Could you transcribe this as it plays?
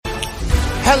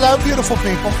Hello, beautiful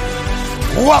people.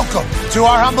 Welcome to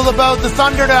our humble abode, the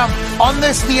ThunderDome. On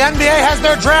this, the NBA has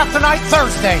their draft tonight,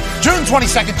 Thursday, June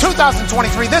 22nd,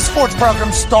 2023. This sports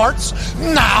program starts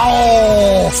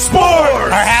now. Sports are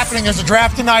happening as a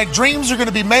draft tonight. Dreams are going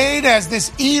to be made as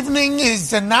this evening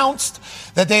is announced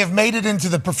that they have made it into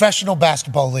the Professional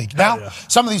Basketball League. Now,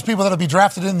 some of these people that will be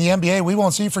drafted in the NBA, we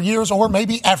won't see for years or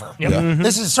maybe ever. Yep. Mm-hmm.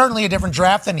 This is certainly a different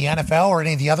draft than the NFL or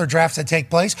any of the other drafts that take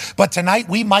place. But tonight,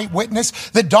 we might witness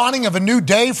the dawning of a new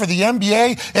day for the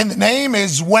NBA, and the name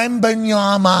is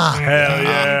Wembanyama. Hell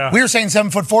yeah. We were saying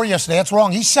 7'4" yesterday. That's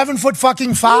wrong. He's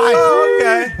 7'5". Oh,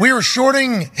 okay. We were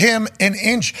shorting him an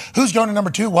inch. Who's going to number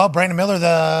 2? Well, Brandon Miller,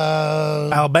 the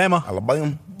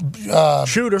Alabama.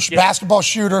 Shooter. Basketball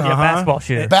shooter. Yeah, basketball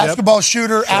shooter. Basketball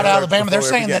shooter out of Alabama. They're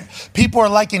saying that people are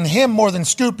liking him more than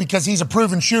Scoot because he's a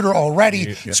proven shooter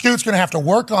already. Yeah. Scoot's going to have to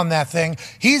work on that thing.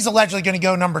 He's allegedly going to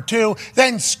go number 2.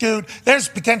 Then Scoot. There's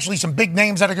potentially some big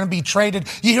names that are going to be traded.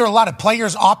 You hear a lot of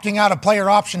players opting out of player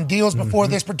option deals before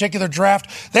this particular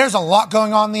draft. There's a lot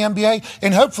going on in the NBA,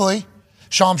 and hopefully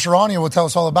Charania will tell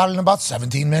us all about it in about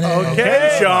 17 minutes.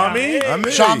 Okay,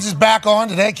 Shami. Shams is back on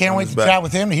today. Can't wait to chat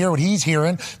with him to hear what he's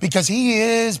hearing because he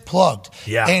is plugged.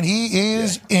 Yeah. And he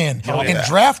is in.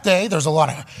 Draft day, there's a lot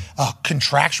of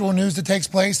contractual news that takes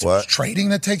place. There's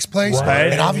trading that takes place.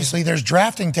 And obviously there's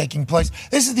drafting taking place.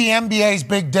 This is the NBA's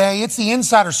big day. It's the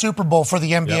Insider Super Bowl for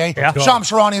the NBA.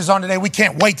 Shams Charania is on today. We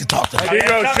can't wait to talk to him. There you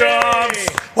go, Shams.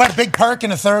 We had a big Perk in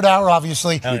the third hour,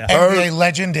 obviously. NBA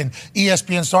legend and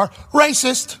ESPN star.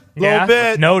 Racist. A little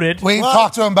bit. Noted. We've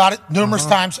talked to him about it numerous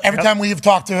times. Every time we have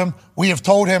talked to him, we have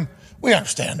told him, we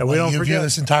understand we don't you view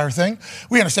this entire thing.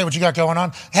 We understand what you got going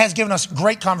on. Has given us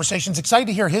great conversations. Excited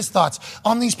to hear his thoughts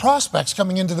on these prospects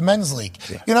coming into the men's league.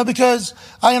 Yeah. You know, because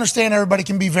I understand everybody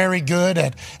can be very good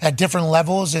at different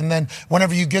levels, and then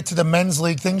whenever you get to the men's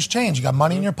league, things change. You got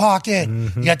money in your pocket.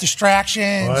 You got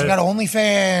distractions. You got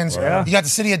OnlyFans. You got the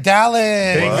city of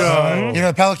Dallas. Bingo. You know,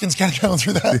 the Pelicans kind of going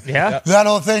through that. That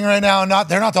whole thing right now.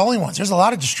 They're not the only ones. There's a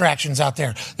lot of distractions out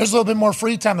there. There's a little bit more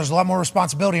free time. There's a lot more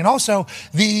responsibility. And also,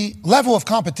 the level of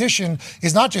competition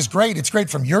is not just great, it's great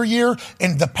from your year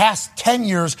and the past 10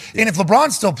 years. And if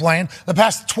LeBron's still playing, the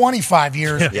past 25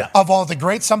 years of all the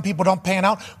greats, some people don't pan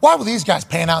out. Why will these guys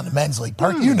pan out in the men's league?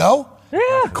 Perk, you know.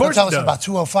 Yeah, of course. Tell us about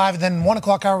 2:05, and then 1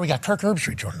 o'clock hour, we got Kirk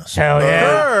Herbstreit joining us. Hell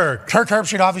yeah. Kirk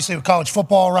Herbstreit, obviously, with college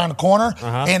football around the corner,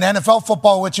 and NFL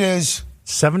football, which is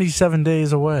 77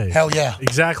 days away. Hell yeah.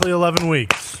 Exactly 11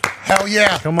 weeks. Hell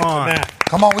yeah. Come on.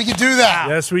 Come on, we can do that.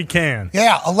 Yes, we can.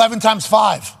 Yeah, 11 times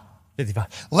 5.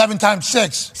 55. 11 times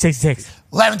 6. 66.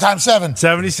 11 times 7.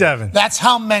 77. That's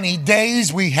how many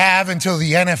days we have until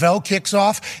the NFL kicks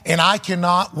off, and I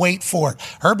cannot wait for it.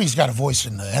 Herbie's got a voice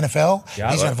in the NFL.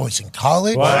 He's got a voice in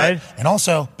college. And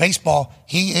also, baseball,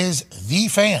 he is the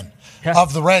fan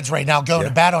of the Reds right now, going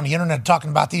to bat on the internet,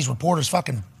 talking about these reporters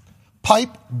fucking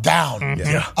pipe down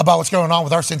about what's going on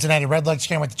with our Cincinnati Redlegs.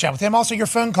 Can't wait to chat with him. Also, your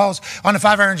phone calls on the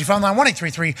 5-Hour Energy phone line,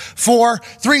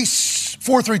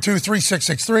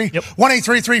 1-833-432-3663.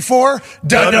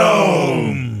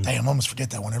 1-833-4-DOME. Damn, I almost forget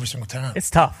that one every single time.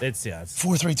 It's tough. It's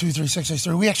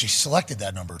 432-3663. We actually selected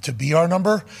that number to be our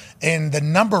number, and the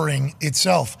numbering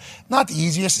itself, not the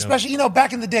easiest, especially,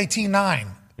 back in the day, T9.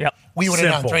 Yep. We would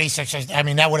have done 3-6. I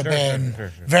mean, that would have been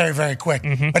very, very quick.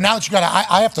 But now that you got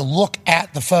I have to look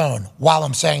at the phone while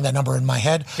I'm saying that number in my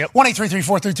head.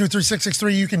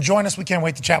 1-833-432-3663. You can join us. We can't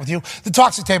wait to chat with you. The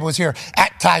Toxic Table is here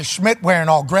at Ty Schmidt, wearing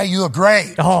all gray. You look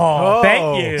great. Oh,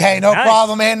 thank you. Hey, no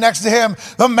problem, man. Next to him,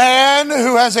 the man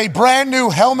who has a brand new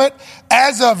helmet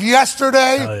as of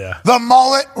yesterday. The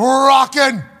mullet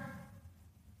rocking.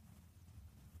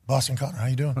 Boston Connor, how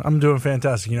you doing? I'm doing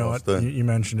fantastic. You know what? You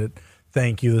mentioned it.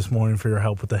 Thank you this morning for your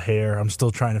help with the hair. I'm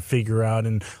still trying to figure out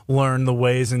and learn the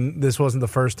ways, and this wasn't the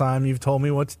first time you've told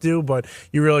me what to do, but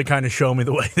you really kind of showed me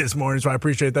the way this morning, so I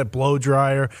appreciate that. Blow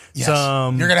dryer. Yes.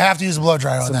 You're going to have to use a blow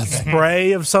dryer on that thing.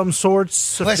 Spray of some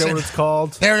sorts, Listen, what it's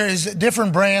called. There is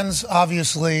different brands,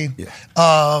 obviously,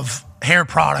 of hair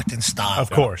product and style. Of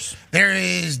course. There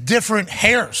is different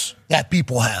hairs that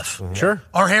people have. Sure.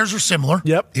 Our hairs are similar.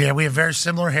 Yep. Yeah, we have very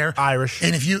similar hair. Irish.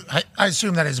 And if I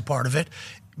assume that is a part of it.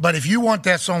 But if you want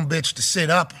that son of a bitch to sit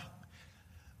up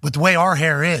with the way our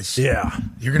hair is, you're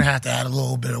going to have to add a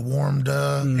little bit of warmed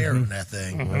hair in that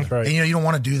thing. That's right. And, you don't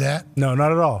want to do that. No,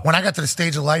 not at all. When I got to the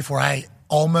stage of life where I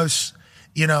almost,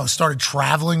 started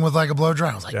traveling with like a blow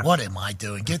dryer, I was like, what am I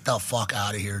doing? Get the fuck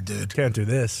out of here, dude. Can't do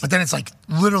this. But then it's like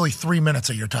literally 3 minutes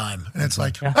of your time. And it's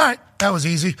like, all right, that was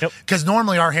easy. Because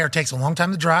normally our hair takes a long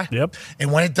time to dry.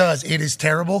 And when it does, it is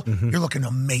terrible. You're looking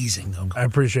amazing, though. I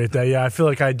appreciate that. Yeah, I feel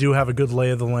like I do have a good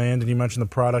lay of the land. And you mentioned the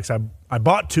products. I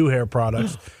bought 2 hair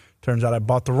products. Turns out I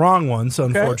bought the wrong ones,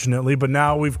 unfortunately, but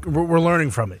now we're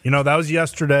learning from it. That was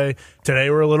yesterday.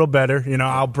 Today we're a little better.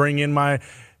 I'll bring in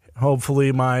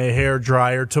hopefully my hair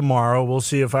dryer tomorrow. We'll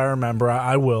see if I remember.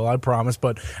 I will, I promise.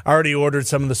 But I already ordered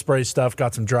some of the spray stuff,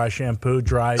 got some dry shampoo,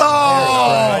 dry hair spray.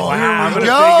 I'm going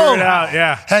to figure it out,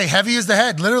 yeah. Hey, heavy is the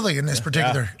head, literally, in this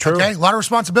particular. True. Okay, a lot of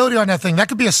responsibility on that thing. That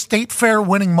could be a state fair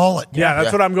winning mullet. Yeah,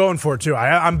 that's what I'm going for, too.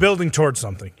 I'm building towards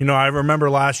something. I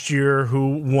remember last year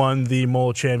who won the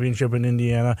mullet championship in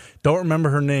Indiana. Don't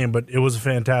remember her name, but it was a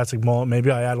fantastic mullet.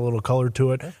 Maybe I add a little color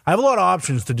to it. I have a lot of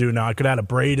options to do now. I could add a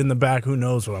braid in the back. Who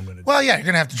knows what I'm going to do. Well, yeah, you're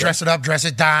going to have to dress it up, dress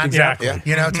it down. Exactly.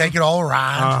 Take it all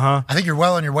around. I think you're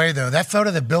well on your way, though. That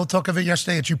photo that Bill took of it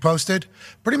yesterday that you posted,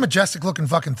 pretty majestic-looking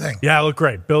fucking thing. Yeah, it looked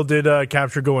great. Bill did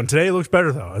capture going. Today it looks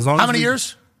better, though. How many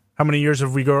years? How many years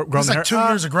have we grown It's the like hair? 2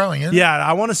 years of growing, isn't it? Yeah,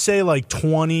 I want to say like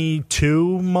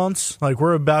 22 months. Like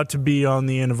we're about to be on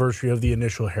the anniversary of the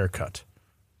initial haircut.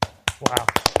 Wow.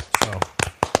 So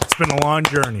it's been a long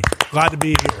journey. Glad to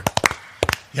be here.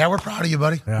 Yeah, we're proud of you,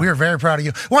 buddy. Yeah. We are very proud of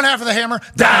you. One half of the Hammer,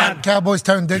 Don. Cowboys,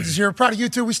 Tone Diggs is here. Proud of you,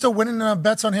 too. We still winning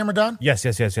bets on Hammer, Don? Yes.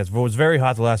 It was very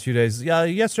hot the last few days. Yeah,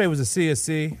 yesterday was a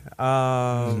CSC.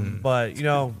 But,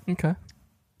 Okay.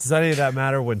 does any of that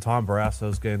matter when Tom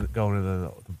Barrasso's going into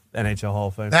the NHL Hall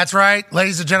of Fame? That's right.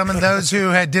 Ladies and gentlemen, those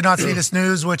who did not see this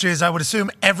news, which is, I would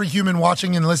assume, every human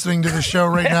watching and listening to the show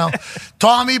right now,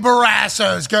 Tommy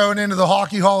Barrasso is going into the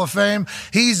Hockey Hall of Fame.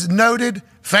 He's noted,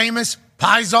 famous,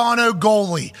 Paisano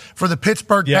goalie for the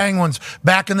Pittsburgh Penguins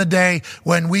back in the day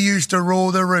when we used to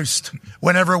rule the roost.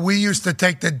 Whenever we used to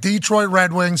take the Detroit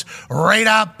Red Wings right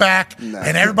out back, and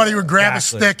everybody would grab a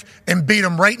stick and beat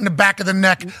them right in the back of the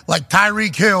neck like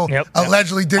Tyreek Hill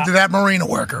allegedly did to that marina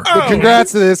worker. But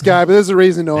congrats to this guy, but there's a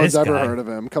reason no one's ever heard of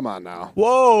him. Come on now.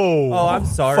 Whoa. Oh, I'm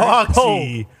sorry.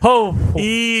 Foxy.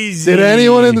 Easy. Did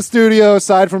anyone in the studio,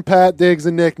 aside from Pat, Diggs,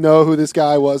 and Nick, know who this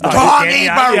guy was? Tommy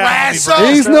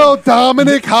Barrasso! He's no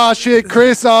Dominic Hasek,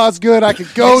 Chris Osgood. I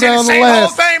could go down the Hall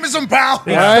of list. Fameism, pal.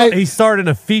 Right? He starred in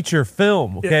a feature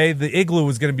film, okay? The igloo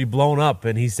was going to be blown up,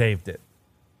 and he saved it.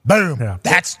 Boom. Yeah.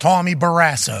 That's Tommy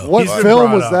Barrasso. What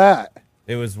film was that?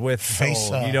 It was with Face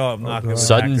I'm not going to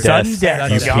Sudden death,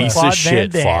 you piece of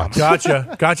shit, Fox. Gotcha.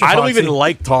 I don't Foxy. even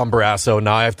like Tom Barrasso.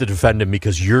 Now I have to defend him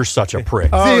because you're such a prick.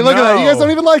 See, look at that. You guys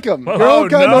don't even like him. Your own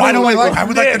guy no. don't Why even don't we like like? him. I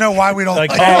would like to know why we don't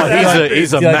like.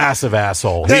 He's a massive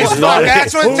asshole. He's not.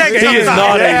 That's what it takes He is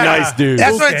sometimes. not a nice dude.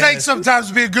 That's what it takes sometimes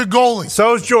to be a good goalie.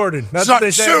 So is Jordan. That's what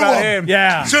they say Sue about him. him.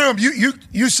 Yeah. Sue him.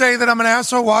 You say that I'm an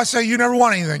asshole. Well, I say you never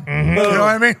won anything. You know what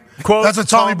I mean? Quote That's what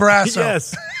Tommy Barrasso.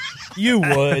 Yes. You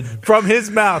would. From his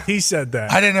mouth, he said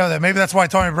that. I didn't know that. Maybe that's why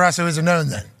Tommy Barrasso isn't known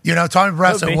then. Tommy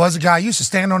Barrasso was a guy who used to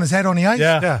stand on his head on the ice.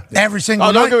 Yeah. Every single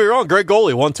Oh, night. don't get me wrong. Great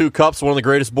goalie. Won 2 cups. One of the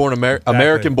greatest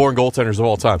American-born goaltenders of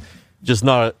all time. Just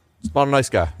not a nice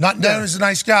guy. Not known as a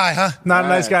nice guy, huh? Not a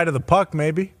nice guy to the puck,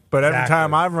 maybe. But every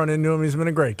time I've run into him, he's been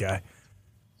a great guy.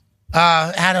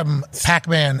 Adam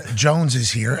Pacman Jones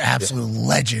is here, absolute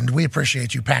legend. We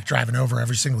appreciate you, Pac, driving over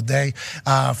every single day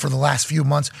for the last few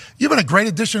months. You've been a great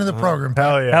addition to the program.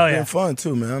 Hell yeah. Hell It's yeah. been fun,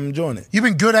 too, man. I'm enjoying it. You've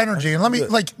been good energy. And let me,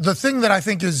 the thing that I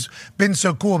think has been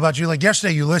so cool about you,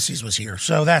 yesterday Ulysses was here,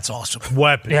 so that's awesome.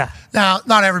 Weapon. Yeah. Now,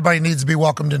 not everybody needs to be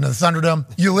welcomed into the Thunderdome.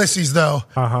 Ulysses, though,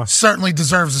 certainly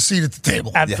deserves a seat at the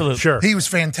table. Absolutely. Sure. He was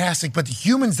fantastic, but the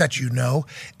humans that you know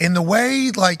and the way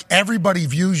everybody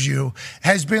views you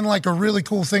has been a really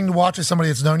cool thing to watch as somebody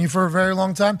that's known you for a very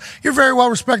long time. You're very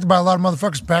well respected by a lot of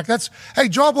motherfuckers, Pac. Hey,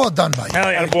 job well done by you.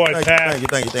 Hell yeah. Boy,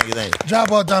 Thank you. Job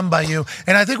well done by you.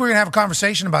 And I think we're going to have a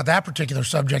conversation about that particular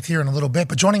subject here in a little bit.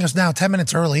 But joining us now, 10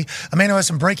 minutes early, Emmanuel has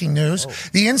some breaking news.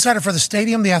 The insider for the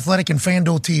stadium, The Athletic, and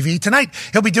FanDuel TV. Tonight,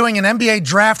 he'll be doing an NBA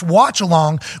draft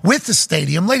watch-along with the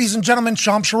stadium. Ladies and gentlemen,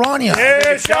 Shams Charania.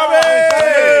 Hey,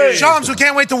 Shams! Shams, we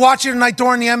can't wait to watch you tonight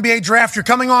during the NBA draft. You're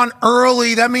coming on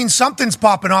early. That means something's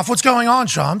popping off. What's going on,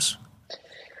 Shams?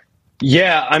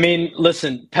 Yeah, I mean,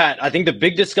 listen, Pat, I think the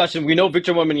big discussion, we know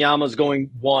Victor Wembanyama is going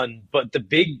 1, but the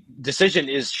big decision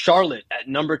is Charlotte at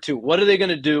number 2. What are they going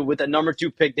to do with that number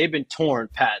 2 pick? They've been torn,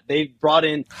 Pat. They brought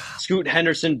in Scoot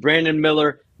Henderson, Brandon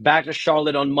Miller back to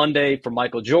Charlotte on Monday for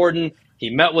Michael Jordan. He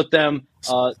met with them.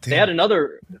 They had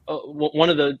another, one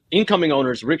of the incoming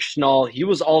owners, Rick Schnall. He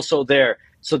was also there.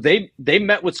 So they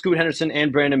met with Scoot Henderson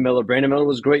and Brandon Miller. Brandon Miller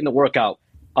was great in the workout.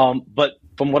 But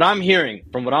from what I'm hearing,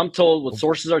 from what I'm told, what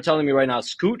sources are telling me right now,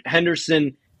 Scoot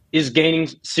Henderson is gaining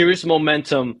serious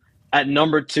momentum at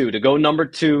number 2 to go number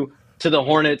 2 to the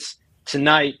Hornets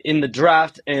tonight in the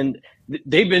draft. And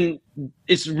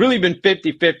it's really been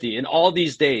 50-50 in all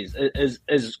these days,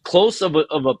 as close of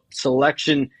a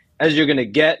selection as you're going to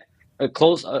get, a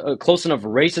close enough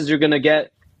race as you're going to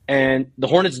get. And the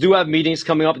Hornets do have meetings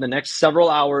coming up in the next several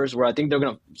hours where I think they're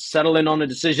going to settle in on a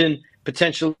decision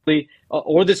potentially,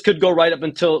 or this could go right up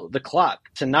until the clock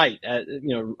tonight,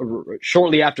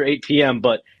 shortly after 8 p.m.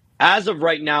 But as of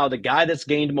right now, the guy that's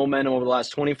gained momentum over the last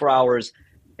 24 hours,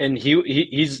 and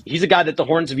he's a guy that the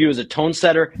Hornets view as a tone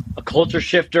setter, a culture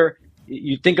shifter.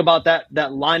 You think about that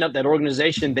lineup, that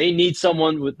organization, they need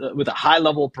someone with a high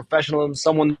level of professionalism,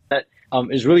 someone that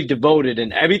is really devoted.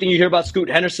 And everything you hear about Scoot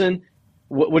Henderson,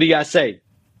 what do you guys say?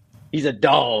 He's a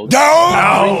dog.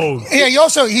 Dog! Yeah,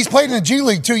 he's played in the G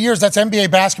League 2 years. That's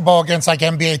NBA basketball against like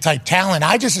NBA type talent.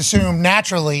 I just assume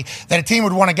naturally that a team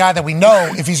would want a guy that we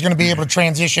know if he's going to be able to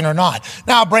transition or not.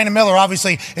 Now, Brandon Miller,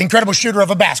 obviously, incredible shooter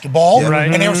of a basketball. Yeah,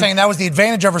 right. And they were saying that was the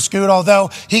advantage over Scoot, although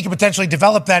he could potentially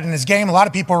develop that in his game. A lot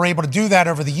of people were able to do that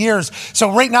over the years.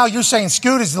 So right now you're saying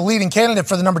Scoot is the leading candidate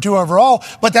for the number 2 overall,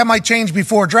 but that might change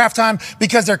before draft time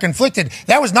because they're conflicted.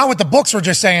 That was not what the books were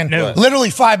just saying literally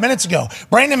 5 minutes ago.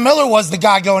 Brandon Miller was the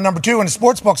guy going number 2 in the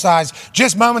sportsbook size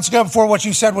just moments ago before what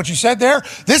you said there.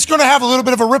 This is going to have a little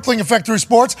bit of a rippling effect through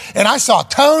sports. And I saw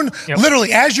Tone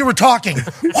literally as you were talking,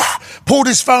 pulled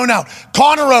his phone out.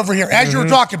 Connor over here, as you were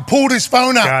talking, pulled his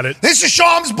phone out. Got it. This is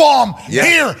Shams Baum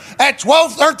here at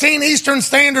 12:13 Eastern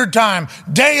Standard Time,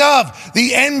 day of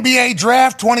the NBA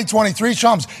Draft 2023.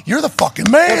 Shams, you're the fucking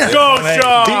man. Let's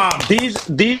go, Shams.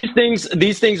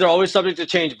 These things are always subject to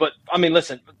change. But I mean,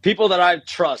 listen, people that I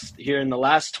trust here in the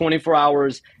last 24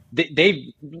 hours,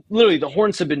 they've literally, the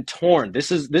Hornets have been torn.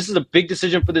 This is a big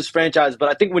decision for this franchise. But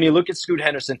I think when you look at Scoot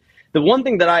Henderson, the one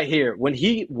thing that I hear when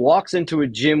he walks into a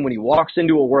gym, when he walks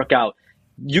into a workout,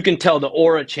 you can tell the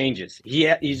aura changes.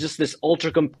 He's just this ultra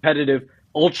competitive,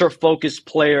 ultra focused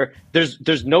player.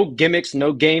 There's no gimmicks,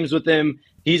 no games with him.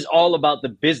 He's all about the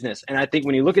business. And I think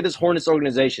when you look at this Hornets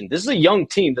organization, this is a young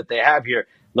team that they have here.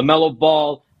 LaMelo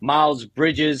Ball, Miles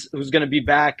Bridges, who's going to be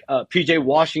back, PJ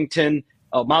Washington.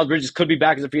 Miles Bridges could be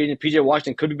back as a free agent. PJ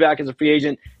Washington could be back as a free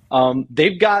agent.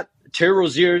 They've got Terry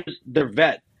Rozier, their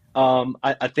vet.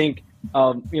 I think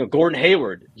Gordon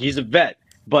Hayward, he's a vet.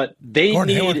 But they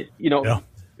need,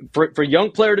 for a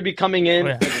young player to be coming in,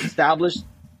 established,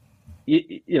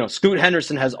 Scoot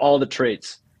Henderson has all the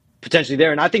traits potentially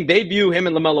there. And I think they view him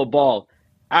and LaMelo Ball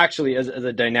actually as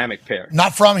a dynamic pair.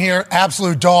 Not from here,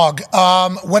 absolute dog.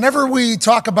 Whenever we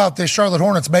talk about the Charlotte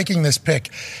Hornets making this pick,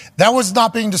 that was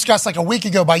not being discussed like a week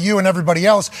ago by you and everybody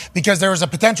else because there was a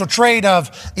potential trade of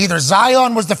either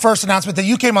Zion was the first announcement that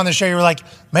you came on the show. You were like,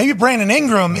 maybe Brandon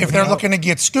Ingram if they're looking to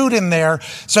get Scoot in there.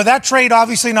 So that trade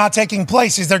obviously not taking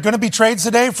place. Is there going to be trades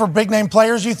today for big name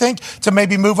players, you think, to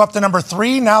maybe move up to number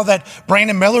 3 now that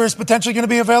Brandon Miller is potentially going to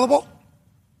be available?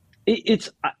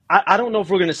 I don't know if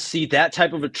we're going to see that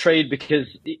type of a trade because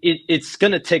it's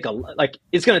going to take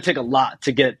a lot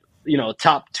to get a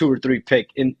top 2 or 3 pick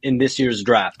in this year's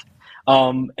draft.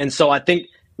 And so I think,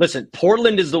 listen,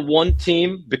 Portland is the one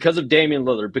team because of Damian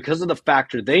Lillard, because of the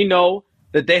factor they know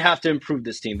that they have to improve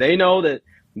this team. They know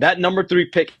that number 3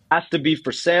 pick has to be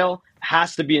for sale,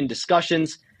 has to be in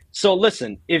discussions. So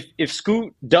listen, if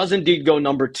Scoot does indeed go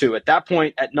number 2, at that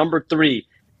point at number 3,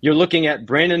 you're looking at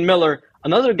Brandon Miller.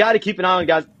 Another guy to keep an eye on,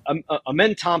 guys,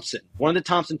 Amen Thompson, one of the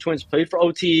Thompson twins, played for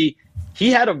OTE.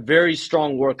 He had a very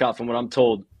strong workout, from what I'm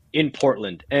told, in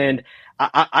Portland. And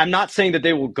I'm not saying that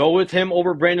they will go with him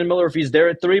over Brandon Miller if he's there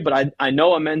at 3, but I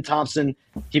know Amen Thompson,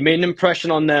 he made an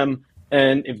impression on them.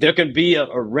 And if there could be a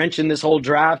wrench in this whole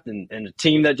draft and a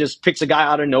team that just picks a guy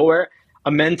out of nowhere,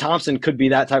 Amen Thompson could be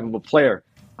that type of a player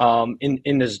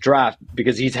in this draft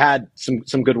because he's had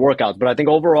some good workouts. But I think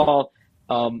overall,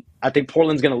 I think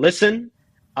Portland's going to listen,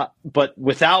 but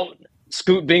without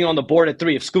Scoot being on the board at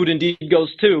 3, if Scoot indeed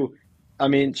goes 2, I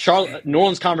mean, New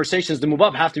Orleans conversations to move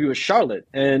up have to be with Charlotte.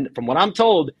 And from what I'm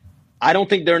told, I don't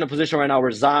think they're in a position right now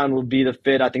where Zion will be the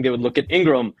fit. I think they would look at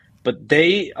Ingram, but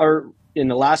they are in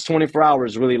the last 24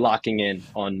 hours really locking in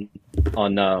on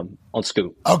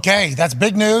Scoot. Okay, that's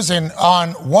big news. And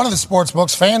on one of the sports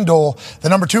books, FanDuel, the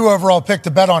number 2 overall pick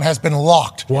to bet on has been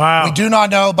locked. Wow. We do not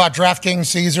know about DraftKings,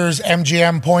 Caesars,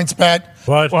 MGM, PointsBet.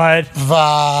 What?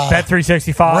 Bet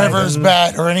 365. Rivers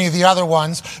Bet or any of the other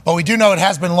ones. But we do know it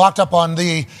has been locked up on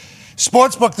the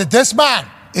sports book that this man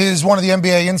is one of the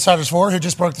NBA insiders for, who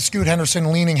just broke the Scoot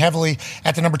Henderson leaning heavily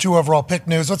at the number 2 overall pick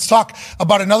news. Let's talk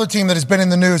about another team that has been in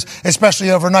the news,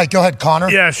 especially overnight. Go ahead, Connor.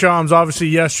 Yeah, Shams, obviously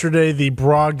yesterday the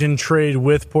Brogdon trade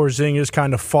with Porzingis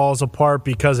kind of falls apart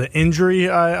because of injury,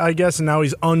 I guess, and now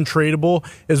he's untradeable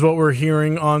is what we're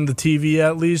hearing on the TV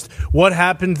at least. What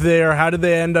happened there? How did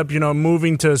they end up,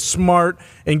 moving to Smart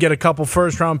and get a couple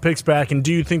first-round picks back? And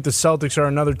do you think the Celtics are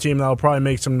another team that will probably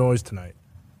make some noise tonight?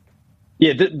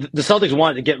 Yeah, the Celtics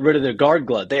wanted to get rid of their guard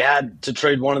glut. They had to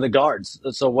trade one of the guards.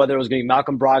 So whether it was going to be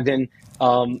Malcolm Brogdon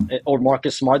or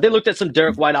Marcus Smart, they looked at some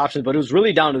Derek White options, but it was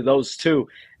really down to those two.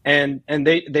 And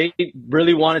they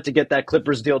really wanted to get that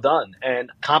Clippers deal done. And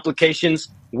complications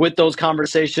with those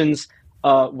conversations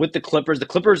with the Clippers. The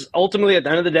Clippers ultimately, at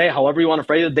the end of the day, however you want to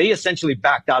phrase it, they essentially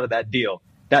backed out of that deal,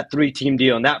 that 3-team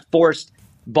deal, and that forced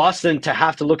Boston to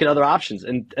have to look at other options.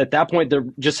 And at that point, there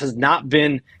just has not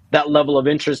been that level of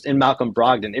interest in Malcolm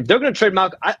Brogdon. If they're going to trade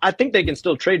Malcolm, I think they can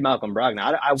still trade Malcolm Brogdon.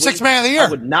 I Sixth man of the year.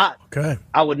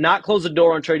 I would not close the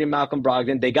door on trading Malcolm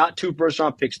Brogdon. They got 2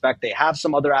 first-round picks back. They have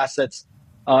some other assets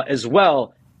as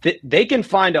well. They can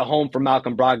find a home for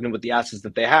Malcolm Brogdon with the assets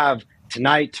that they have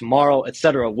tonight, tomorrow,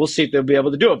 etc. We'll see if they'll be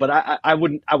able to do it. But I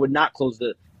would not close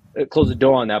the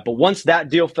door on that. But once that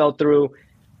deal fell through,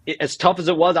 as tough as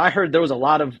it was, I heard there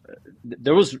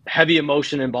was heavy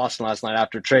emotion in Boston last night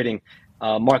after trading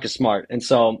Marcus Smart. And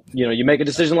so, you make a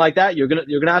decision like that, you're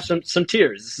gonna have some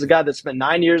tears. This is a guy that spent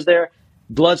 9 years there,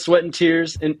 blood, sweat, and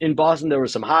tears in Boston. There were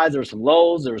some highs, there were some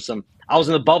lows, I was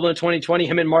in the bubble in 2020.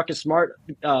 Him and Marcus Smart,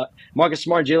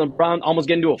 Jaylen Brown almost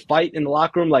get into a fight in the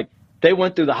locker room. Like, they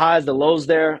went through the highs, the lows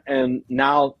there, and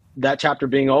now that chapter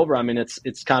being over, I mean,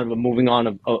 it's kind of a moving on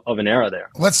of an era there.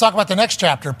 Let's talk about the next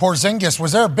chapter, Porzingis.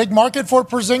 Was there a big market for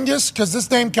Porzingis? Because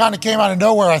this name kind of came out of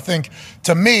nowhere, I think,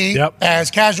 to me, as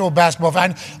casual basketball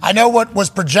fan. I know what was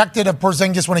projected of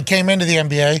Porzingis when he came into the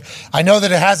NBA. I know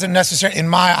that it hasn't necessarily,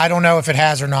 I don't know if it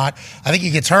has or not. I think he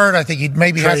gets hurt. I think he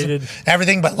maybe has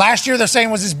everything. But last year, they're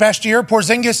saying was his best year.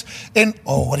 Porzingis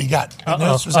what do you got?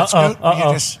 Was that Scoot?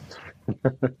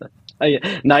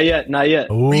 Not yet.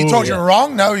 Ooh, you told you were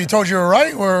wrong? No, you told you were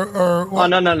right? Or oh,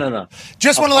 no.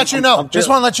 Just want to let you know. Just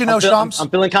want to let you know, Shams. I'm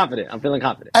feeling confident.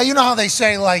 You know how they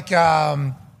say, like,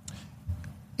 for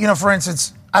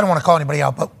instance, I don't want to call anybody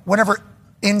out, but whenever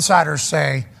insiders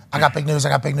say, I got big news.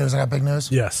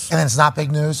 Yes. And then it's not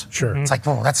big news. Sure. It's like,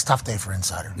 that's a tough day for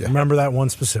insider. Yeah. Remember that one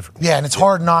specifically. Yeah, and it's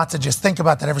hard not to just think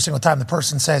about that every single time the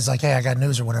person says, like, hey, I got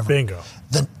news or whatever. Bingo.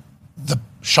 The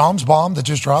Shams bomb that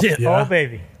just dropped. Yeah. Oh,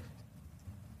 baby.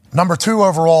 Number 2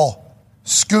 overall,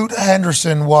 Scoot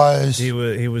Henderson was... He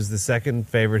was the second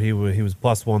favorite. He was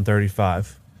plus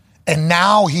 135. And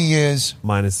now he is...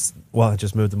 it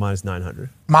just moved to minus 900.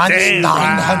 Minus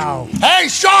 900. Wow. Hey,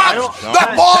 Sean!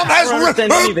 The bomb has...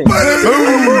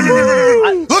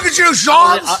 Look at you,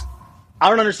 Sean! I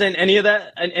don't understand any of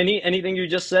that, anything you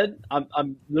just said.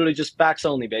 I'm literally just facts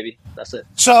only, baby. That's it.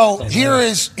 So here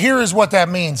is what that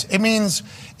means. It means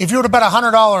if you were to bet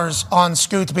 $100 on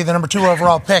Scoot to be the number 2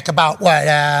 overall pick about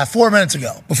 4 minutes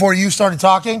ago, before you started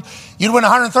talking, you'd win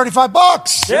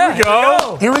 $135. Here we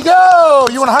go. Here we go.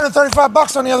 You win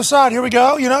 $135 on the other side. Here we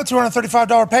go.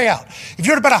 $235 payout. If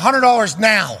you were to bet $100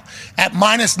 now at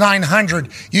minus 900,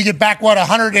 you get back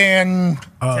 $100 and.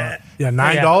 $9. Yeah,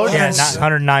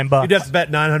 $109. You'd have to bet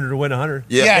 900 to win 100.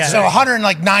 Yeah, so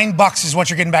 $109 is what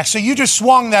you're getting back. So you just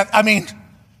swung that. I mean,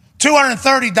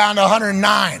 230 down to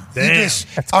 109. Damn. You just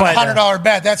on a $100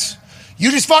 bet. You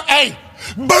just fuck. Hey,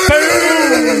 boom!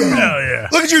 Hell yeah!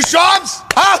 Look at you, Shams.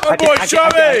 Huh? Boy,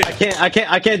 Shabby.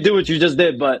 I can't do what you just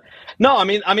did. But no, I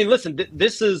mean, listen.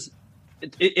 This is.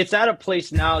 It's at a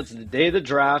place now. It's the day of the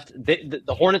draft.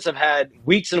 The Hornets have had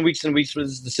weeks and weeks and weeks for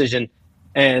this decision.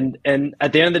 And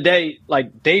at the end of the day,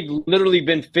 like, they've literally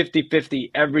been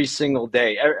 50-50 every single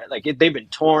day. Like, they've been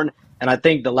torn. And I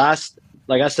think the last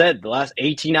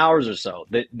 18 hours or so,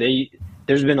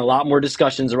 there's been a lot more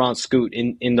discussions around Scoot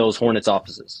in those Hornets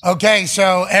offices. Okay,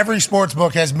 so every sports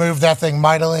book has moved that thing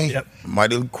mightily. Yep,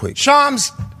 mightily quick.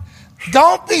 Shams,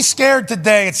 don't be scared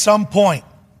today at some point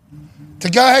to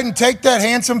go ahead and take that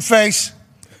handsome face,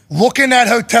 look in that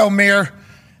hotel mirror,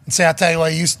 and say, I'll tell you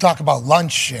what, you used to talk about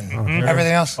lunch and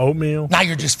everything else. Oatmeal. Now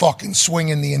you're just fucking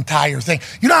swinging the entire thing.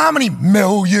 You know how many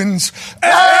millions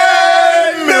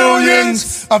and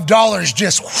millions of dollars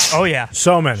just... Oh, yeah.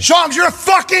 So many. Shams, you're a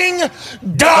fucking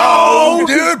dog,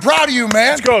 dude. Proud of you,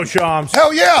 man. Let's go, Shams.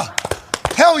 Hell yeah.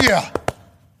 Hell yeah.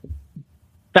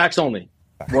 Facts only.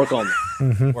 Work only.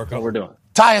 Work on what we're doing.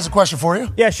 Ty has a question for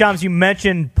you. Yeah, Shams, you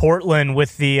mentioned Portland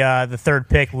with the 3rd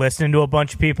pick, listening to a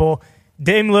bunch of people.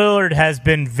 Dame Lillard has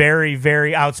been very,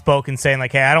 very outspoken, saying,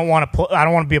 like, hey, I don't want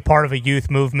to be a part of a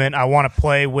youth movement. I want to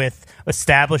play with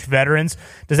established veterans.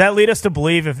 Does that lead us to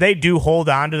believe if they do hold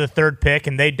on to the 3rd pick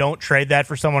and they don't trade that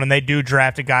for someone and they do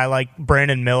draft a guy like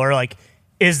Brandon Miller, like,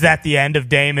 is that the end of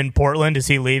Dame in Portland? Is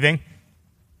he leaving?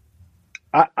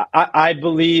 I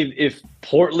believe if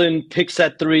Portland picks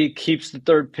at 3, keeps the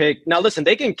 3rd pick. Now, listen,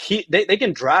 they can they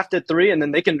can draft at 3, and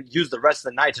then they can use the rest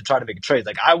of the night to try to make a trade.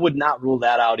 Like, I would not rule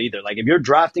that out either. Like, if you're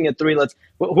drafting at 3,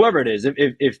 whoever it is,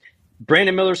 if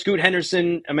Brandon Miller, Scoot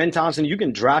Henderson, Amen Thompson, you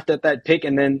can draft at that pick,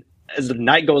 and then as the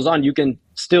night goes on, you can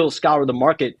still scour the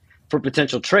market for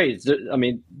potential trades. I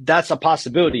mean, that's a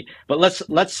possibility. But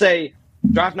let's say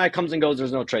draft night comes and goes,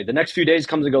 there's no trade. The next few days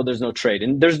comes and go, there's no trade.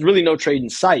 And there's really no trade in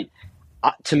sight.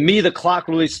 To me, the clock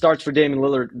really starts for Damian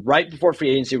Lillard right before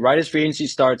free agency, right as free agency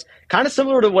starts. Kind of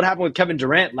similar to what happened with Kevin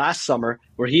Durant last summer,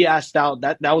 where he asked out.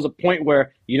 That was a point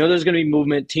where there's going to be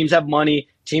movement. Teams have money.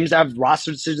 Teams have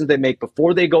roster decisions they make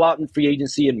before they go out in free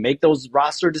agency and make those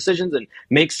roster decisions and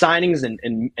make signings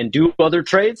and do other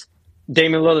trades.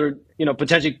 Damian Lillard,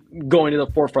 potentially going to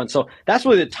the forefront. So that's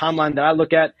really the timeline that I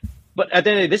look at. But at the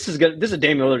end of the day, this is a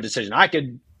Damian Lillard decision. I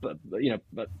could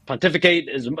pontificate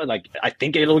is like I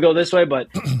think it'll go this way, but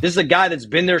this is a guy that's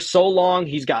been there so long.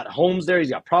 He's got homes there,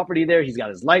 he's got property there, he's got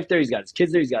his life there, he's got his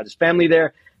kids there, he's got his family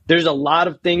there. There's a lot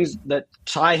of things that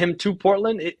tie him to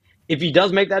Portland. If he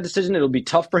does make that decision, it'll be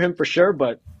tough for him for sure.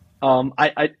 But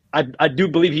I do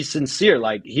believe he's sincere.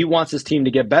 Like he wants his team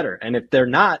to get better, and if they're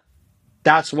not,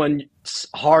 that's when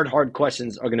hard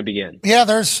questions are going to begin. Yeah,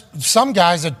 there's some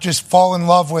guys that just fall in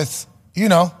love with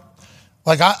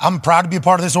Like I'm proud to be a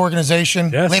part of this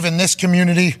organization, live in this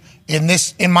community,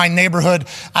 in my neighborhood.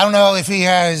 I don't know if he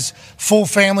has full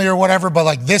family or whatever, but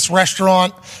like this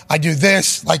restaurant, I do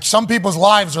this. Like some people's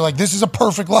lives are like, this is a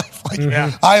perfect life. Like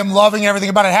I am loving everything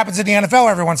about it. It happens in the NFL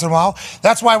every once in a while.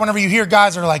 That's why whenever you hear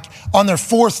guys are like on their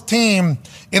fourth team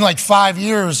in like 5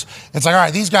 years, it's like, all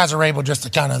right, these guys are able just to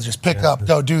kind of just pick up,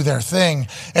 go do their thing.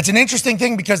 It's an interesting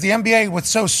thing because the NBA was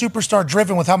so superstar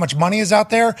driven with how much money is out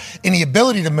there and the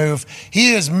ability to move.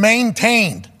 He is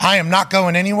maintained. I am not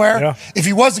going anywhere. Yeah. If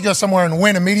he was to go somewhere and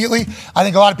win immediately, I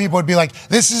think a lot of people would be like,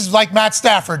 this is like Matt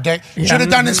Stafford. Should have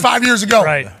done this 5 years ago.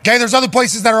 Right. Okay, there's other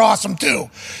places that are awesome too.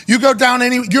 You go down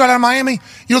you go down to Miami,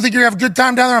 you don't think you're going to have a good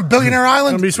time down there on Billionaire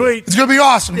Island? It's going to be sweet. It's going to be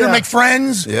awesome. You're going to make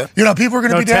friends. Yeah. People are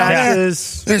going to be down there.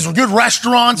 There's good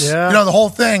restaurants, the whole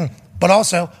thing. But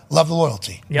also, love the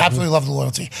loyalty. Yep. Absolutely love the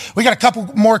loyalty. We got a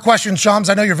couple more questions, Shams.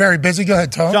 I know you're very busy. Go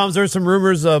ahead, Tom. Shams, there's some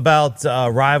rumors about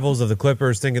rivals of the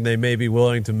Clippers thinking they may be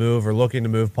willing to move or looking to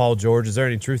move Paul George. Is there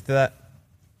any truth to that?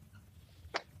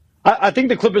 I think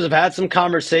the Clippers have had some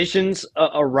conversations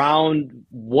around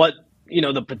what,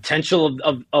 the potential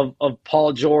of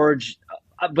Paul George.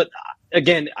 But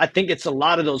again, I think it's a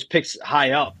lot of those picks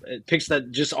high up, picks that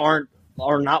just are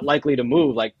not likely to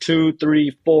move, like 2,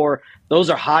 3, 4. Those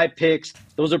are high picks.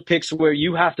 Those are picks where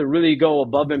you have to really go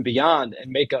above and beyond and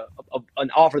make an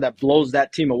offer that blows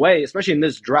that team away, especially in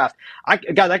this draft. I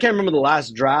can't remember the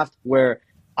last draft where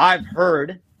I've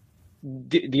heard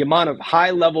the amount of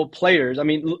high-level players. I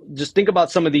mean, just think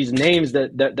about some of these names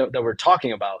that we're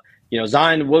talking about.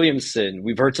 Zion Williamson.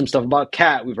 We've heard some stuff about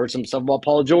Cat. We've heard some stuff about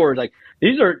Paul George. Like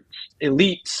these are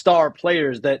elite star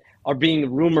players that are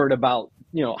being rumored about.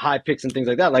 High picks and things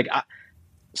like that.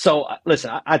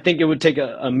 Listen, I think it would take an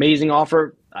amazing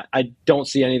offer. I don't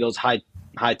see any of those high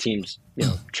teams,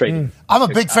 trading. I'm a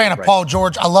big fan of Paul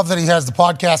George. I love that he has the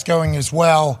podcast going as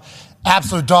well.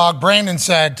 Absolute dog. Brandon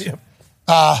said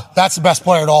that's the best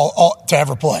player to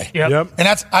ever play. Yep. And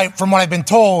that's from what I've been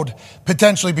told,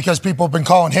 potentially because people have been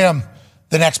calling him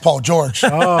the next Paul George.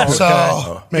 Oh,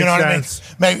 so, okay. you know what sense.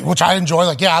 I mean? Maybe, which I enjoy.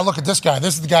 Like, I look at this guy.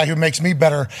 This is the guy who makes me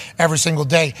better every single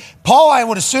day. Paul, I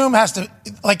would assume, has to,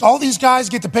 like, all these guys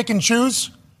get to pick and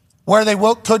choose where they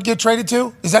could get traded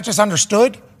to. Is that just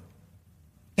understood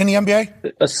in the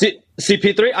NBA?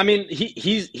 CP3, I mean,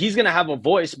 he's going to have a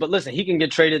voice, but listen, he can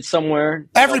get traded somewhere.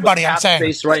 Everybody, I'm saying.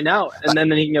 Space right now, and then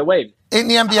he can get waived. In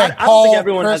the NBA, I Paul, don't think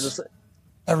everyone Chris, has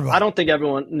everybody. I don't think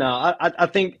everyone, no. I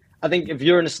think if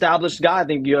you're an established guy, I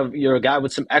think you're a guy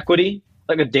with some equity,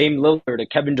 like a Dame Lillard, a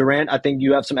Kevin Durant. I think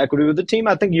you have some equity with the team.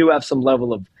 I think you have some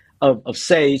level of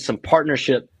say, some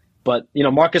partnership. But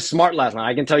Marcus Smart last night,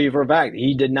 I can tell you for a fact,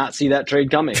 he did not see that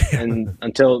trade coming, and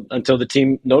until the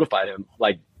team notified him,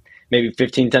 like maybe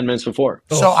 15, 10 minutes before.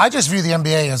 So I just view the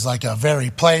NBA as like a very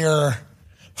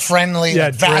player-friendly,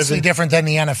 vastly different than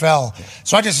the NFL.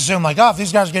 So I just assume like, if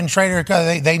these guys are getting traded,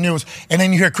 they knew. And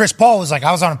then you hear Chris Paul was like,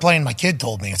 I was on a plane, my kid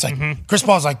told me. It's like Chris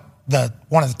Paul's like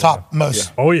one of the top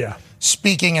most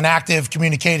speaking and active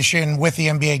communication with the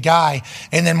NBA guy.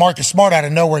 And then Marcus Smart out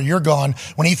of nowhere, you're gone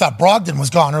when he thought Brogdon was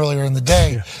gone earlier in the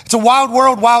day. Yeah. It's a wild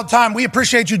world, wild time. We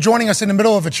appreciate you joining us in the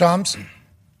middle of it, Chums.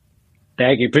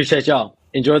 Thank you. Appreciate y'all.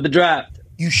 Enjoy the draft.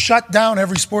 You shut down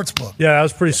every sports book. Yeah, that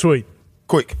was pretty sweet.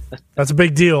 Quick. That's a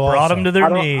big deal. Brought them to their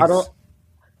knees.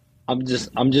 I'm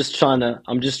just trying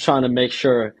to make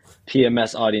sure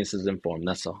PMS audience is informed.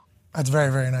 That's all. That's very,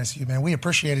 very nice of you, man. We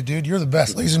appreciate it, dude. You're the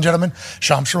best. Ladies and gentlemen,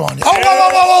 Shams Charania.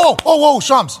 Whoa,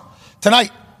 Shams.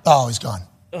 Tonight. Oh, he's gone.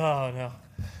 Oh, no.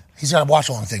 He's got a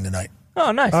watch-along thing tonight.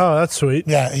 Oh, nice. Oh, that's sweet.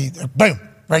 Yeah, boom,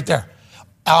 right there.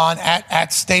 On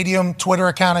at Stadium Twitter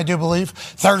account, I do believe.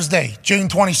 Thursday, June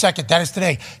 22nd, that is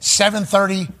today,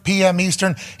 7:30 p.m.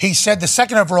 Eastern. He said the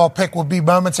second overall pick will be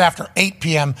moments after 8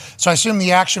 p.m., so I assume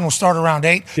the action will start around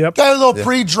 8. Yep. Got a little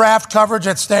pre-draft coverage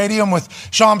at Stadium with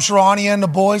Charania and the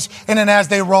boys, and then as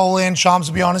they roll in, Shams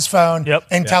will be on his phone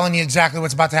and telling you exactly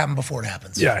what's about to happen before it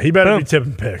happens. Yeah, he better be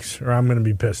tipping picks, or I'm going to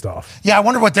be pissed off. Yeah, I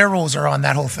wonder what their rules are on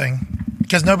that whole thing,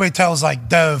 because nobody tells, like,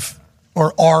 Dove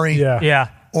or Ari. Yeah.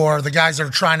 Or the guys that are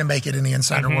trying to make it in the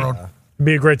insider world. It'd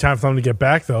be a great time for them to get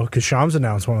back, though, because Shams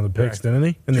announced one of the picks, didn't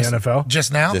he, in the NFL?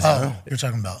 Just now? You're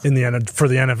talking about. For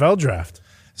the NFL draft.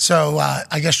 So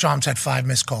I guess Shams had 5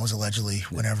 missed calls, allegedly,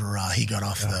 whenever he got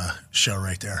off the show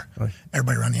right there.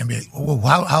 Everybody around the NBA.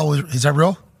 Whoa, how is that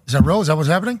real? Is that real? Is that what's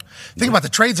happening? Think about the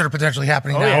trades that are potentially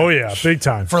happening now. Oh, yeah, big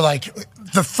time. For, like,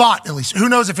 the thought, at least. Who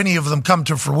knows if any of them come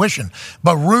to fruition.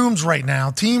 But rooms right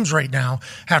now, teams right now,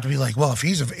 have to be like, well,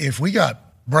 if we got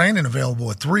Brandon available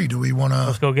at 3, do we want to...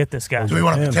 Let's go get this guy. Do we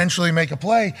want to potentially make a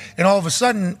play? And all of a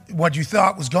sudden, what you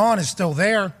thought was gone is still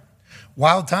there.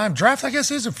 Wild time. Draft, I guess,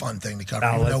 is a fun thing to cover,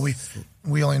 even though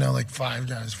we only know like 5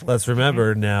 guys. Let's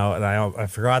remember now, and I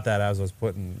forgot that as I was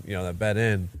putting that bet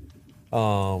in.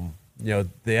 The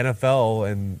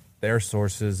NFL and their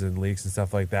sources and leaks and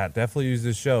stuff like that definitely use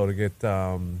this show to get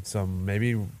some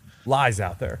maybe lies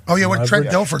out there. Oh, yeah, what Trent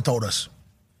Dilfer told us.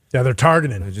 Yeah, they're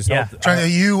targeting it.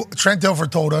 Trent Dilfer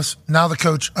told us, now the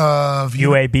coach of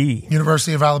UAB.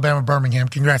 University of Alabama, Birmingham.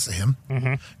 Congrats to him.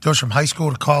 Goes from high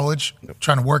school to college,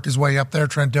 trying to work his way up there,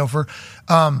 Trent Dilfer.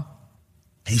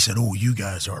 He said, oh, you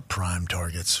guys are prime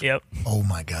targets. Yep. Oh,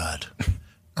 my God.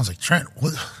 I was like, Trent,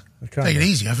 take it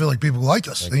easy. I feel like people like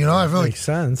us. I feel like, makes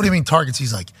sense. What do you mean targets?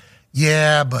 He's like,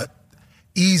 yeah, but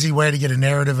easy way to get a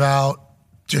narrative out.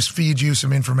 Just feed you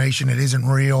some information that isn't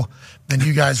real. Then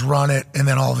you guys run it, and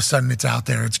then all of a sudden it's out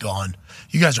there. It's gone.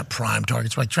 You guys are prime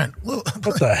targets. Like, Trent, what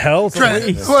the hell?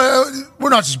 Trent, we're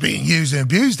not just being used and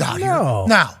abused out here.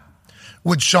 Now,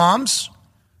 would Shams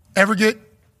ever get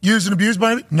used and abused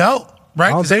by anybody? No. Right?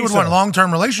 Because they would want a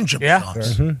long-term relationship with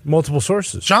Shams. Multiple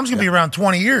sources. Shams going to be around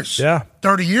 20 years.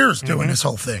 30 years doing this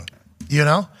whole thing.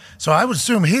 So I would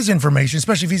assume his information,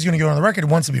 especially if he's going to go on the record,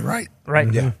 wants to be right. Right.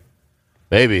 Yeah.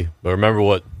 Maybe. But remember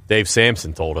what Dave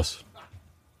Sampson told us.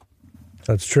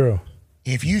 That's true.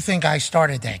 If you think I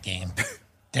started that game,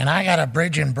 then I got a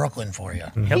bridge in Brooklyn for you.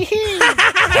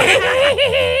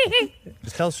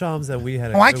 Just tell Shams that we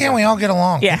had Why can't we all get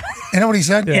along? Yeah. You know what he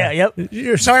said?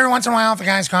 Yep. So every once in a while, if a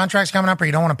guy's contract's coming up or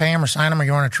you don't want to pay him or sign him or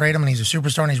you want to trade him and he's a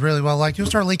superstar and he's really well liked, you'll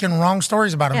start leaking wrong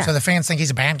stories about him so the fans think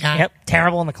he's a bad guy. Yep.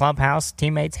 Terrible in the clubhouse.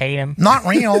 Teammates hate him. Not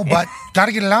real, but got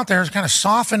to get it out there. It's kind of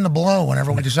soften the blow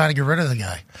whenever we decide to get rid of the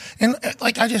guy. And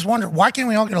I just wonder, why can't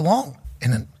we all get along?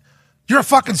 And then you're a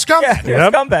fucking scumbag. You're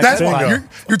a scumbag. That's why.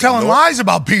 You're telling lies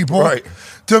about people. Right.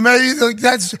 To me,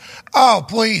 that's,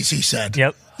 please, he said.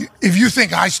 Yep. If you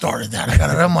think I started that,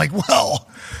 I'm like, well,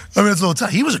 it's a little tough.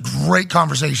 He was a great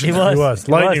conversation. He was.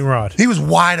 Lightning rod. He was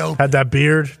wide open. Had that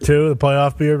beard, too, the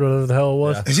playoff beard, whatever the hell it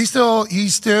was. Is he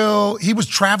still, he was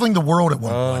traveling the world at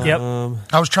one point. Yep.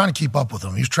 I was trying to keep up with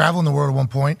him. He was traveling the world at one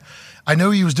point. I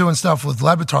know he was doing stuff with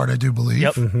Lebitard, I do believe.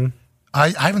 Yep. Mm-hmm. I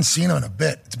haven't seen him in a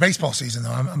bit. It's baseball season, though.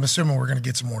 I'm assuming we're going to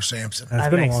get some more Sampson. I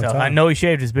think so. I know he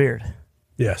shaved his beard.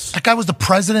 Yes. That guy was the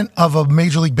president of a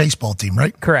Major League Baseball team,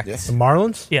 right? Correct. Yes. The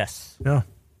Marlins? Yes. Yeah.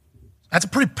 That's a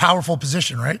pretty powerful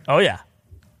position, right? Oh, yeah.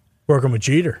 Working with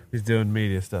Jeter. He's doing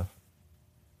media stuff.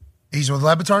 He's with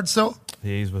Lebitard still?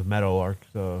 He's with Meadowlark.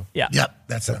 So yeah. Yep,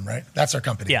 that's them, right? That's our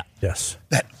company. Yeah. Yes.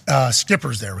 That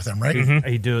Skipper's there with them, right? Mm-hmm.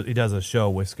 He does a show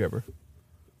with Skipper.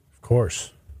 Of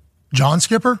course. John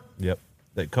Skipper? Yep.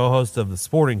 The co-host of the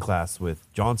Sporting Class with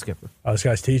John Skipper. Oh, this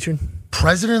guy's teaching?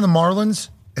 President of the Marlins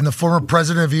and the former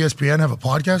president of ESPN have a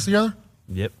podcast together?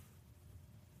 Yep.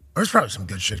 There's probably some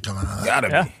good shit coming out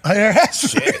of that.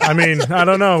 Gotta be. I mean, I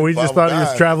don't know. We just thought he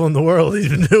was traveling the world. He's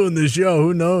been doing this show.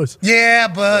 Who knows? Yeah,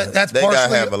 but that's They partially.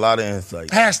 gotta have a lot of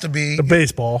insight. Has to be. The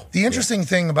baseball. The interesting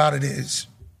thing about it is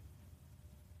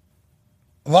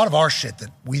a lot of our shit that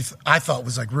I thought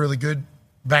was like really good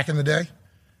back in the day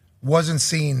wasn't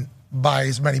seen by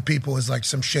as many people as like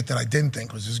some shit that I didn't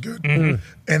think was as good. Mm-hmm.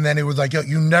 And then it was like, yo,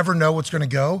 you never know what's going to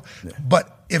go. Yeah.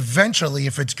 But eventually,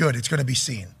 if it's good, it's going to be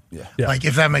seen. Yeah. Like,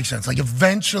 if that makes sense. Like,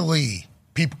 eventually,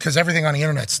 people, because everything on the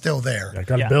internet's still there. I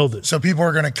got to build it. So people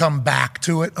are going to come back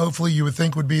to it. Hopefully, you would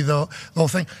think would be the whole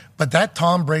thing. But that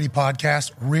Tom Brady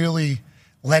podcast really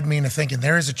led me into thinking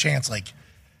there is a chance, like,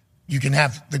 you can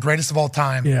have the greatest of all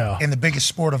time and the biggest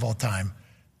sport of all time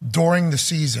during the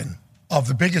season of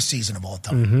the biggest season of all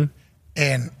time. Mm-hmm.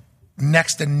 And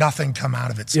next to nothing come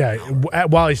out of it. Yeah,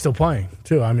 while he's still playing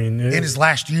too. I mean, in his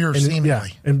last year, seemingly. Yeah,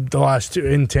 in the last 2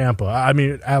 in Tampa. I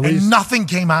mean, at least nothing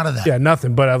came out of that. Yeah,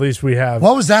 nothing. But at least we have.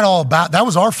 What was that all about? That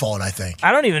was our fault, I think.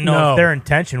 I don't even know if their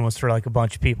intention was for like a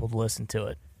bunch of people to listen to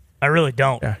it. I really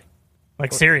don't. Yeah.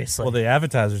 Like seriously. Well, the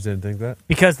advertisers didn't think that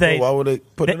because they. Well, why would they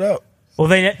put it up? Well,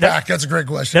 that's a great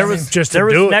question. There was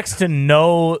next to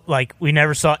no, like, we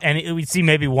never saw any. We'd see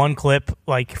maybe one clip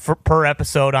like per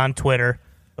episode on Twitter.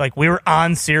 Like, we were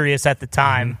on Sirius at the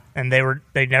time, and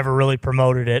they never really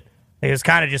promoted it. It was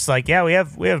kind of just like, yeah, we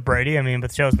have Brady. I mean,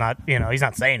 but the show's not, he's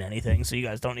not saying anything, so you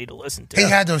guys don't need to listen to it. He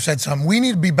had to have said something. We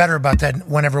need to be better about that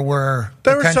whenever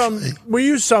we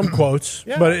used some quotes,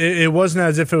 but it wasn't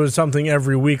as if it was something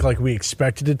every week like we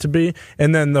expected it to be.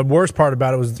 And then the worst part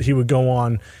about it was he would go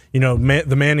on,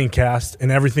 the Manning cast,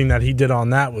 and everything that he did on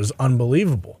that was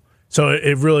unbelievable. So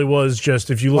it really was just,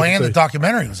 if you look at the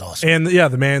documentary was awesome. And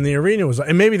the man in the arena was,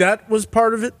 and maybe that was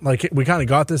part of it. Like, we kind of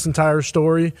got this entire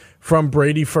story from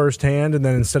Brady firsthand, and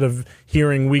then instead of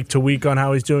hearing week to week on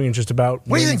how he's doing, and just about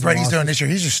what do you think Brady's doing this year?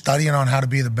 He's just studying on how to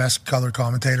be the best color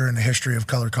commentator in the history of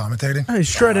color commentating. He's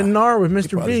shredding gnar with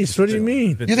Mr. Beast. What do you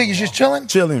mean? You think he's just chilling?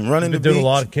 Chilling, running the beach. Doing a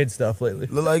lot of kid stuff lately.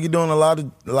 Look like you're doing a lot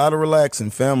of relaxing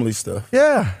family stuff.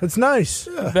 Yeah, it's nice.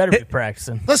 You better be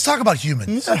practicing. Let's talk about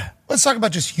humans. Yeah. Let's talk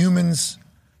about just humans.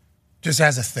 Just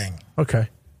as a thing. Okay.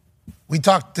 We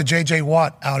talked to J.J.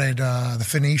 Watt out at the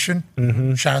Phoenician.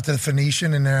 Mm-hmm. Shout out to the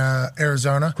Phoenician in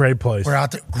Arizona. Great place. We're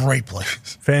out there. Great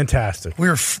place. Fantastic. We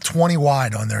were 20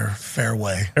 wide on their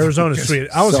fairway. Arizona's sweet.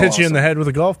 I almost hit you in the head with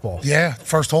a golf ball. Yeah,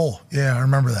 first hole. Yeah, I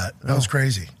remember that. That was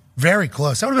crazy. Very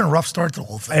close. That would have been a rough start to the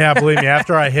whole thing. Yeah, believe me.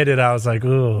 After I hit it, I was like,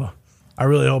 ooh. I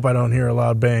really hope I don't hear a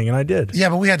loud bang, and I did. Yeah,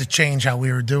 but we had to change how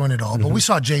we were doing it all. Mm-hmm. But we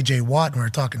saw J.J. Watt, and we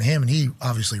were talking to him, and he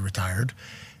obviously retired.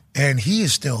 And he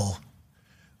is still,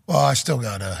 I still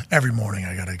got every morning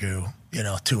I got to go,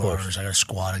 2 hours. I got to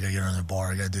squat. I got to get on the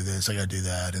bar. I got to do this. I got to do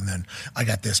that. And then I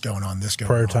got this going on, this going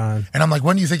Prayer on. time. And I'm like,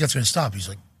 when do you think that's going to stop? He's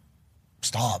like,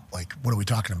 stop. Like, what are we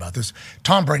talking about?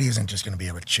 Tom Brady isn't just going to be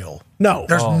able to chill. No.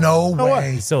 There's no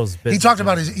way. He talked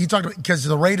about because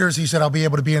the Raiders, he said, I'll be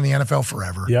able to be in the NFL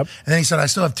forever. Yep. And then he said, I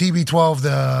still have TB12,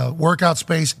 the workout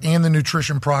space, and the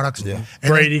nutrition products. Yeah.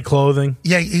 Brady clothing.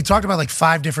 Yeah, he talked about like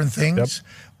 5 different things. Yep.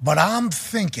 But I'm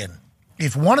thinking,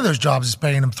 if one of those jobs is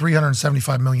paying him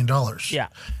 $375 million,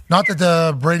 not that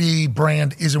the Brady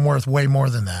brand isn't worth way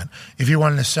more than that. If he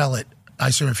wanted to sell it, I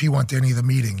assume if he went to any of the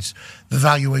meetings, the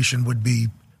valuation would be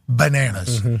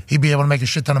bananas. Mm-hmm. He'd be able to make a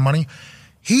shit ton of money.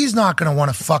 He's not going to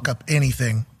want to fuck up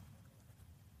anything.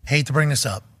 Hate to bring this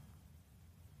up.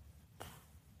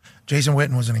 Jason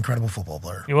Witten was an incredible football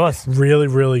player. He was. Really,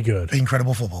 really good.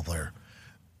 Incredible football player.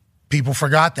 People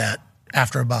forgot that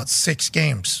after about 6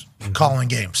 games, calling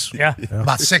games. Yeah.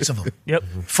 About 6 of them. Yep.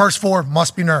 First 4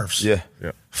 must be nerves. Yeah.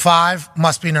 5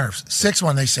 must be nerves. 6th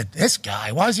one, they said, this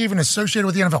guy, why is he even associated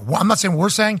with the NFL? Well, I'm not saying we're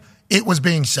saying. It was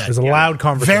being said. It was a loud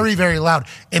conversation. Very, very loud.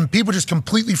 And people just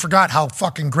completely forgot how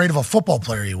fucking great of a football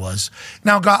player he was.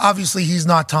 Now, obviously, he's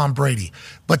not Tom Brady.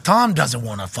 But Tom doesn't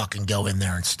want to fucking go in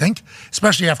there and stink,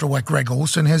 especially after what Greg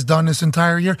Olsen has done this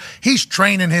entire year. He's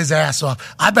training his ass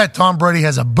off. I bet Tom Brady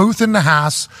has a booth in the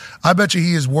house. I bet you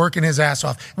he is working his ass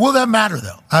off. Will that matter,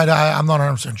 though? I'm not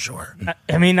 100% sure.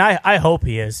 I mean, I hope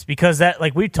he is, because that,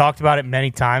 like, we've talked about it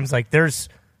many times. Like, there's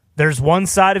one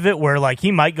side of it where, like,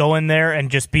 he might go in there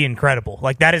and just be incredible.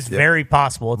 Like, that is very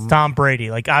possible. It's Tom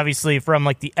Brady. Like, obviously, from,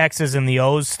 like, the X's and the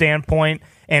O's standpoint,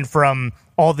 and from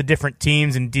all the different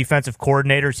teams and defensive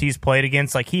coordinators he's played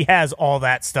against, like, he has all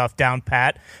that stuff down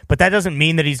pat. But that doesn't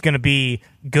mean that he's going to be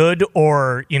good,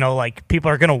 or, like, people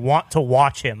are going to want to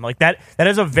watch him. Like, that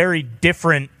is a very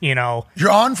different, You're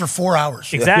on for 4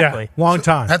 hours. Exactly. Yeah, long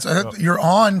time. You're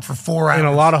on for 4 hours. In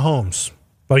a lot of homes.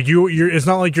 Like, you're it's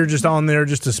not like you're just on there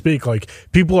just to speak. Like,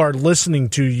 people are listening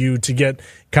to you to get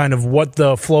kind of what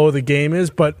the flow of the game is.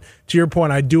 But to your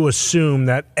point, I do assume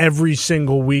that every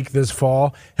single week this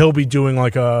fall, he'll be doing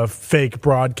like a fake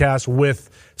broadcast with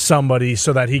somebody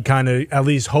so that he kind of at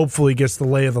least hopefully gets the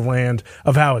lay of the land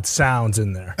of how it sounds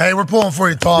in there. Hey, we're pulling for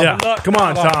you, Tom. Yeah. Come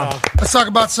on, Tom. Let's talk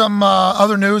about some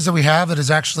other news that we have that is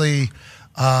actually,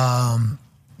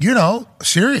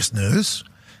 serious news.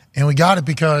 And we got it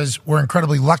because we're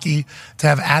incredibly lucky to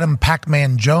have Adam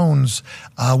Pacman Jones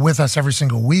with us every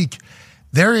single week.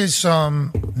 There is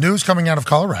some news coming out of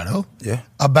Colorado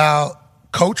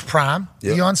about Coach Prime,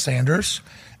 Deion Sanders.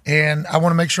 And I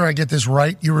want to make sure I get this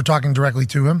right. You were talking directly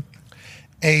to him.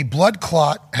 A blood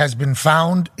clot has been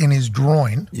found in his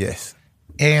groin. Yes.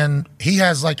 And he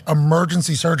has, like,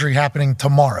 emergency surgery happening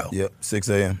tomorrow. Yep, 6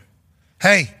 a.m.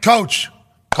 Hey, Coach,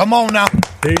 come on now.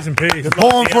 Peace and peace.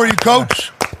 Pulling for you,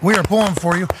 Coach. We are pulling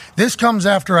for you. This comes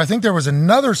after, I think there was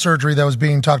another surgery that was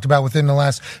being talked about within the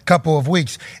last couple of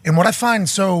weeks. And what I find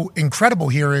so incredible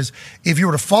here is if you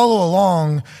were to follow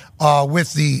along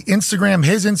with the Instagram,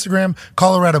 his Instagram,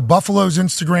 Colorado Buffalo's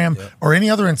Instagram, or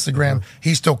any other Instagram,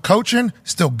 he's still coaching,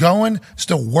 still going,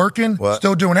 still working,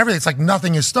 still doing everything. It's like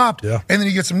nothing is stopped. And then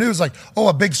you get some news like, oh,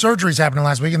 a big surgery's happening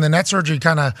last week. And then that surgery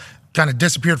kind of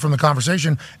disappeared from the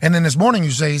conversation. And then this morning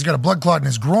you say he's got a blood clot in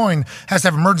his groin, has to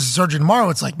have emergency surgery tomorrow.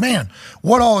 It's like, man,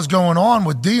 what all is going on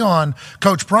with Dion,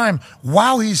 Coach Prime,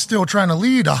 while he's still trying to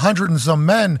lead 100 and some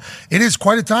men? It is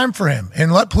quite a time for him.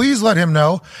 And please let him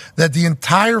know that the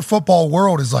entire football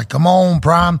world is like, come on,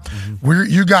 Prime,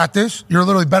 you got this. You're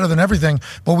literally better than everything.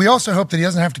 But we also hope that he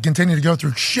doesn't have to continue to go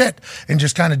through shit and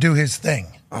just kind of do his thing.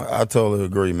 I totally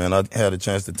agree, man. I had a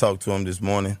chance to talk to him this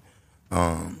morning.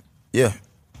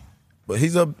 But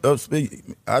he's up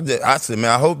speaking. I said,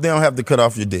 man, I hope they don't have to cut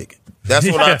off your dick. That's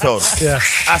what I told him.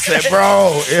 I said,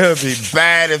 bro, it'll be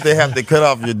bad if they have to cut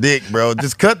off your dick, bro.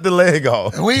 Just cut the leg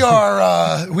off. We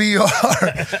are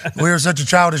such a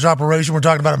childish operation. We're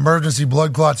talking about emergency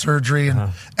blood clot surgery,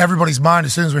 and everybody's mind,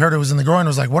 as soon as we heard it was in the groin,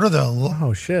 was like, what are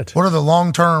the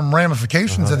long-term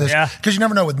ramifications of this? Because you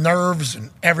never know with nerves and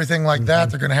everything like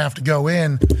that, they're going to have to go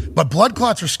in. But blood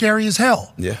clots are scary as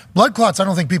hell. Blood clots, I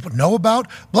don't think people know about.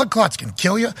 Blood clots can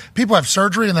kill you. People have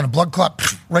surgery and then a blood clot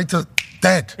right to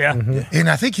dead. And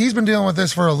I think he's been dealing with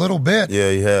this for a little bit.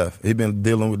 Yeah, he have. He's been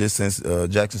dealing with this since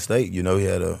Jackson State. You know, he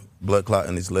had a blood clot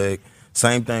in his leg.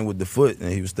 Same thing with the foot,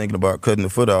 and he was thinking about cutting the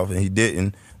foot off, and he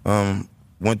didn't.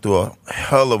 Went through a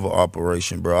hell of an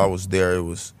operation, bro. I was there. It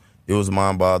was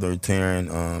mind-boggling,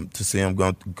 tearing to see him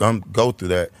go through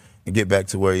that and get back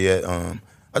to where he at.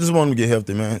 I just want him to get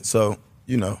healthy, man. So,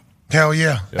 you know. Hell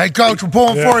yeah. Hey, Coach, we're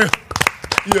pulling for you.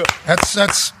 Yeah,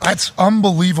 that's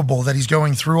unbelievable that he's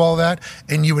going through all that,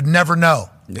 and you would never know.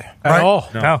 At Right? all.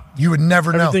 No. You would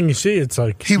never know. Everything you see, it's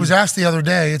like He was asked the other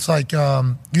day, it's like,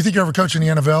 you think you ever coach in the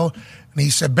NFL? And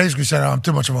he basically said, I'm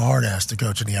too much of a hard ass to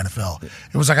coach in the NFL.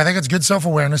 It was like, I think it's good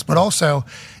self-awareness, but also,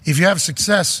 if you have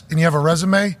success and you have a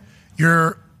resume,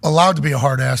 you're allowed to be a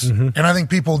hard ass, and I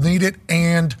think people need it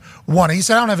and want it. He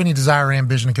said, I don't have any desire or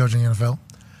ambition to coach in the NFL.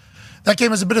 That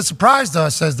came as a bit of surprise to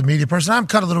us, says the media person. I'm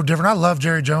cut a little different. I love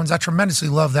Jerry Jones. I tremendously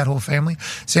love that whole family.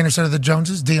 Sanders said of the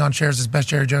Joneses. Dion shares his best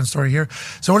Jerry Jones story here.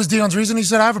 So what is Dion's reason? He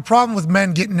said, I have a problem with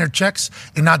men getting their checks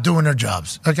and not doing their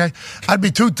jobs, okay? I'd be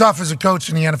too tough as a coach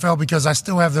in the NFL because I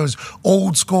still have those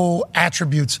old school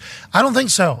attributes. I don't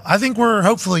think so. I think we're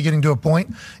hopefully getting to a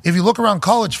point. If you look around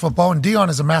college football, and Dion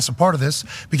is a massive part of this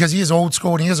because he is old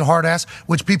school and he is a hard ass,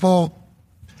 which people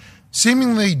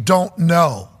seemingly don't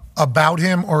know about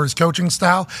him or his coaching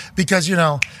style because,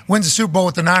 wins the Super Bowl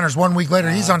with the Niners 1 week later.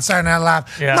 He's on Saturday Night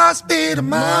Live. Must be the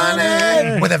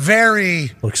money. With a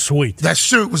very... looks sweet. That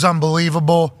suit was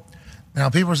unbelievable. Now,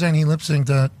 people are saying he lip-synced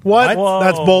that. What?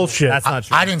 That's bullshit. That's not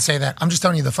true. I didn't say that. I'm just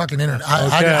telling you the fucking internet.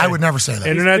 I would never say that.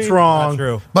 Internet's wrong. Not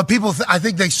true. But people, I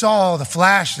think they saw the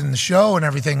flash in the show and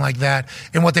everything like that.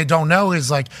 And what they don't know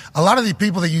is like a lot of the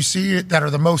people that you see that are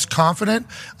the most confident,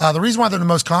 the reason why they're the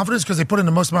most confident is because they put in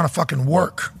the most amount of fucking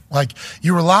work. Like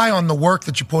you rely on the work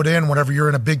that you put in whenever you're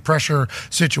in a big pressure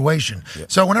situation. Yeah.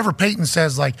 So whenever Peyton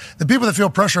says like the people that feel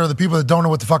pressure are the people that don't know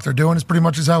what the fuck they're doing, is pretty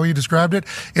much is how he described it.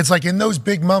 It's like in those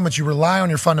big moments, you rely on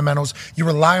your fundamentals, you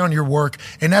rely on your work,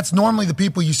 and that's normally the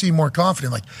people you see more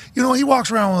confident. Like, he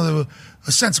walks around with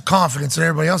a sense of confidence that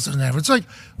everybody else doesn't have. It's like,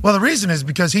 well, the reason is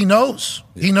because he knows.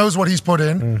 He knows what he's put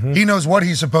in. Mm-hmm. He knows what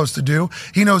he's supposed to do.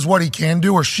 He knows what he can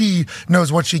do, or she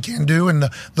knows what she can do and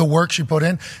the work she put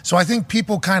in. So I think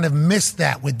people kind of miss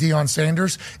that with Deion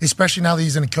Sanders, especially now that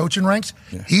he's in the coaching ranks.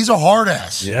 Yeah. He's a hard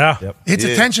ass. Yeah. Yep. It's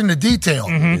attention to detail.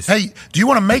 Mm-hmm. Hey, do you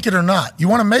want to make it or not? You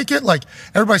want to make it? Like,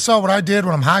 everybody saw what I did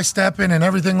when I'm high stepping and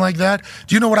everything like that.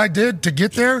 Do you know what I did to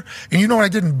get there? And you know what I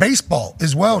did in baseball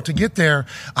as well to get there.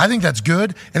 I think that's good.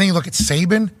 And then you look at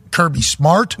Saban, Kirby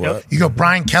Smart. Yep. You go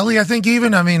Brian Kelly, I think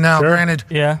even. I mean, now, granted,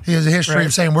 he has a history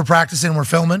of saying we're practicing, we're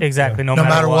filming. Exactly, no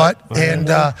matter what. And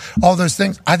all those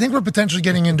things. I think we're potentially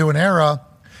getting into an era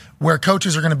where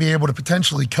coaches are going to be able to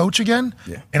potentially coach again.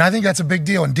 Yeah. And I think that's a big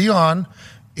deal. And Deion,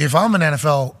 if I'm an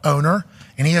NFL owner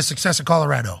and he has success at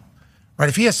Colorado, right?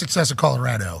 If he has success at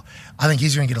Colorado, I think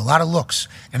he's going to get a lot of looks.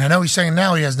 And I know he's saying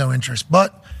now he has no interest,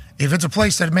 but if it's a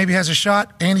place that maybe has a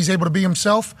shot and he's able to be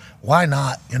himself, why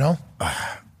not,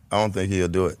 I don't think he'll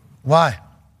do it. Why?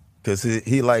 Because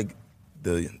he like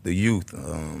the youth.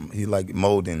 He like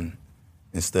molding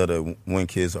instead of when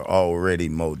kids are already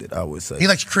molded, I would say. He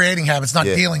likes creating habits, not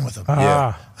dealing with them. Okay,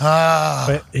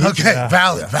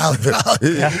 valid.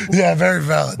 Yeah, very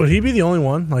valid. Would he be the only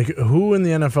one? Like, who in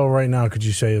the NFL right now could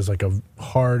you say is like a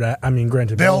hard? I mean,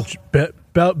 granted, Bill,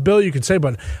 you could say,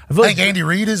 but I think Andy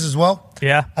Reid is as well.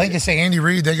 Yeah, I think you say Andy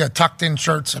Reid. They got tucked in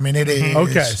shirts. I mean, it is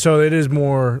okay. So it is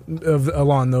more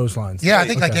along those lines. Yeah, I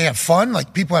think like they have fun.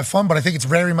 Like people have fun, but I think it's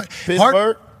very much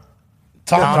Pittsburgh.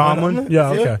 Tomlin.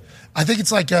 Yeah, okay. I think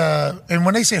it's like, and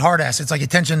when they say hard ass, it's like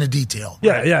attention to detail.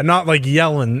 Yeah, not like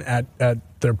yelling at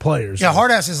their players. Yeah,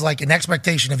 hard ass is like an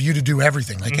expectation of you to do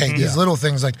everything. Like, hey, these little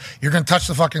things, like you're going to touch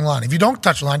the fucking line. If you don't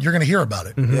touch the line, you're going to hear about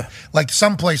it. Yeah. Like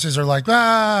some places are like,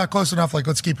 close enough. Like,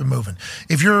 let's keep it moving.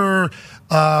 If you're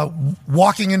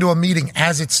walking into a meeting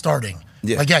as it's starting,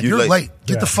 you're late.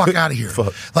 Get the fuck out of here.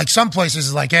 Like some places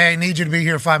is like, hey, I need you to be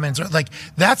here 5 minutes. Like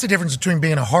that's the difference between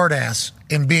being a hard ass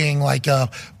and being like a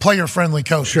player-friendly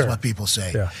coach is what people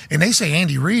say. Yeah. And they say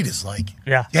Andy Reid is like,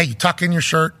 you tuck in your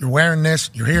shirt, you're wearing this,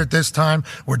 you're here at this time,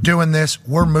 we're doing this,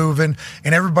 we're moving.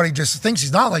 And everybody just thinks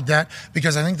he's not like that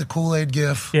because I think the Kool-Aid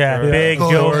gif. Big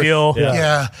jovial.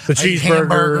 Yeah. The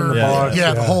cheeseburger.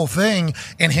 The whole thing.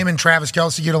 And him and Travis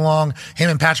Kelce get along. Him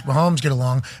and Patrick Mahomes get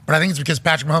along. But I think it's because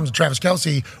Patrick Mahomes and Travis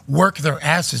Kelce work their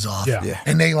asses off.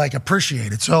 And they like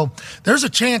appreciate it. So there's a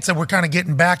chance that we're kind of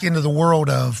getting back into the world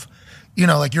of,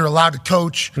 like you're allowed to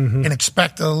coach and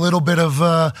expect a little bit of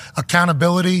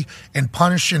accountability and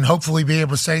punish and hopefully be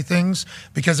able to say things.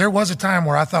 Because there was a time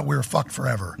where I thought we were fucked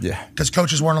forever. Yeah. Because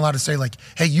coaches weren't allowed to say like,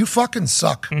 hey, you fucking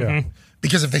suck.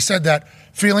 Because if they said that,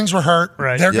 feelings were hurt.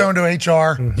 Right. They're going to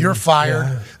HR. You're fired.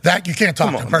 Yeah. That you can't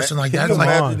talk to a person like that. Can you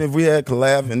imagine if we had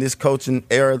Kalav in this coaching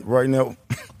era right now?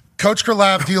 Coach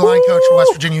Kalav, D-line coach for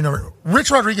West Virginia University.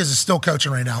 Rich Rodriguez is still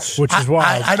coaching right now. Which is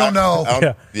wild. I don't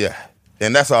know.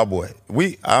 And that's our boy.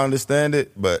 I understand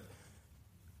it, but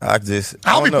I'll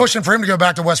be pushing for him to go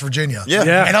back to West Virginia.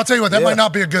 Yeah. And I'll tell you what, that might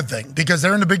not be a good thing because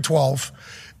they're in the Big 12.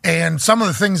 And some of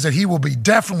the things that he will be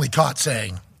definitely caught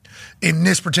saying in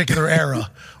this particular era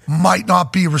might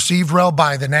not be received well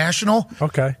by the national.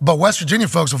 Okay. But West Virginia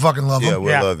folks will fucking love him. Yeah,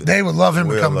 we'll love it. They would love him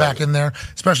to come back in there,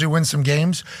 especially win some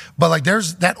games. But like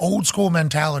there's that old school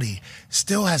mentality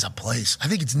still has a place. I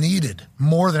think it's needed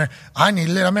more than I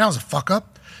needed it. I mean, I was a fuck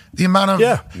up. The amount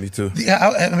of me too.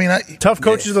 Tough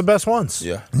coaches are the best ones.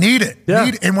 Need it.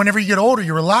 And whenever you get older,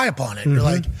 you rely upon it. You're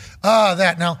like,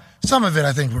 that. Now, some of it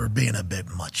I think we're being a bit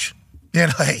much.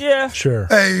 Sure.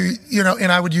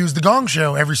 And I would use the Gong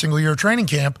Show every single year of training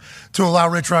camp to allow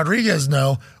Rich Rodriguez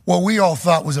know what we all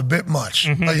thought was a bit much.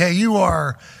 Like, hey,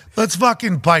 let's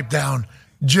fucking pipe down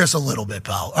just a little bit,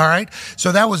 pal. All right?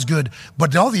 So that was good.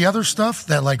 But all the other stuff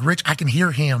that, like, Rich, I can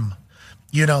hear him,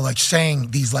 like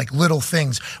saying these like little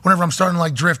things whenever I'm starting to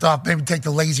like drift off, maybe take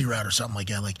the lazy route or something like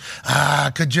that. Like,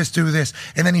 I could just do this.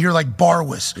 And then you hear like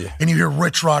Barwis and you hear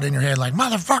Rich Rod in your head, like,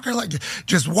 motherfucker, like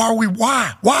just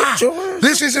why?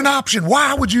 This is an option.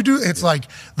 Why would you do it? It's like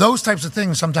those types of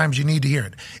things. Sometimes you need to hear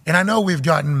it. And I know we've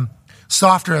gotten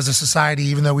softer as a society,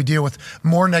 even though we deal with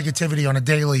more negativity on a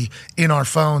daily in our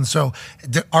phones. So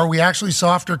are we actually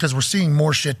softer? Because we're seeing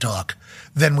more shit talk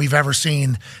than we've ever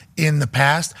seen in the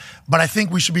past. But I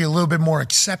think we should be a little bit more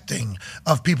accepting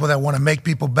of people that want to make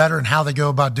people better and how they go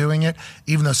about doing it,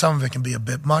 even though some of it can be a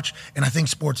bit much. And I think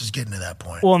sports is getting to that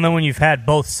point. Well, and then when you've had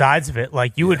both sides of it,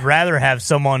 like you would rather have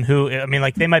someone who, I mean,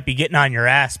 like they might be getting on your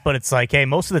ass, but it's like, hey,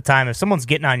 most of the time, if someone's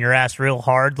getting on your ass real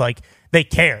hard, like they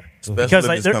care. Especially because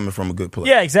if it's coming from a good player.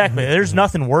 Yeah, exactly. There's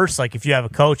nothing worse, like if you have a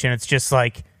coach and it's just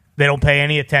like, they don't pay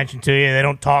any attention to you. They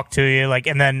don't talk to you. Like,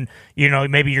 and then,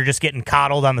 maybe you're just getting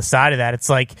coddled on the side of that. It's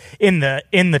like in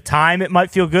the time, it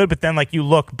might feel good, but then like you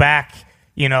look back,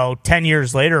 10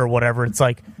 years later or whatever, it's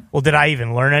like, well, did I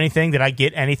even learn anything? Did I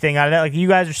get anything out of that? Like you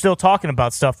guys are still talking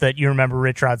about stuff that you remember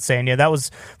Rich Rod saying, that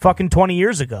was fucking 20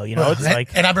 years ago. It's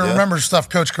like, and I've been remembering stuff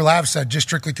Coach Kalav said just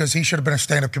strictly because he should have been a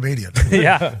stand-up comedian.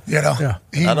 Yeah.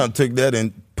 I done took that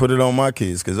and put it on my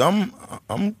kids because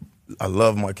I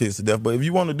love my kids to death, but if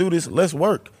you want to do this, let's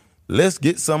work. Let's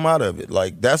get some out of it.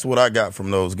 Like, that's what I got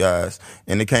from those guys,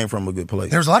 and it came from a good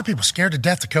place. There's a lot of people scared to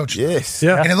death to coach. Yes.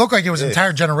 Yeah. And it looked like it was an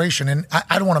entire generation, and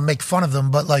I don't want to make fun of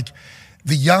them, but, like,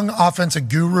 the young offensive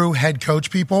guru head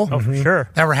coach people for sure.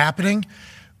 that were happening,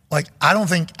 like, I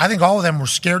think all of them were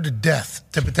scared to death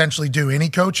to potentially do any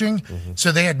coaching,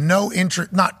 so they had no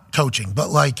interest, not coaching, but,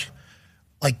 like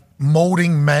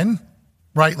molding men,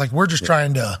 right? Like, we're just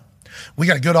trying to... We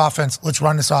got a good offense. Let's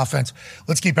run this offense.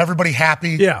 Let's keep everybody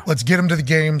happy. Yeah. Let's get them to the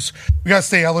games. We got to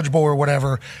stay eligible or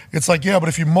whatever. It's like, but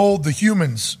if you mold the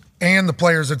humans and the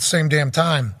players at the same damn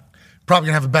time, Probably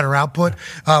going to have a better output.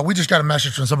 We just got a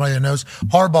message from somebody that knows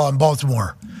Harbaugh in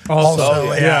Baltimore.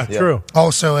 Also, true.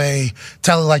 Also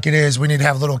tell it like it is. We need to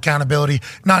have a little accountability,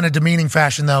 not in a demeaning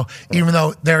fashion, though, even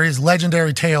though there is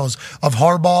legendary tales of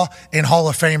Harbaugh and Hall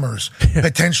of Famers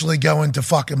potentially going to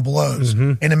fucking blows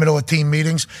in the middle of team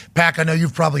meetings. Pac, I know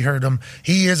you've probably heard him.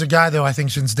 He is a guy, though, I think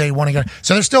since day one.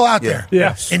 So they're still out there.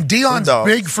 Yes. And Deion's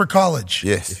big for college.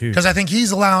 Yes. Because I think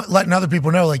he's letting other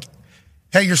people know, like,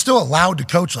 hey, you're still allowed to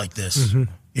coach like this.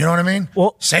 You know what I mean?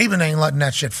 Well, Saban ain't letting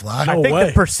that shit fly. I think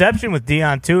the perception with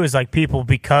Deion, too, is like people,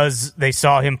 because they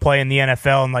saw him play in the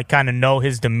NFL and like kind of know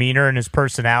his demeanor and his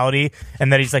personality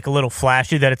and that he's like a little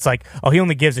flashy, that it's like, oh, he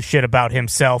only gives a shit about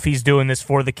himself. He's doing this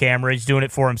for the camera. He's doing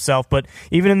it for himself. But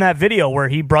even in that video where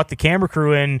he brought the camera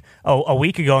crew in a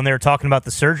week ago and they were talking about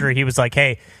the surgery, he was like,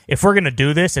 hey, if we're going to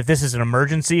do this, if this is an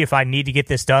emergency, if I need to get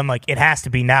this done, like it has to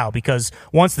be now, because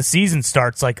once the season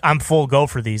starts, like I'm full go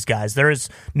for these guys. There is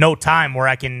no time where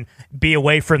I can be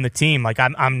away from the team. Like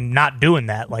I'm not doing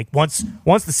that. Like once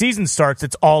the season starts,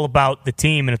 it's all about the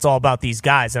team and it's all about these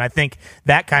guys. And I think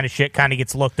that kind of shit kind of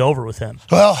gets looked over with him.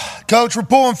 Well, Coach, we're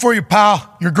pulling for you,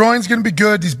 pal. Your groin's going to be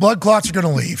good. These blood clots are going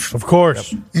to leave. Of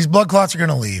course. These blood clots are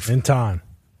going to leave. In time.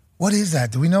 What is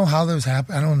that? Do we know how those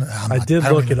happen? I don't know. I did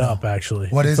look it up, actually.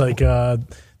 What is it? Like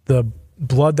the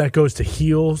blood that goes to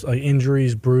heals, like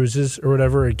injuries, bruises, or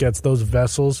whatever, it gets those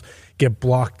vessels get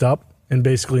blocked up. And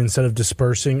basically, instead of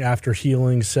dispersing after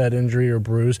healing said injury or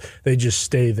bruise, they just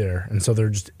stay there. And so they're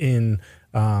just in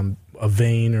a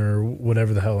vein or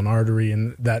whatever the hell, an artery,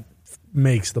 and that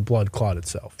makes the blood clot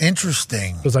itself.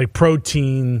 Interesting. It's like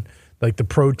protein, like the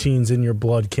proteins in your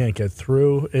blood can't get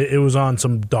through. It was on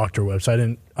some doctor website. I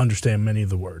didn't understand many of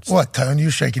the words. What, Tone? You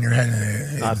shaking your head?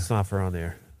 It's not for on the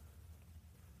air.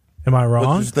 Am I wrong?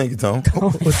 What you think, Tone?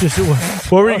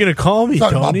 What were you going to call me,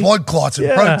 Talking Tony? about blood clots and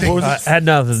proteins. Had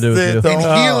nothing to do with you. And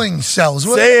healing cells.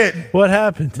 Say it. What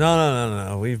happened?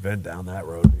 No. We've been down that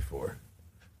road before.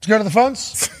 Did you go to the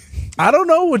phones? I don't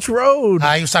know which road.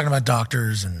 He was talking about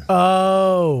doctors and.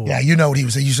 Oh. Yeah, you know what he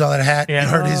was saying. You saw that hat. Yeah. You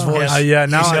heard his voice. Yeah,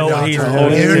 now I know what he's doing.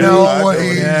 You know what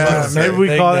he's doing. Maybe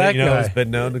we call that guy. guy. It's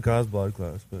been known to cause blood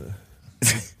clots, but.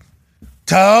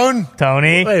 Tony.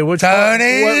 Wait,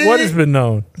 Tony. What has been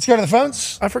known? Let's go to the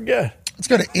phones. I forget. Let's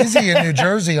go to Izzy in New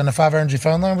Jersey on the 5 Energy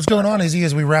phone line. What's going on, Izzy,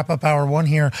 as we wrap up hour one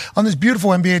here on this beautiful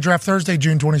NBA Draft Thursday,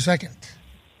 June 22nd?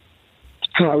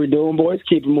 How we doing, boys?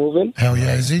 Keep it moving. Hell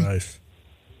yeah, Izzy. Nice.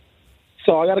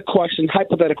 So I got a question,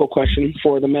 hypothetical question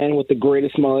for the man with the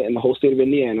greatest mullet in the whole state of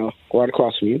Indiana, right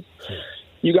across from you.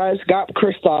 You guys got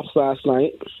Kristaps last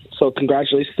night, so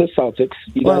congratulations to the Celtics.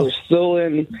 You guys are still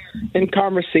in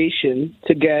conversation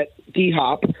to get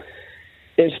D-Hop.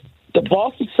 If the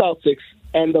Boston Celtics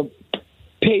and the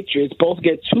Patriots both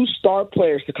get 2 star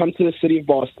players to come to the city of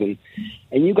Boston,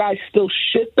 and you guys still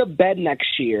shit the bed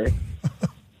next year,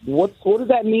 what does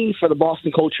that mean for the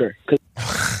Boston culture?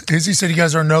 Izzy said you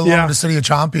guys are no longer the city of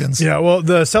champions. Yeah, well,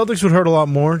 the Celtics would hurt a lot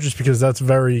more just because that's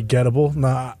very gettable.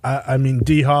 Now, I mean,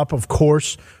 D-Hop, of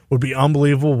course, would be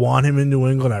unbelievable. Want him in New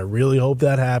England. I really hope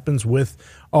that happens with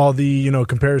all the,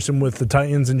 comparison with the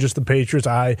Titans and just the Patriots.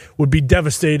 I would be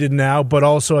devastated now, but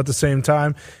also at the same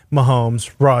time,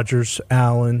 Mahomes, Rodgers,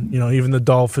 Allen, even the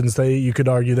Dolphins, you could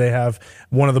argue they have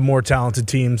one of the more talented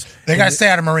teams. They got to stay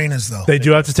out of marinas, though. They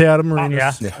do have to stay out of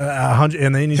marinas.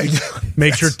 And they need to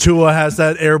make sure Tua has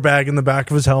that airbag in the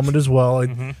back of his helmet as well.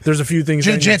 There's a few things.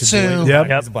 Jiu-jitsu. Yep.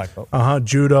 He's a black belt.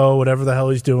 Judo, whatever the hell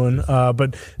he's doing.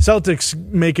 But Celtics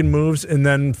making moves and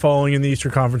then falling in the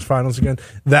Eastern Conference Finals again,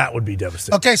 that would be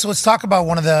devastating. Okay, so let's talk about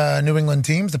one of the New England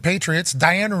teams, the Patriots.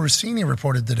 Diana Rossini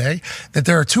reported today that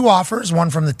there are 2 offers,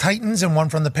 one from the Titans and one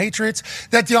from the Patriots,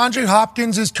 that DeAndre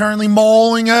Hopkins is currently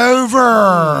mulling over.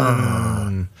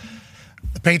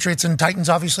 The Patriots and Titans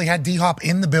obviously had D-Hop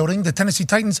in the building. The Tennessee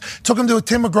Titans took him to a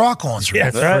Tim McGraw concert. Yeah,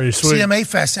 that's right. CMA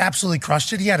Fest absolutely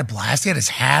crushed it. He had a blast. He had his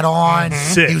hat on.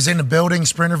 He was in the building,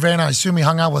 Sprinter van. I assume he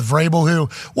hung out with Vrabel, who,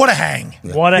 what a hang.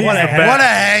 What a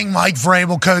hang Mike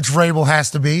Vrabel, Coach Vrabel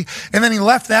has to be. And then he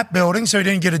left that building, so he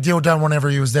didn't get a deal done whenever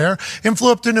he was there, and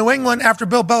flew up to New England after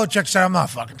Bill Belichick said, I'm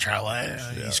not fucking traveling.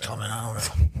 He's coming. I don't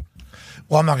know.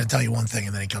 Well, I'm not going to tell you one thing,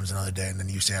 and then he comes another day, and then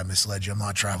you say I misled you. I'm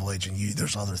not a travel agent.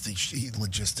 There's other things.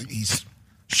 He's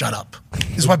shut up.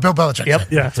 This is what Bill Belichick said.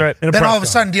 Yeah, that's right. Then all of a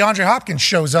sudden, DeAndre Hopkins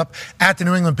shows up at the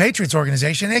New England Patriots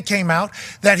organization, and it came out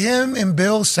that him and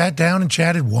Bill sat down and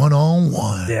chatted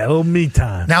one-on-one. Yeah, a little me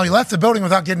time. Now, he left the building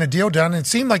without getting a deal done, and it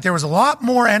seemed like there was a lot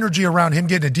more energy around him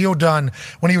getting a deal done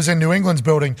when he was in New England's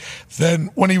building than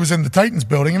when he was in the Titans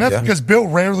building, and that's because Bill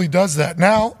rarely does that.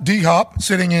 Now, D-Hop,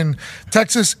 sitting in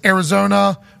Texas,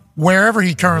 Arizona, wherever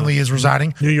he currently is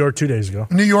residing. New York 2 days ago.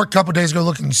 New York a couple days ago,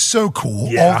 looking so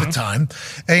cool all the time.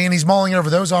 And he's mulling over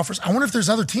those offers. I wonder if there's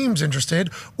other teams interested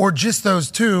or just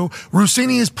those two.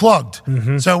 Rossini is plugged.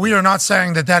 So we are not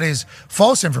saying that is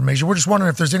false information. We're just wondering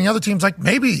if there's any other teams, like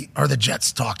maybe are the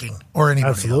Jets talking or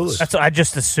anybody else. That's what I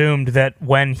just assumed that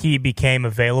when he became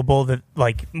available, that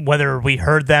like whether we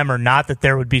heard them or not, that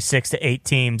there would be 6 to 8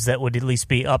 teams that would at least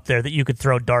be up there that you could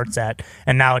throw darts at.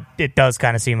 And now it does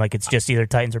kind of seem like it's just either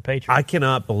Titans or Patriots. I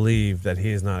cannot believe that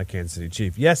he is not a Kansas City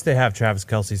Chief. Yes, they have Travis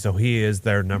Kelce, so he is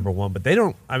their number one, but they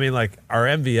don't. I mean, like, are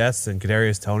MVS and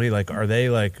Kadarius Toney, like, are they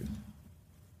like?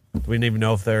 We don't even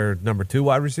know if they're number 2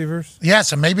 wide receivers. Yeah,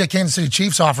 so maybe a Kansas City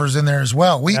Chiefs offer is in there as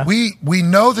well. We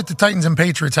know that the Titans and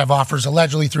Patriots have offers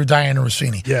allegedly through Diana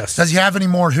Rossini. Yes. Does he have any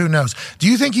more? Who knows? Do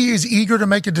you think he is eager to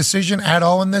make a decision at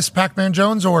all in this, Pacman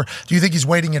Jones, or do you think he's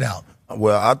waiting it out?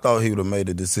 Well, I thought he would have made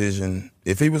a decision.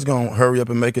 If he was going to hurry up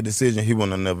and make a decision, he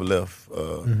wouldn't have never left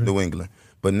New England.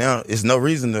 But now it's no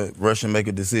reason to rush and make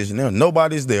a decision now.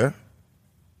 Nobody's there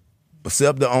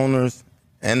except the owners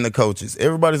and the coaches.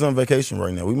 Everybody's on vacation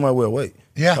right now. We might well wait.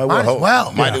 Yeah, might as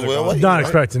well. Might as well wait. Not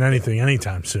expecting anything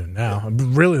anytime soon now.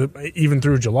 Really, even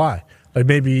through July. Like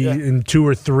maybe in 2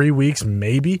 or 3 weeks,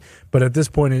 maybe. But at this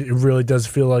point, it really does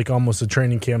feel like almost a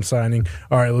training camp signing.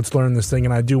 All right, let's learn this thing.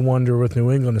 And I do wonder with New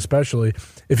England especially,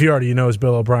 if he already knows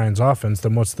Bill O'Brien's offense,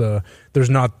 then there's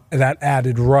not that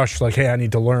added rush like, hey, I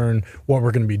need to learn what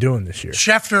we're going to be doing this year.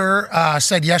 Schefter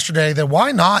said yesterday that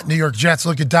why not New York Jets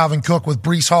look at Dalvin Cook with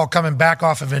Breece Hall coming back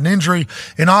off of an injury.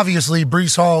 And obviously,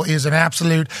 Breece Hall is an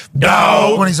absolute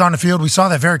dog when he's on the field. We saw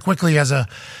that very quickly as a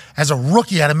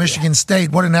rookie out of Michigan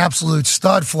State. What an absolute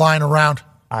stud flying around.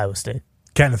 Iowa State.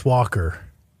 Kenneth Walker,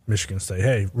 Michigan State.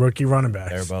 Hey, rookie running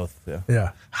backs. They're both,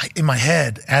 Yeah. In my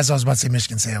head, as I was about to say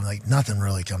Michigan State, I'm like, nothing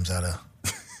really comes out of.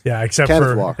 Yeah, except Kenneth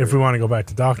for Walker. if we want to go back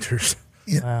to doctors.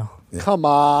 Yeah. Wow. Come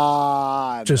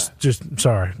on. Just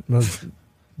sorry.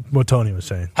 What Tony was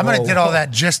saying. I might have did all that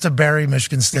just to bury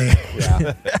Michigan State.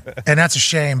 And that's a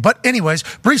shame. But anyways,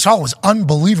 Breece Hall was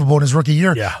unbelievable in his rookie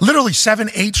year. Yeah. Literally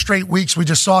 7-8 straight weeks, we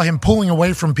just saw him pulling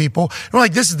away from people. We're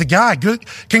like, this is the guy. Good.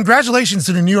 Congratulations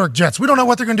to the New York Jets. We don't know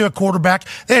what they're going to do at quarterback.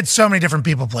 They had so many different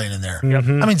people playing in there.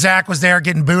 I mean, Zach was there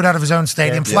getting booed out of his own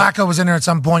stadium. Flacco was in there at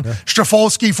some point.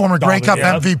 Strafolsky, former Grey Cup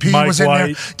MVP, Mike was in White.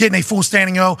 there getting a full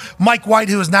standing O. Mike White,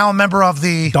 who is now a member of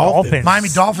the Dolphins. Miami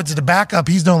Dolphins, is the backup.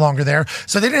 He's no longer there.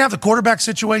 So they didn't have the quarterback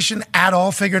situation at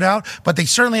all figured out, but they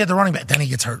certainly had the running back. Then he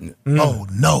gets hurt. Oh,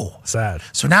 no. Sad.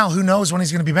 So now who knows when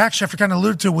he's going to be back? Schefter kind of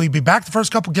alluded to, will he be back the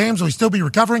first couple games? Will he still be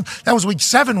recovering? That was week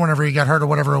 7 whenever he got hurt or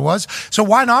whatever it was. So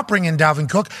why not bring in Dalvin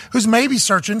Cook, who's maybe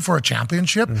searching for a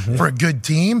championship, for a good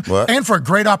team, and for a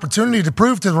great opportunity to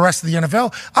prove to the rest of the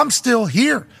NFL, I'm still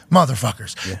here,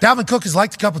 motherfuckers. Dalvin Cook has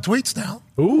liked a couple tweets now.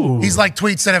 Ooh. He's like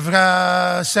tweets that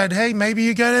have said, hey, maybe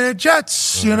you get a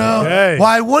Jets, you know? Hey.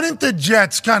 Why wouldn't the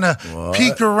Jets kind of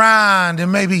peek around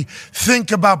and maybe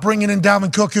think about bringing in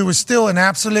Dalvin Cook, who is still an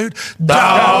absolute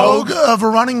dog of a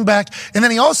running back? And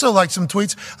then he also liked some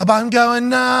tweets about him going,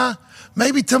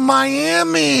 maybe to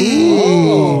Miami.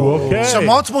 Ooh, okay. So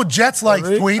multiple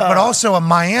Jets-like tweet, but also a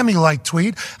Miami-like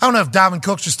tweet. I don't know if Dalvin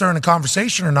Cook's just stirring a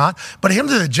conversation or not, but him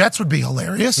to the Jets would be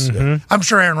hilarious. I'm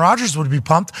sure Aaron Rodgers would be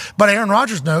pumped, but Aaron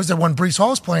Rodgers knows that when Breece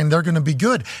Hall's playing, they're going to be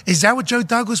good. Is that what Joe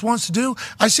Douglas wants to do?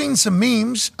 I've seen some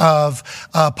memes of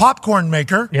popcorn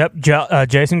maker. Yep,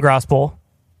 Jason Grosspol.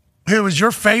 Who is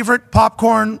your favorite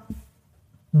popcorn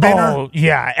binner? Oh,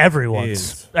 yeah,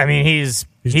 everyone's. I mean, he's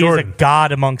a Jordan.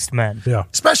 god amongst men. Yeah.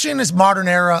 Especially in this modern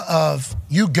era of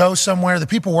you go somewhere, the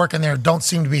people working there don't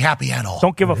seem to be happy at all.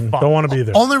 Don't give a fuck. Don't want to be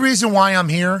there. Only reason why I'm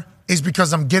here is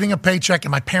because I'm getting a paycheck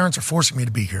and my parents are forcing me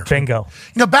to be here. Bingo.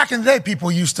 You know, back in the day,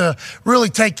 people used to really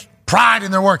take pride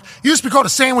in their work. You used to be called a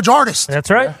sandwich artist. That's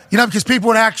right. You know, because people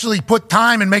would actually put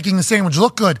time in making the sandwich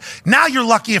look good. Now you're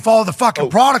lucky if all the fucking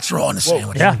products are on the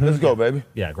sandwich. Yeah. Let's go, baby.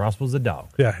 Yeah, Grospel's a dog.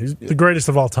 Yeah, he's the greatest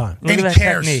of all time. And he Look at that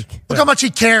cares. technique. Look how much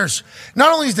he cares.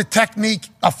 Not only is the technique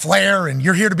a flair and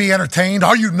you're here to be entertained,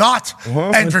 are you not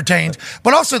entertained?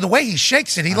 But also the way he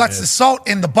shakes it, he lets the salt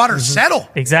and the butter settle.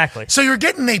 Exactly. So you're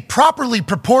getting a properly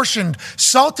proportioned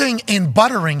salting and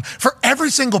buttering for every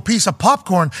single piece of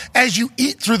popcorn as you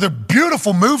eat through the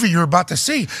beautiful movie you're about to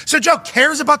see. So Joe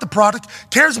cares about the product,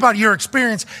 cares about your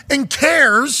experience, and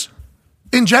cares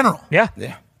in general. Yeah.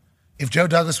 If Joe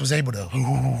Douglas was able to,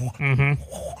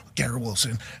 Garrett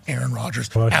Wilson, Aaron Rodgers,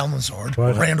 Alan Lazard,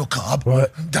 Randall Cobb,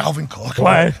 Dalvin Cook,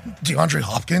 DeAndre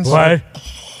Hopkins,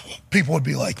 people would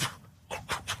be like,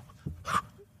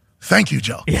 thank you,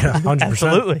 Joe. Yeah, 100%.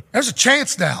 Absolutely. There's a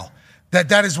chance now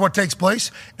that is what takes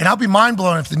place. And I'll be mind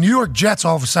blown if the New York Jets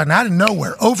all of a sudden, out of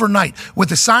nowhere, overnight, with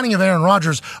the signing of Aaron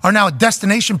Rodgers, are now a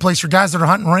destination place for guys that are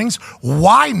hunting rings.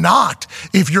 Why not?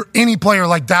 If you're any player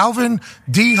like Dalvin,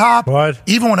 D-Hop,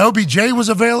 even when OBJ was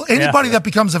available, anybody that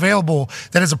becomes available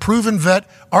that is a proven vet,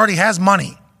 already has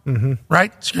money.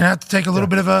 Right? So you're going to have to take a little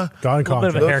bit of a haircut.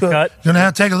 You're going to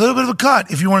have to take a little bit of a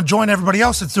cut if you want to join everybody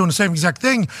else that's doing the same exact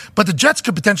thing. But the Jets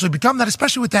could potentially become that,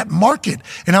 especially with that market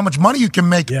and how much money you can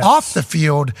make off the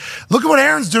field. Look at what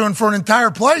Aaron's doing for an entire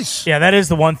place. Yeah, that is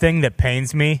the one thing that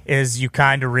pains me is you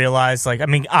kind of realize, like, I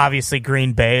mean, obviously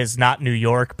Green Bay is not New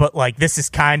York, but, like, this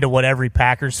is kind of what every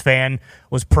Packers fan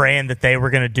was praying that they were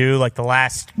going to do. Like, the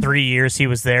last 3 years he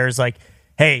was there is like,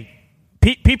 hey,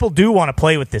 people do want to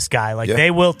play with this guy. Like, they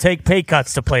will take pay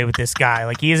cuts to play with this guy.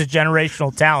 Like, he is a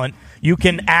generational talent. You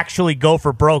can actually go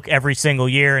for broke every single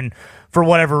year, and for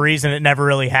whatever reason, it never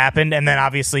really happened. And then,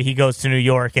 obviously, he goes to New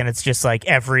York, and it's just like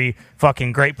every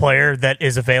fucking great player that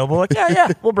is available. Like,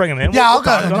 we'll bring him in. I'll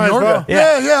go to New York.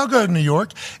 Yeah, I'll go to New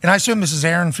York. And I assume this is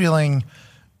Aaron feeling,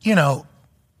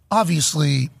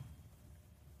 obviously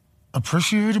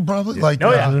appreciated, probably. Like,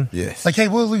 like, hey,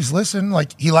 we'll at least listen.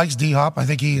 Like, he likes D-Hop. I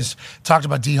think he's talked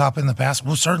about D-Hop in the past.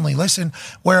 We'll certainly listen.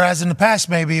 Whereas in the past,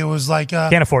 maybe it was like,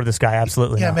 can't afford this guy.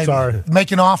 Absolutely. Yeah, maybe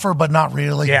make an offer, but not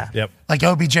really. Yeah. Yep. Like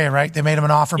OBJ, right? They made him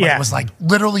an offer, but it was like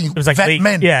literally it was like vet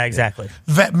men. Yeah, exactly.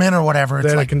 Vet men or whatever. They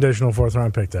It's had like a conditional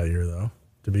 4th-round pick that year, though,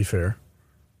 to be fair.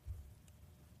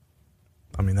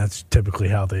 I mean, that's typically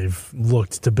how they've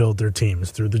looked to build their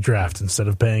teams, through the draft instead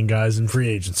of paying guys in free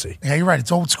agency. Yeah, you're right.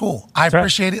 It's old school. I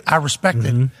appreciate it. I respect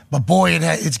it. But boy,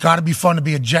 it's got to be fun to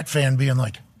be a Jet fan being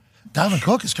like, Dalvin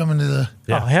Cook is coming to the...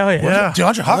 Oh, hell yeah.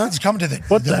 DeAndre Hopkins is coming to the...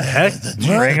 What the heck?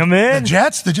 Bring him in. The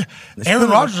Jets. Aaron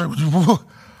Rodgers.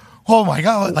 Oh, my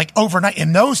God. Like, overnight.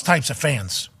 And those types of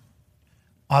fans,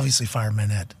 obviously,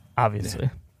 Fireman Ed. Obviously.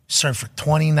 Served for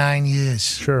 29 years.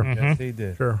 Sure. Yes, he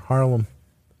did. Sure. Harlem.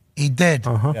 He did.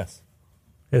 Yes.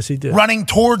 Yes, he did. Running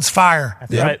towards fire.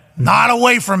 That's right. Not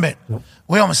away from it.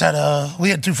 We almost had we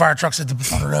had 2 fire trucks at the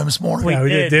ThunderDome this morning. We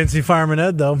didn't see Fireman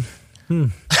Ed, though.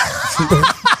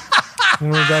 What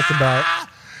that's about.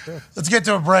 Let's get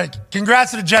to a break.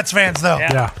 Congrats to the Jets fans, though.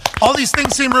 Yeah. All these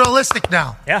things seem realistic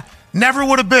now. Yeah. Never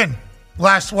would have been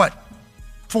last,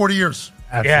 40 years.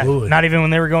 Absolutely. Yeah. Not even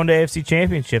when they were going to AFC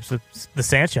championships with the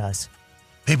Sanchez.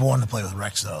 People wanted to play with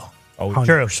Rex, though. Oh,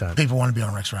 100%. People want to be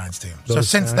on Rex Ryan's team. So Those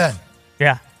since then.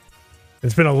 Yeah.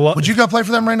 It's been a lot. Would you go play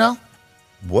for them right now?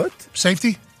 What?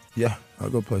 Safety? Yeah,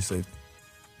 I'll go play safety.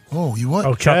 Oh, you would?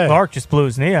 Okay. Chuck Clark just blew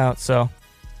his knee out, so.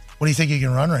 What do you think you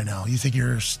can run right now? You think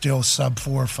you're still sub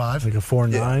 4.5? Like a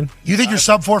 4.9? You think you're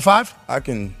sub 4.5? I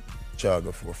can jog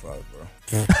a 4.5, bro.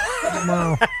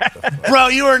 Bro,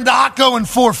 you are not going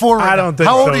 4.4 right I don't now. think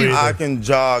How old so are you? either. I can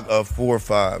jog a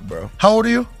 4.5, bro. How old are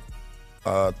you?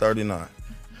 39.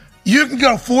 You can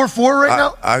go 4.4 right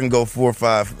now? I can go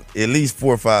 4.5, at least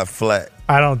 4.5 flat.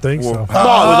 I don't think so. Not with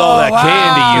all that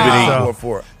candy you've been eating.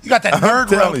 4.4. You got that nerd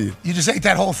telling rope. you. You just ate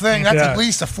that whole thing. That's at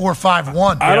least a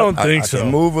 4.51. I don't think I so. can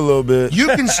move a little bit. You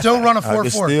can still run a I can 4.4.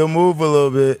 still move a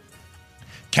little bit.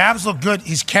 Calves look good.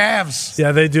 His calves.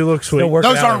 Yeah, they do look sweet.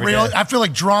 Those aren't real. I feel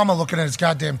like drama looking at his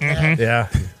goddamn calves. Yeah.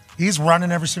 He's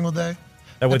running every single day.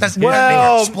 That That's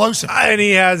Well, explosive. And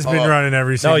he has been running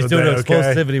every No, single he's doing day.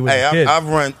 explosivity with his kids.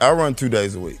 I run 2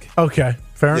 days a week. Okay,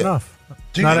 fair enough.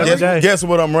 Do you Not really? every day. Guess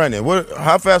what I'm running?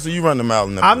 How fast are you running the mile?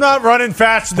 I'm not running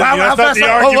faster than How- you. how That's not fast the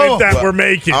are- argument hold on. that we're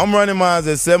making. I'm running mine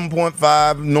at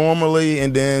 7.5 normally,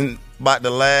 and then about the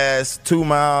last 2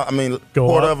 mile,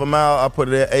 quarter up. of a mile, I put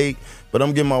it at 8. But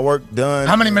I'm getting my work done.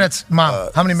 How many minutes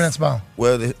mile? How many minutes mile?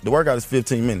 Well, the workout is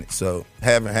 15 minutes, so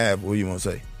half and half. What do you want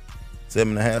to say?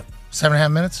 7.5.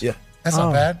 7.5 minutes? Yeah, That's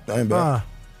not bad. that ain't bad.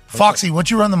 Foxy, what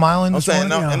you run the mile in I'm this saying,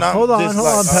 morning? and I'm Hold on, just hold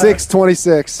on, Pat.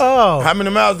 6:26. Oh, How many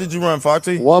miles did you run,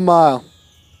 Foxy? 1 mile.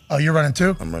 Oh, you're running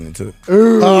 2? I'm running 2.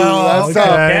 Ooh, that's okay.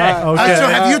 tough. Okay. So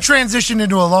have you transitioned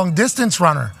into a long distance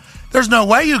runner? There's no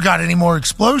way you got any more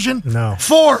explosion. No.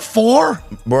 4.4?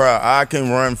 Bro, I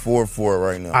can run 4.4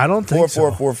 right now. I don't think 4.4,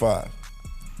 so. 4.5.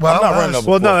 Well, I'm not running up.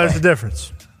 Well, no, there's a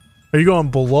difference. Are you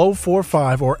going below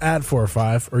 4.5 or at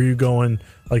 4.5? Or are you going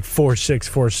like 4.6,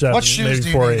 4.7, what shoes maybe do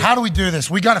you 4.8? need? How do we do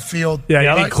this? We got a field. Yeah, you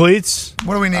Right? need cleats.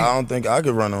 What do we need? I don't think I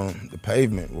could run on the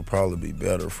pavement. Will probably be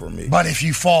better for me. But if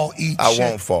you fall, eat I shit.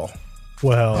 won't fall.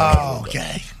 Well, Oh,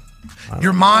 okay.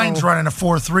 Your mind's running a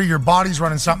 4.3. Your body's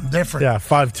running something different. yeah,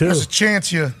 5.2. There's a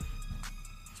chance you...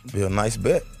 Be a nice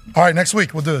bet. All right, next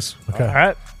week we'll do this. Okay. All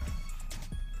right.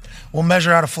 We'll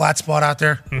measure out a flat spot out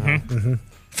there.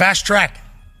 Fast track.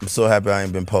 I'm so happy I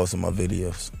ain't been posting my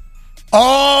videos.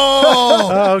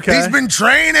 Oh, okay. He's been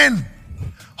training.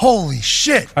 Holy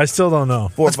shit. I still don't know.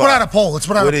 Let's put out a poll. Let's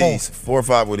put out a poll. 4 or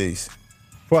 5 with ease.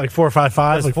 Like 4 or 5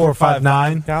 5, like 4 or 5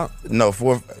 9. Count? No,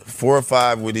 4 or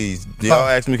 5 with ease. Y'all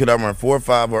ask me could I run 4 or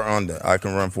 5 or under? I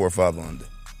can run 4 or 5 under.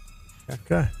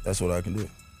 Okay. That's what I can do.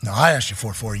 No, I asked you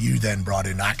 4-4. You then brought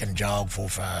in I can jog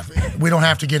 4-5. We don't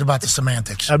have to get about the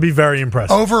semantics. That'd be very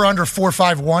impressive. Over under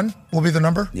 4-5-1 will be the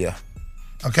number? Yeah.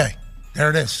 Okay. There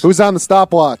it is. Who's on the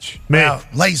stopwatch? Me. Now,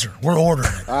 laser. We're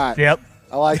ordering it. All right. Yep.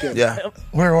 I like it. Yeah.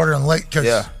 We're ordering late because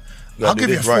Yeah. I'll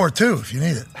give you a 4 too if you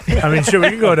need it. I mean, shit, we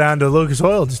can go down to Lucas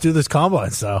Oil. Just do this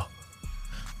combine style.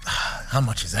 How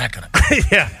much is that going to be?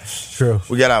 Yeah. True.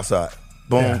 We got outside.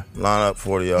 Boom. Line up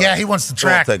 40 yards. Yeah, he wants the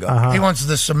track. Take off. He wants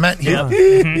the cement. Yep.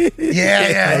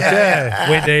 Yeah.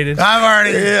 Weight dated. I've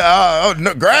already. Yeah.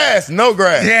 No grass. No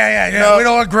grass. Yeah. No. We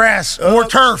don't want grass. More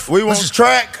turf. We want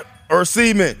track or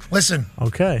cement. Listen.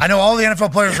 Okay. I know all the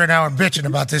NFL players right now are bitching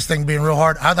about this thing being real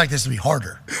hard. I'd like this to be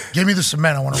harder. Give me the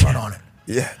cement. I want to run on it.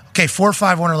 Yeah. Okay,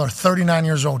 4'5" Wonder 39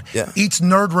 years old. Yeah. Eats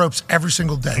nerd ropes every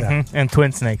single day. And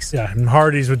twin snakes. Yeah, and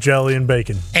Hardee's with jelly and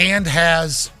bacon. And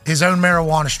has his own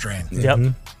marijuana strain.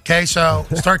 Yep. Okay, so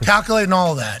start calculating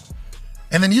all of that.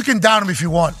 And then you can down him if you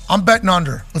want. I'm betting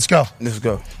under. Let's go. Let's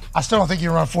go. I still don't think you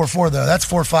can run 4.4, though. That's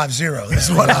 4.50. This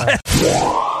is what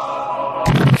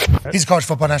He's a college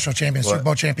football national champion, Super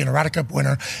Bowl champion, a Ryder Cup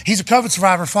winner. He's a COVID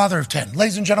survivor, father of 10.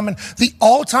 Ladies and gentlemen, the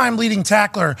all-time leading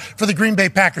tackler for the Green Bay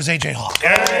Packers, A.J. Hawk.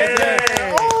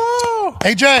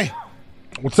 AJ.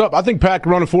 What's up? I think Pat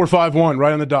can run a 4.51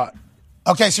 right on the dot.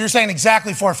 Okay, so you're saying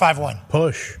exactly 4.51.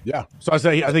 Push. Yeah. So I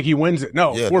think he wins it.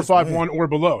 No, Yeah, 4.51 or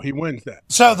below. He wins that.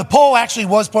 So the poll actually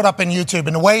was put up in YouTube,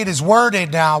 and the way it is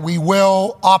worded now, we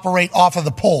will operate off of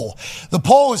the poll. The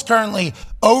poll is currently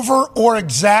over or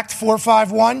exact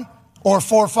 4.51 or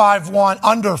 4.51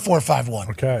 under 4.51.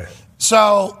 Okay.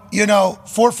 So,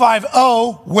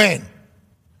 4.50 win.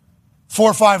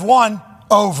 4.51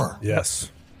 over.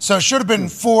 Yes. So it should have been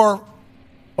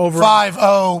Over.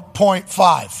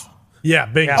 4.50.5. Yeah,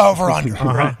 big. Over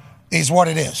under is what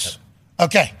it is.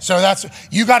 Okay, so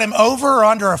you got him over or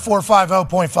under a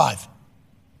 4.50.5?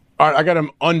 All right, I got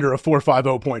him under a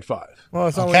 4.50.5. Well,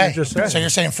 that's not what you just said. So you're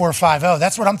saying 4.50.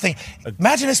 That's what I'm thinking.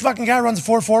 Imagine this fucking guy runs a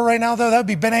 4.4 right now, though. That would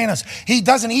be bananas. He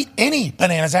doesn't eat any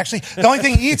bananas, actually. The only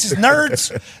thing he eats is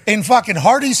nerds and fucking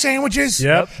Hardee's sandwiches.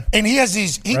 Yep. And he has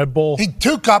these Red Bull.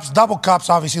 2 cups, double cups,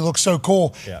 obviously looks so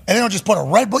cool. Yeah. And then he'll just put a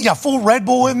Red Bull, full Red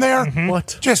Bull in there.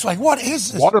 What? Just like, what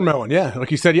is this? Watermelon, yeah. Like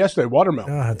you said yesterday,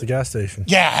 watermelon. At the gas station.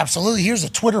 Yeah, absolutely. Here's a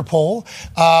Twitter poll.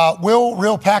 Will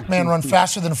real Pacman run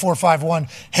faster than a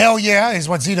 4.51? Hell yeah, is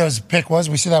what Zito's pick was.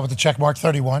 We see that with the check mark,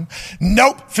 31.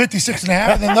 Nope, 56.5.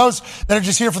 And then those that are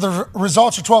just here for the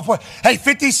results are 12 points. Hey,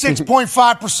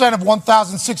 56.5% of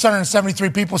 1,673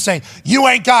 people say, you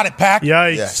ain't got it, Pac.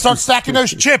 Yikes. Yeah. Start stacking those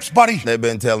chips, buddy. They've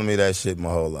been telling me that shit my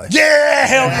whole life. Yeah,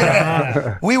 hell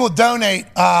yeah. We will donate.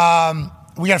 We got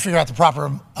to figure out the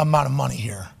proper amount of money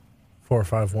here.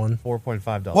 4.51.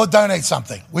 $4.5. We'll donate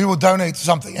something. We will donate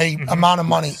something, amount of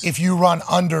money if you run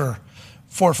under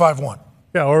 4.51.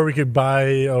 Yeah, or we could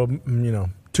buy,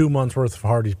 2 months worth of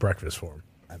Hardee's breakfast for him.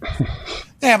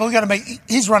 Yeah, but we got to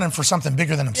he's running for something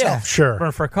bigger than himself. Yeah, Sure.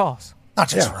 Run for a cause. Not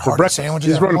just Yeah, for for Hardee's breakfast. sandwiches.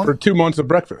 He's running everyone. for 2 months of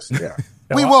breakfast. Yeah.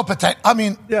 We will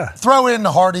Yeah. throw in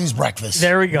the Hardee's breakfast.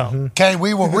 There we go. Okay,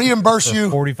 we will reimburse you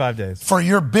 45 days. for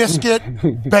your biscuit,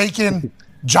 bacon,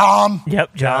 jam,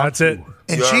 Yep, John. Yeah, that's it.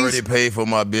 and You cheese. already paid for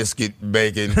my biscuit,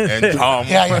 bacon, and Tom.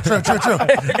 Yeah, true.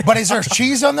 But is there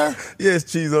cheese on there? Yes,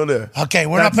 cheese on there. Okay,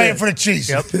 we're not paying for the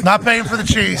cheese. Not paying for the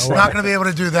cheese. Not going to be able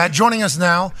to do that. Joining us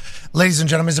now, ladies and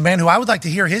gentlemen, is a man who I would like to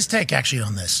hear his take actually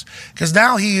on this. Because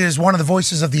now he is one of the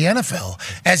voices of the NFL,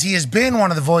 as he has been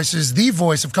one of the voices, the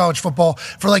voice of college football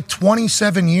for like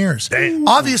 27 years. Damn.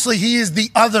 Obviously, he is the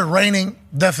other reigning,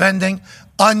 defending,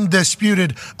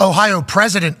 undisputed Ohio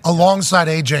president alongside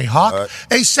A.J. Hawk,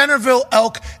 a Centerville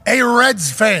Elk, a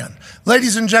Reds fan.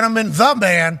 Ladies and gentlemen, the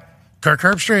man, Kirk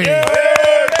Herbstreit.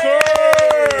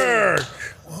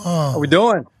 How we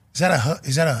doing? Is that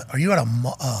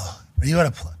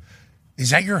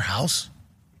your house?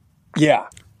 Yeah.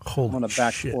 Holy I'm on the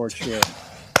back shit. porch here.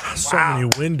 So many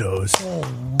windows. Holy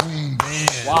man.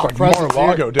 Wow, like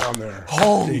Mar-a-Lago down there.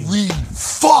 Holy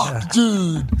fuck,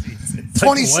 dude.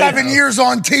 27 years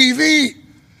on TV.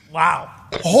 Wow.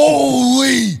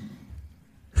 Holy.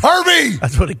 Herbie.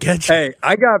 That's what it gets you. Hey,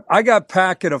 I got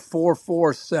Pack at a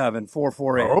 4.47,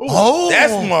 4.48. Oh.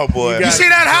 That's my boy. You see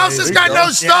that house? This guy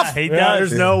knows stuff. He Yeah, does.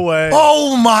 there's no way.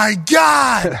 Oh, my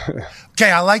God.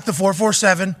 Okay, I like the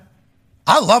 4.47.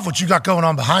 I love what you got going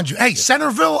on behind you. Hey,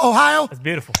 Centerville, Ohio. That's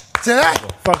beautiful. See that?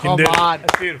 Fucking dude.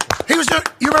 That's beautiful. He was doing.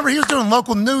 You remember he was doing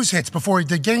local news hits before he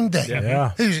did game day.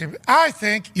 Yeah. I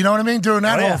think you know what I mean. Doing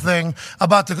that Oh, yeah. whole thing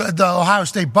about the Ohio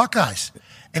State Buckeyes.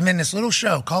 And then this little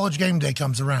show, College Game Day,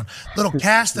 comes around. Little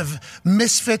cast of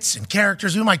misfits and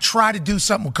characters who might try to do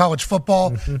something with college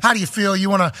football. How do you feel? You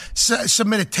want to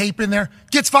submit a tape in there?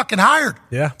 Gets fucking hired.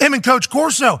 Yeah. Him and Coach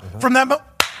Corso from that.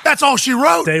 That's all she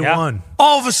wrote. Day one.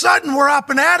 All of a sudden, we're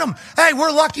up and at 'em. Hey,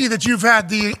 we're lucky that you've had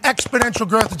the exponential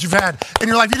growth that you've had in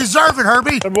your life. You deserve it,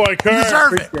 Herbie. Good boy, Kirk. You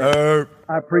deserve it.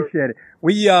 I appreciate it.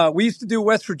 We used to do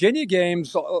West Virginia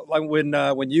games like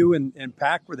when you and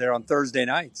Pac were there on Thursday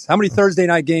nights. How many Thursday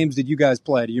night games did you guys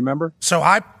play? Do you remember? So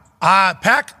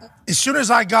Pac, as soon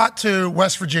as I got to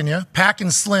West Virginia, Pac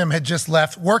and Slim had just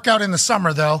left. Workout in the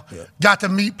summer, though. Yeah. Got to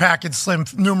meet Pac and Slim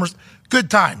numerous good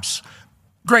times.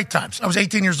 Great times. I was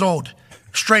 18 years old.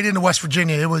 Straight into West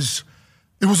Virginia. It was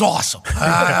awesome.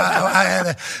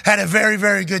 I had a very,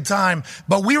 very good time.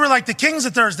 But we were like the kings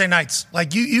of Thursday nights.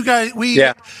 Like you guys,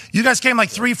 you guys came like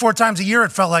 3-4 times a year.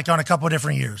 It felt like on a couple of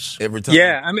different years. Every time.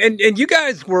 Yeah, I mean, and you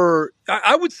guys were.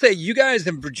 I would say you guys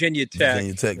in Virginia Tech.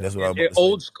 Virginia Tech. That's what I was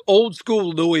about to say. Old school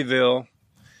Louisville.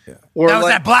 Yeah. That was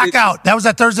that blackout. That was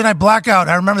that Thursday night blackout.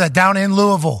 I remember that down in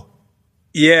Louisville.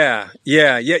 Yeah.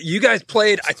 You guys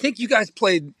played. I think you guys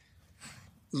played.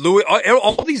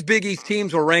 All these Big East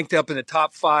teams were ranked up in the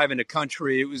top 5 in the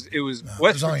country. It was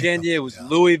West Virginia. It was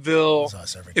Louisville.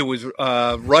 It was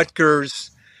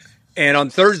Rutgers. And on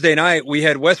Thursday night, we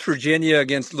had West Virginia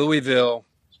against Louisville.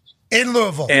 In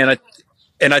Louisville.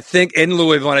 And I think in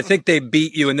Louisville, and I think they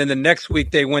beat you. And then the next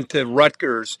week they went to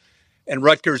Rutgers, and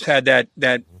Rutgers had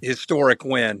that historic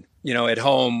win, at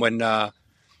home when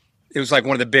it was like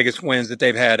one of the biggest wins that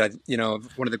they've had,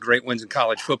 one of the great wins in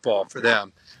college football for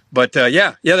them. But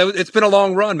it's been a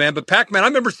long run, man. But Pacman, I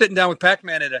remember sitting down with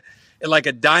Pacman at like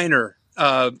a diner,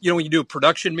 when you do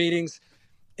production meetings.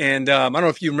 And I don't know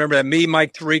if you remember that. Me,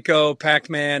 Mike Tirico,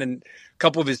 Pacman, and a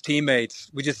couple of his teammates.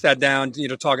 We just sat down,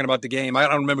 talking about the game. I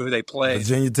don't remember who they played.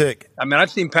 Virginia Tech. I mean,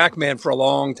 I've seen Pacman for a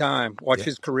long time. Watch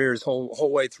his career his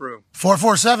whole way through.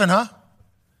 4.47, huh?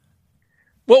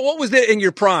 Well, what was it in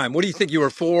your prime? What do you think you were?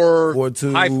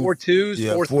 4.2, high 4.2s,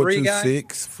 4.3 guy?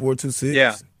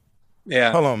 4.26.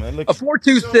 Yeah. Hold on, man. A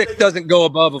 4.26 doesn't go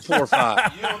above a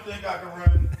 4.5. You don't think I can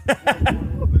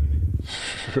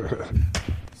run?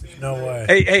 No way.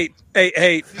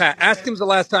 Hey, Pat, ask him the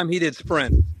last time he did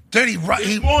sprint. Dude, he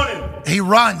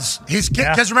runs.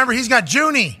 Because remember, he's got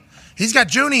Junie. He's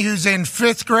got Junie, who's in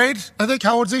 5th grade, I think.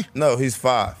 How old is he? No, he's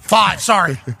 5. 5,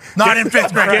 sorry. Not in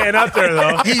 5th grade. Getting up there,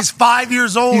 though. He's 5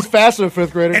 years old. He's faster than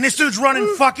 5th grader. And this dude's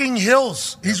running fucking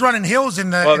hills. He's running hills in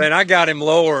the... Well, then I got him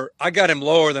lower. I got him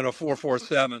lower than a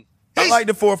 4.47. I like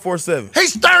the 4.47.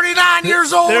 He's 39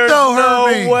 years old, There's though,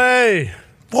 Herbie. no way.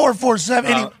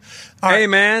 4.47. Hey,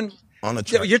 man. On the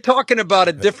track. You're talking about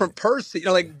a different person.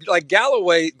 Like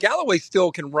Galloway. Galloway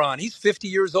still can run. He's 50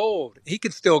 years old. He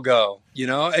can still go.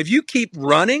 If you keep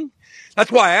running,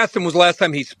 that's why I asked him was the last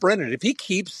time he sprinted. If he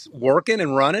keeps working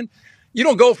and running, you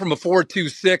don't go from a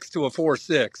 4.26 to a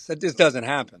 4.6. That just doesn't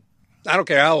happen. I don't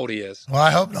care how old he is. Well,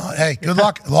 I hope not. Hey, good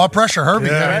luck. A lot of pressure, Herbie.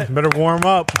 Yeah, better warm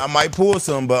up. I might pull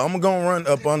some, but I'm going to run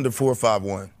up under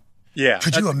 4.51. Yeah.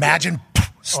 Could you imagine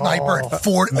sniper at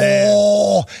 4?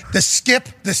 Oh, the skip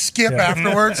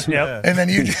afterwards. Yep. And then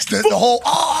you just, the whole,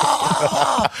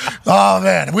 oh,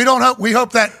 man. We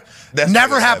hope that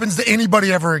never happens to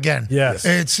anybody ever again. Yes.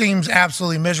 It seems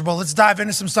absolutely miserable. Let's dive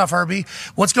into some stuff, Herbie.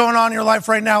 What's going on in your life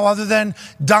right now other than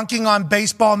dunking on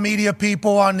baseball media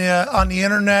people on the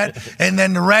internet and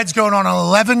then the Reds going on an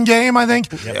 11 game, I think,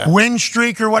 win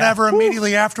streak or whatever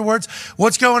immediately afterwards?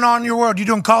 What's going on in your world? You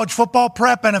doing college football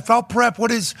prep, NFL prep?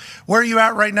 Where are you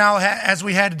at right now as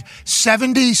we had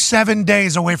 77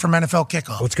 days away from NFL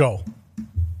kickoff? Let's go.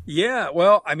 Yeah,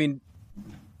 well, I mean,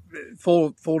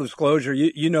 full disclosure,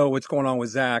 you know what's going on with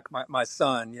Zach, my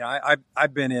son.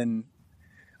 I've been in.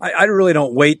 I really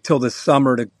don't wait till the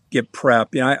summer to get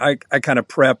prep. I kind of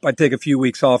prep. I take a few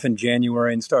weeks off in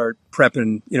January and start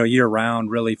prepping, year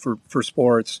round, really for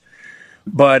sports.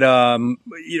 But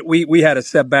we had a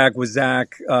setback with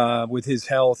Zach with his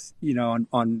health,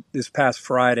 on this past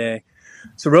Friday.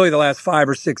 So really, the last 5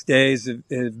 or 6 days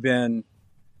have been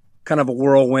kind of a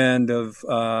whirlwind of,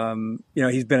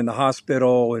 he's been in the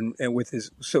hospital and with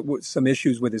some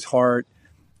issues with his heart.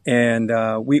 And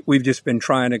we've just been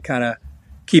trying to kind of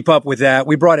keep up with that.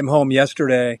 We brought him home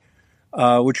yesterday,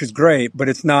 which was great, but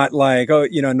it's not like,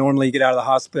 normally you get out of the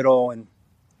hospital and,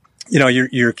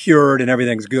 you're cured and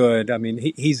everything's good. I mean,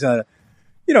 he's in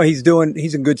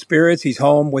good spirits. He's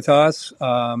home with us.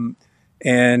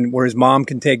 and where his mom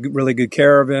can take really good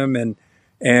care of him. And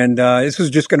this was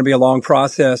just going to be a long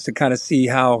process to kind of see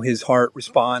how his heart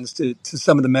responds to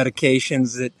some of the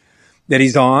medications that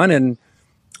he's on. And,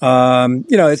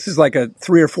 this is like a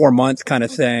 3 or 4 months kind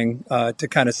of thing, to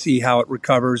kind of see how it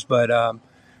recovers. But,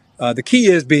 the key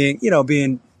is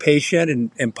being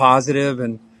patient and positive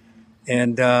and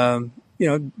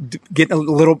getting a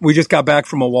little, we just got back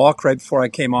from a walk right before I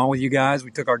came on with you guys. We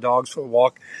took our dogs for a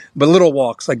walk, but little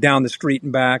walks like down the street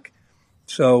and back.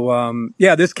 So,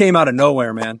 this came out of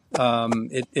nowhere, man.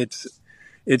 It's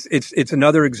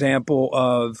another example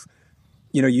of,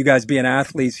 you guys being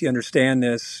athletes, you understand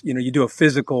this, you do a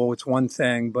physical, it's one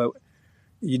thing, but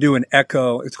you do an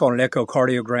echo, it's called an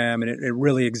echocardiogram, and it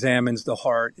really examines the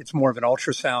heart. It's more of an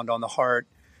ultrasound on the heart,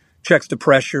 checks the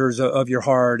pressures of your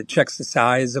heart, it checks the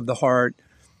size of the heart.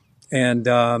 And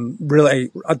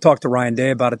really, I talked to Ryan Day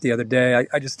about it the other day.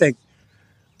 I just think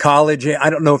college, I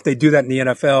don't know if they do that in the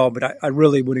NFL, but I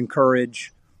really would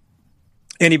encourage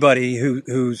anybody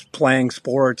who's playing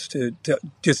sports to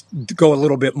just go a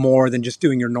little bit more than just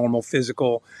doing your normal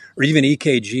physical or even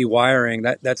EKG wiring.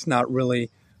 That's not really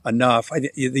enough.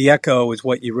 The echo is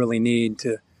what you really need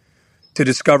to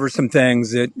discover some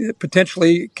things that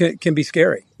potentially can be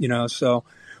scary, So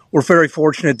we're very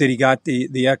fortunate that he got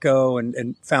the echo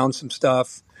and found some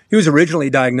stuff. He was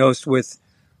originally diagnosed with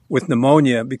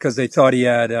pneumonia because they thought he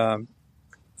had,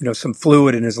 some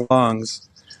fluid in his lungs,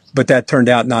 but that turned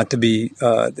out not to be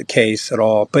the case at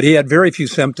all. But he had very few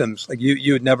symptoms. Like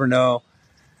you would never know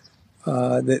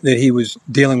that he was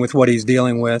dealing with what he's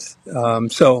dealing with.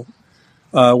 So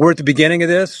we're at the beginning of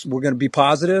this. We're going to be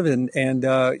positive, and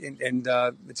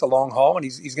it's a long haul, and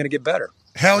he's going to get better.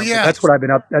 Hell yeah! That's what I've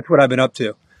been up. That's what I've been up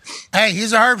to. Hey,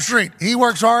 he's a Herbstreit. He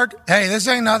works hard. Hey, this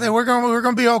ain't nothing. We're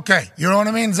gonna be okay. You know what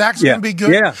I mean? Zach's gonna be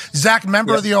good. Yeah. Zach,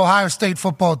 member of the Ohio State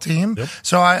football team. Yep.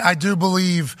 So I do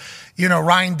believe,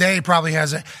 Ryan Day probably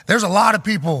has it. There's a lot of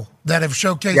people that have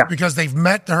showcased because they've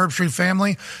met the Herbstreit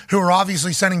family who are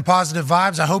obviously sending positive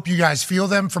vibes. I hope you guys feel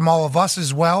them from all of us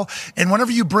as well. And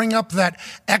whenever you bring up that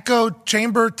echo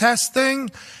chamber test thing,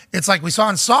 it's like we saw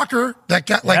in soccer that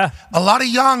got a lot of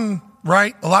young.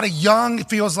 Right? A lot of young, it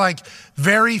feels like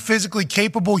very physically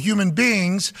capable human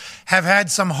beings have had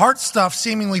some heart stuff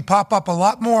seemingly pop up a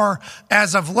lot more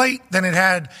as of late than it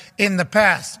had in the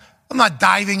past. I'm not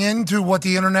diving into what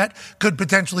the internet could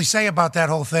potentially say about that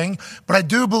whole thing, but I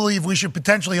do believe we should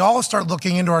potentially all start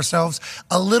looking into ourselves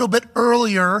a little bit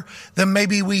earlier than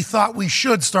maybe we thought we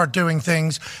should start doing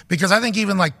things, because I think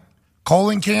even like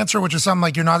colon cancer, which is something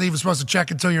like you're not even supposed to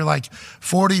check until you're like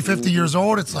 40, 50 years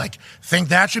old. It's like, think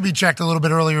that should be checked a little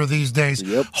bit earlier these days.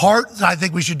 Yep. Heart, I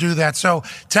think we should do that. So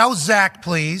tell Zach,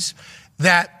 please,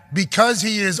 that because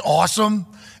he is awesome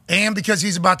and because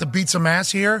he's about to beat some ass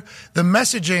here, the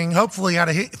messaging, hopefully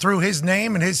through his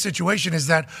name and his situation, is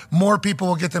that more people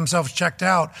will get themselves checked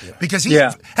out. Yeah. Because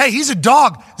he's a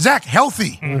dog. Zach,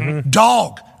 healthy. Mm-hmm.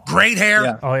 Dog. Great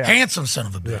hair, handsome son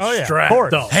of a bitch. Oh, yeah. Of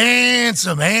course.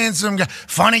 Handsome guy,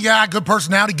 funny guy, good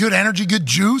personality, good energy, good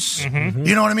juice. Mm-hmm.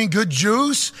 You know what I mean? Good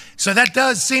juice. So that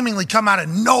does seemingly come out of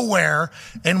nowhere,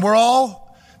 and we're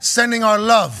all sending our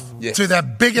love to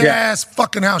that big-ass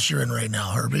fucking house you're in right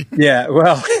now, Herbie. Yeah,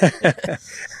 well,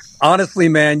 honestly,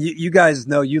 man, you guys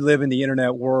know you live in the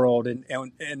internet world, and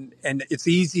it's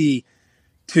easy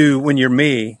to, when you're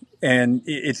me, and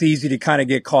it's easy to kind of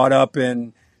get caught up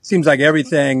in, seems like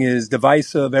everything is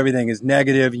divisive, everything is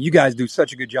negative. You guys do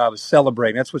such a good job of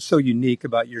celebrating. That's what's so unique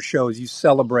about your show is you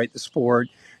celebrate the sport,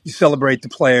 you celebrate the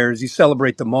players, you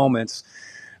celebrate the moments.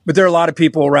 But there are a lot of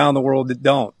people around the world that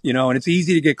don't, and it's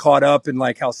easy to get caught up in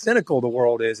like how cynical the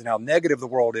world is and how negative the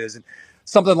world is. And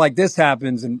something like this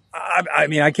happens, and I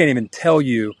mean, I can't even tell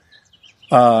you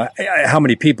how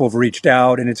many people have reached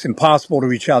out, and it's impossible to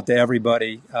reach out to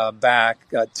everybody back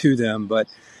to them. But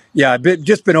yeah, I've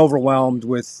just been overwhelmed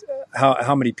with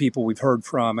how many people we've heard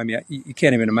from. I mean, you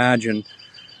can't even imagine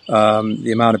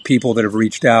the amount of people that have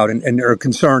reached out and are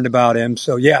concerned about him.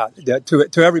 So yeah,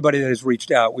 to everybody that has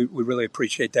reached out, we really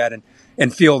appreciate that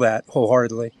and feel that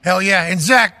wholeheartedly. Hell yeah. And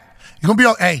Zach, you're going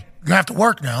to be, you're going to have to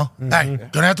work now. Mm-hmm. Hey, going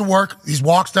to have to work. These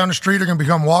walks down the street are going to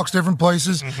become walks different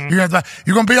places. Mm-hmm. You're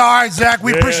going to be all right, Zach.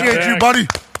 We appreciate you, buddy.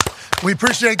 We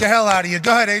appreciate the hell out of you.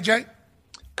 Go ahead, AJ.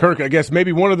 Kirk, I guess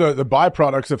maybe one of the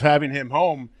byproducts of having him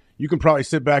home, you can probably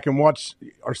sit back and watch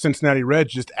our Cincinnati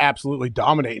Reds just absolutely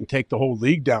dominate and take the whole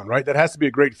league down, right? That has to be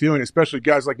a great feeling, especially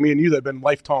guys like me and you that have been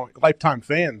lifetime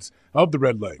fans of the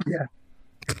Red Leg.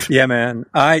 Yeah, man.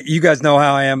 You guys know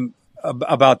how I am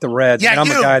about the Reds. Yeah, and I'm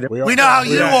you. a guy that We know how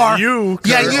you are. You.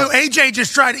 Yeah, you. AJ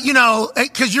just tried to,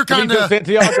 because you're kind of.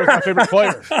 Santiago's my favorite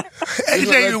player.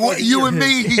 AJ, you and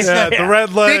me, he said. The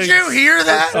red legs. Did you hear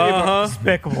that?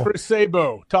 Despicable. Chris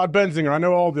Sabo, Todd Benzinger. I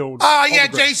know all the old. Oh, yeah,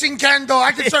 Jason Kendall.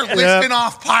 I can start listing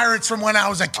off Pirates from when I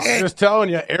was a kid. I'm just telling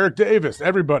you, Eric Davis,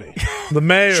 everybody. The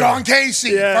mayor. Sean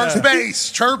Casey, first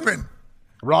base, chirping.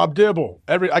 Rob Dibble.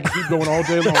 I can keep going all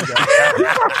day long, guys.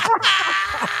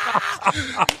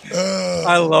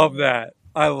 I love that.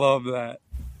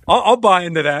 I'll buy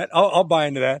into that. I'll buy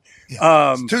into that.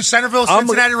 Yeah. Two Centerville,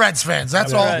 Cincinnati Reds fans.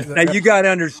 That's all. Now you got to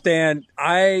understand.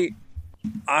 I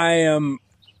am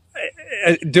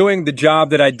doing the job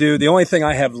that I do. The only thing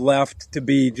I have left to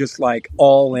be just like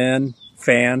all in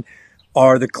fan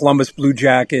are the Columbus Blue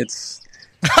Jackets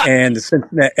and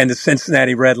the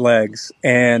Cincinnati Redlegs.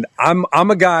 And I'm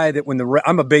a guy that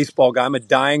I'm a baseball guy. I'm a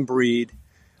dying breed.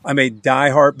 I'm a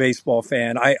diehard baseball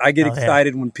fan. I get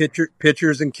excited when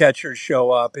pitchers and catchers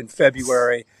show up in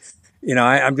February.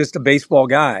 I'm just a baseball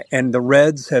guy. And the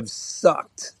Reds have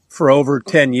sucked for over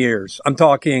 10 years. I'm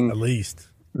talking at least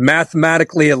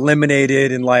mathematically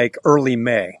eliminated in like early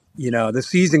May. The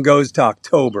season goes to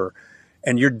October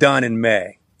and you're done in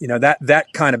May. That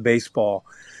kind of baseball.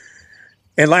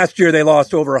 And last year they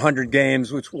lost over 100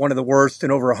 games, which is one of the worst in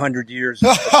over 100 years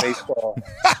of baseball.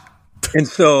 And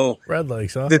so Red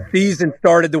Legs, huh? The season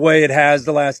started the way it has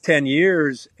the last 10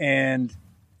 years. And,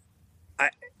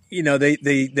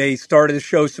 they started to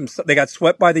show they got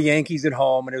swept by the Yankees at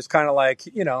home. And it was kind of like,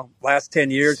 last 10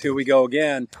 years, here we go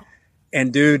again.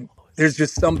 And, dude, there's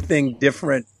just something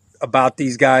different about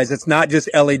these guys. It's not just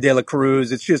Ellie De La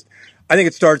Cruz. It's just, I think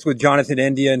it starts with Jonathan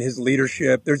India and his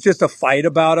leadership. There's just a fight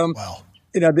about them. Wow.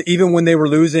 Even when they were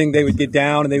losing, they would get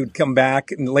down and they would come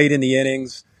back and late in the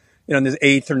innings. In the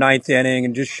 8th or 9th inning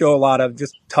and just show a lot of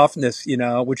just toughness,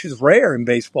 which is rare in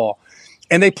baseball.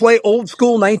 And they play old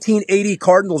school 1980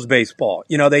 Cardinals baseball.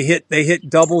 They hit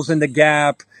doubles in the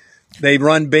gap. They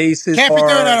run bases. Can't be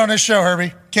doing that on this show,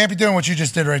 Herbie. Can't be doing what you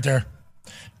just did right there.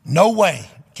 No way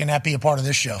can that be a part of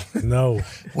this show. No.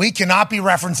 We cannot be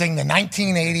referencing the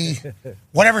 1980,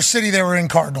 whatever city they were in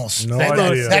Cardinals. No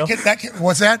idea.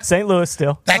 What's that? St. Louis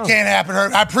still. That can't happen.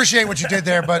 I appreciate what you did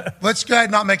there, but let's go ahead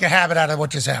and not make a habit out of what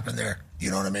just happened there. You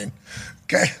know what I mean?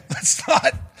 Okay, let's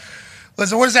not.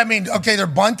 Listen, what does that mean? Okay, they're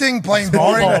bunting, playing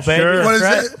boring. Sure. What is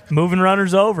that? Moving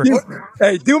runners over.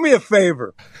 Hey, do me a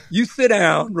favor. You sit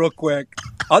down real quick.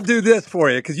 I'll do this for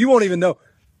you because you won't even know.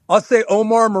 I'll say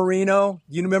Omar Marino.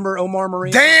 You remember Omar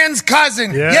Marino? Dan's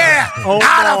cousin. Yeah.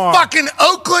 Out of fucking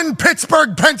Oakland,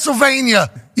 Pittsburgh, Pennsylvania.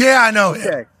 Yeah, I know.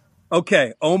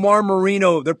 Okay. Omar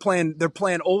Marino. They're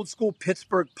playing old school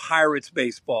Pittsburgh Pirates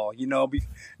baseball.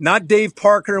 Not Dave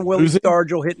Parker and Willie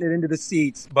Stargell hitting it into the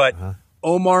seats, but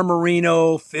Omar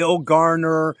Marino, Phil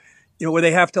Garner. Where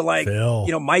they have to Mike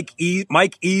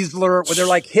Easler, where they're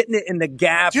like hitting it in the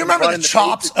gap. Do you remember the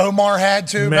chops Omar had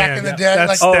too back in the day?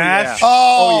 That stash.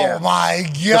 Oh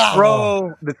my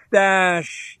God. The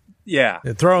stash. Yeah.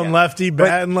 Throwing lefty,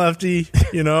 batting lefty,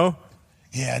 Yeah,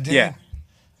 dude. Yeah.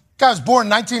 Guy was born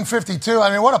in 1952.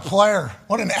 I mean, what a player.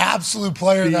 What an absolute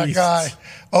player that guy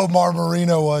Omar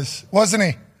Marino was. Wasn't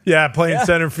he? Yeah, playing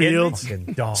center field.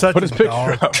 Put his picture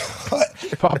up.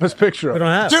 Pop his picture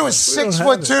up. Dude was 6'2".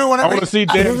 I want to see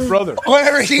Dan's brother.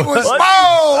 Whenever he was, what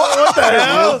the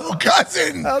hell?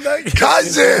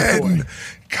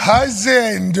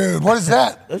 Cousin, dude. What is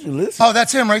that? That's your list. Oh,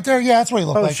 that's him right there. Yeah, that's what he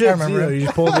looked like. Shit, I remember him. you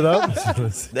just pulled it up.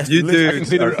 You do.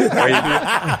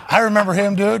 I remember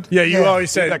him, dude. Yeah, you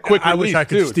always said that quick I wish I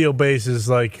could release, steal bases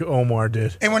like Omar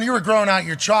did. And when you were growing out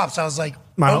your chops, I was like,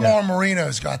 Omar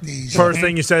Marino's got these. First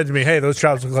thing you said to me, hey, those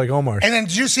chops look like Omar's. And then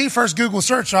did you see first Google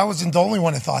search? I wasn't the only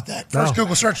one that thought that. First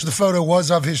Google search, the photo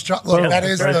was of his chop. Look, that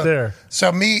is right there.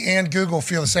 So me and Google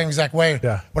feel the same exact way.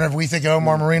 Yeah. Whenever we think of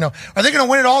Omar Marino, are they going to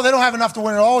win it all? They don't have enough to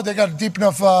win it all. They got a deep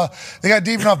enough. They got a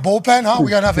deep enough bullpen, huh?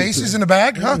 We got enough aces in the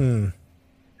bag, huh?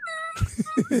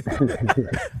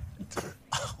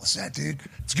 What's that, dude?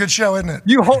 It's a good show, isn't it?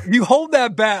 You hold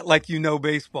that bat like you know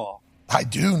baseball. I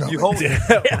do know. You hold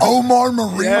Omar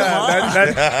Marino.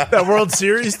 Yeah, that World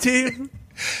Series team.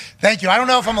 Thank you. I don't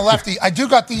know if I'm a lefty. I do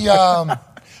got the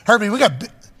Herbie. We got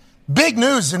big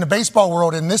news in the baseball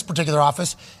world in this particular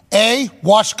office.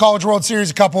 Watched the College World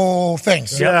Series. A couple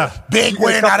things. Yeah, big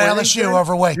win out of LSU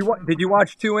over Wake. Did you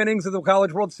watch 2 innings of the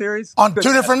College World Series on 2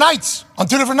 different nights?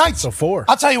 So 4.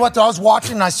 I'll tell you what. Though, I was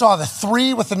watching and I saw the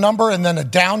 3 with the number and then a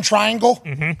down triangle,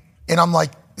 and I'm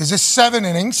like, Is this 7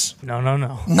 innings? No.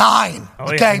 9. Oh,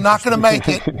 okay, yeah. not going to make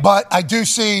it, but I do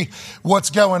see what's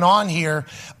going on here.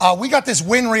 We got this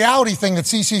win reality thing that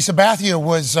CC Sabathia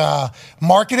was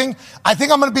marketing. I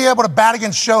think I'm going to be able to bat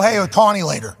against Shohei Ohtani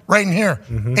later, right in here,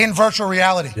 in virtual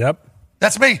reality. Yep.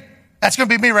 That's me. That's going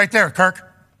to be me right there, Kirk.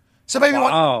 So maybe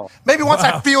once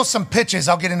I feel some pitches,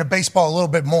 I'll get into baseball a little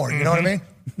bit more. You know what I mean?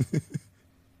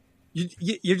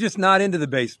 You're just not into the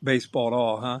baseball at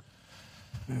all, huh?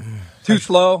 Too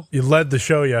slow. You led the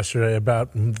show yesterday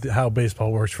about how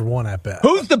baseball works for one at bat.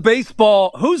 Who's the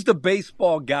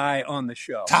baseball guy on the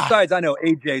show? Besides, I know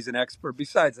AJ's an expert.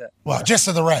 Besides that, well, just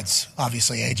to the Reds,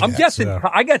 obviously. AJ. I'm guessing.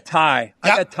 I got Ty.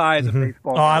 I got Ty as a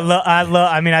baseball. Oh, I love.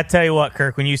 I mean, I tell you what,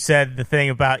 Kirk. When you said the thing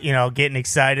about getting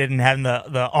excited and having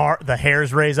the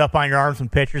hairs raise up on your arms when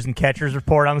pitchers and catchers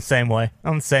report, I'm the same way.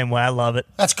 I love it.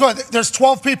 That's good. There's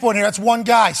 12 people in here. That's one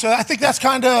guy. So I think that's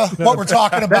kind of what we're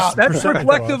talking about. That's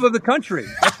reflective of the country.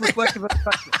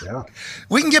 Yeah.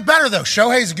 We can get better, though.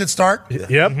 Shohei's a good start.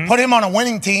 Yep. Put him on a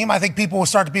winning team. I think people will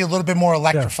start to be a little bit more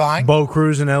electrifying. Bo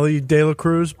Cruz and Ellie De La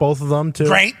Cruz, both of them, too.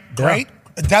 Great.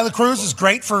 De La Cruz is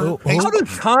great for. How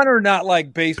does Connor not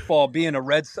like baseball? Being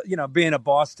being a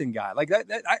Boston guy like that,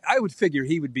 I would figure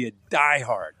he would be a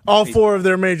diehard. All 4 of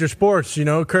their major sports,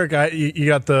 Kirk. You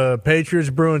got the Patriots,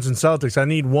 Bruins, and Celtics. I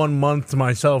need 1 month to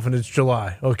myself, and it's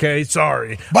July. Okay,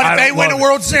 sorry, but if they win a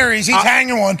World Series, he's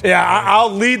hanging one. Yeah,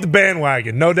 I'll lead the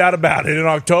bandwagon, no doubt about it. In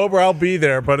October, I'll be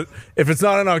there, but if it's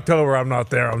not in October, I'm not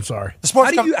there. I'm sorry.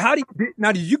 How do you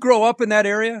now? Did you grow up in that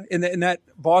area, in that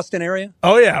Boston area?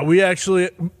 Oh yeah, we actually.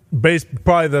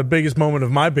 Probably the biggest moment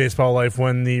of my baseball life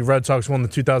when the Red Sox won the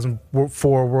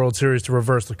 2004 World Series to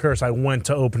reverse the curse. I went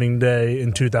to opening day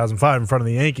in 2005 in front of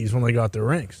the Yankees when they got their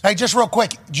rings. Hey, just real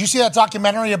quick, did you see that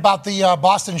documentary about the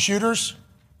Boston shooters?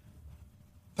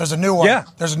 There's a new one. Yeah.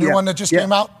 There's a new one that just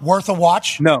came out. Worth a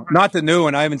watch? No, not the new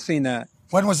one. I haven't seen that.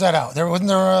 When was that out? Wasn't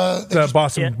there the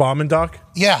Boston bombing doc?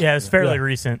 Yeah. Yeah, it's fairly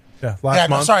recent. Yeah, last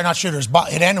month. Sorry, not shooters.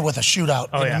 But it ended with a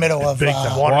shootout in the middle of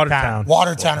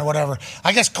Watertown or whatever.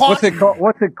 I guess. What's it called?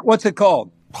 What's it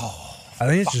called? I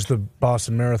think it's just the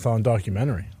Boston Marathon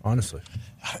documentary. Honestly,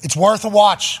 it's worth a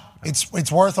watch.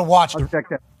 It's worth a watch. I'll check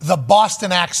that. The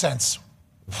Boston accents,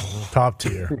 top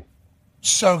tier.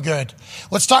 So good.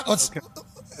 Let's talk.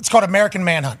 It's called American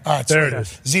Manhunt. All right, there it is.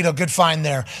 Zito, good find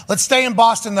there. Let's stay in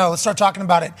Boston, though. Let's start talking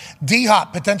about it.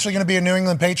 D-Hop, potentially going to be a New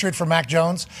England Patriot for Mac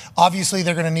Jones. Obviously,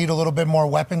 they're going to need a little bit more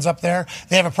weapons up there.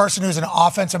 They have a person who's an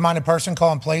offensive-minded person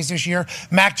calling plays this year.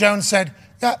 Mac Jones said,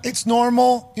 yeah, it's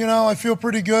normal. I feel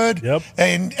pretty good. Yep.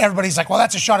 And everybody's like, well,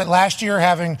 that's a shot at last year,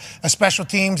 having a special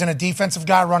teams and a defensive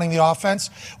guy running the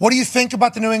offense. What do you think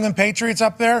about the New England Patriots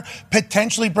up there,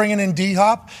 potentially bringing in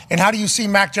D-Hop? And how do you see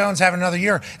Mac Jones having another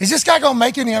year? Is this guy going to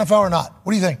make it in the NFL or not?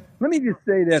 What do you think? Let me just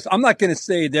say this. I'm not going to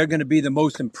say they're going to be the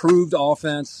most improved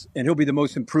offense and he'll be the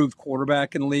most improved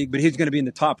quarterback in the league, but he's going to be in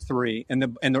the top 3.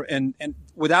 And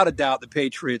without a doubt, the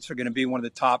Patriots are going to be one of the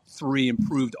top 3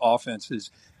 improved offenses.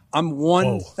 I'm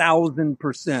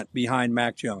 1,000% behind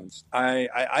Mac Jones.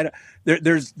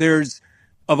 There's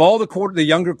of all the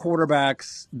younger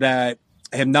quarterbacks that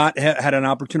have not had an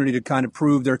opportunity to kind of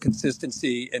prove their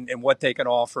consistency and what they can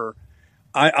offer.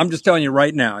 I'm just telling you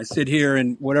right now. I sit here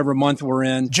in whatever month we're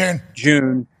in,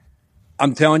 June.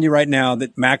 I'm telling you right now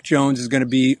that Mac Jones is going to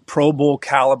be Pro Bowl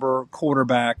caliber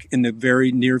quarterback in the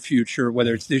very near future,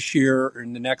 whether it's this year or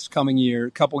in the next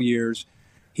couple years.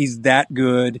 He's that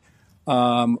good.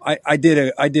 I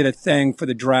did a thing for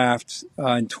the draft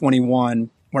in 21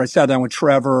 where I sat down with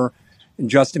Trevor and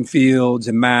Justin Fields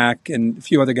and Mac and a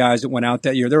few other guys that went out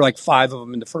that year. There were like 5 of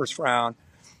them in the first round.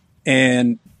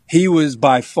 And he was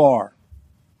by far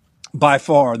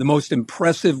the most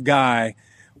impressive guy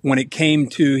when it came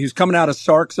to, he was coming out of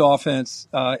Sark's offense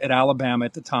at Alabama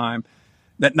at the time,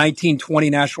 that 1920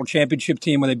 national championship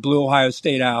team when they blew Ohio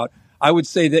State out. I would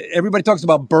say that everybody talks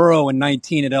about Burrow in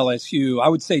 19 at LSU. I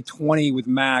would say 20 with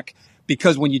Mac,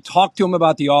 because when you talk to him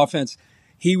about the offense,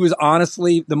 he was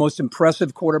honestly the most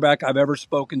impressive quarterback I've ever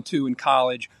spoken to in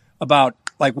college about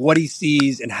like what he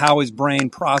sees and how his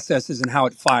brain processes and how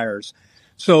it fires.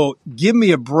 So give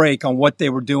me a break on what they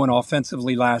were doing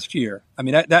offensively last year. I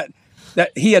mean, that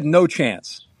he had no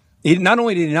chance. He not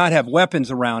only did he not have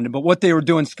weapons around him, but what they were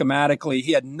doing schematically,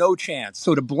 he had no chance.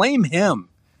 So to blame him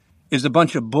is a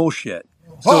bunch of bullshit.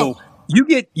 Whoa. So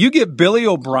you get Billy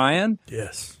O'Brien,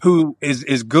 yes, who is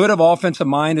as good of offensive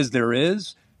mind as there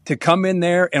is, to come in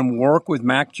there and work with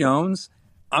Mac Jones.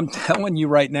 I'm telling you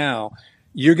right now,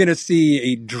 you're going to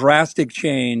see a drastic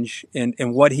change in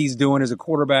what he's doing as a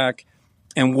quarterback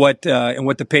and what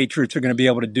the Patriots are going to be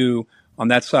able to do on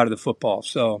that side of the football.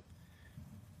 So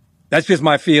That's just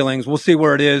my feelings. We'll see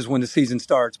where it is when the season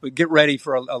starts, but get ready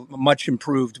for a much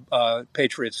improved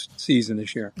Patriots season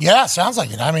this year. Yeah, sounds like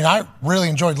it. I mean, I really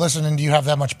enjoyed listening to you have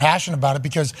that much passion about it,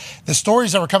 because the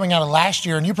stories that were coming out of last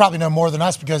year, and you probably know more than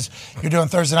us because you're doing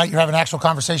Thursday night, you're having actual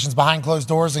conversations behind closed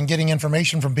doors and getting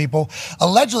information from people.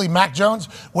 Allegedly, Mac Jones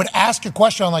would ask a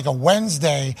question on like a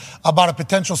Wednesday about a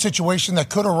potential situation that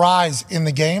could arise in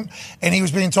the game, and he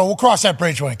was being told, we'll cross that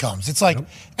bridge when it comes. It's like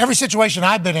every situation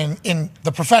I've been in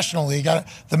the professional league,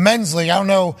 the men's league, I don't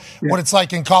know what it's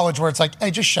like in college where it's like,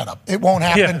 hey, just shut up. It won't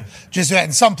happen. Yeah. Just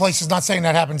in some places, not saying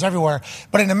that happens everywhere,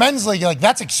 but in the men's league, like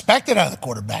that's expected out of the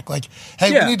quarterback. Like,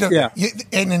 hey, we need to,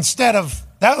 and instead of,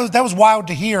 that was wild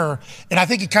to hear, and I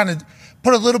think it kind of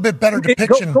put a little bit better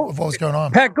depiction of what was going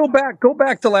on. Pat, go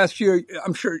back to last year.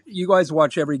 I'm sure you guys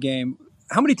watch every game.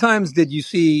 How many times did you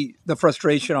see the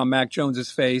frustration on Mac Jones's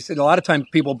face? And a lot of times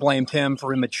people blamed him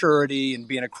for immaturity and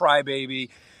being a crybaby.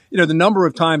 You know, the number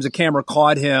of times the camera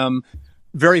caught him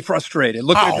very frustrated,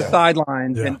 looking at the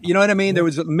sidelines, and you know what I mean? There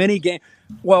was many games.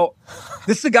 Well,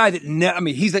 this is a guy that,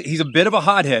 he's a bit of a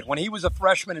hothead. When he was a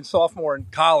freshman and sophomore in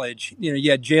college, you know,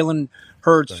 you had Jalen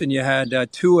Hurts and you had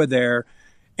Tua there,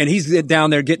 and he's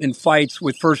down there getting in fights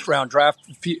with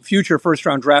future first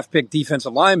round draft pick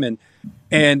defensive linemen,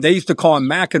 and they used to call him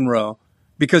McEnroe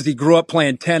because he grew up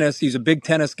playing tennis. He's a big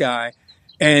tennis guy.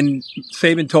 And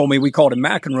Saban told me we called him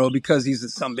McEnroe because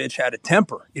some bitch had a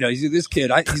temper. You know, this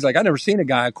kid, he's like, I never seen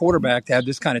a quarterback, to have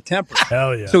this kind of temper.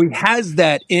 Hell yeah. So he has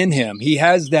that in him. He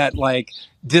has that like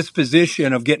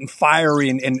disposition of getting fiery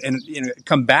and you know,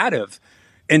 combative.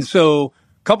 And so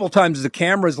a couple of times the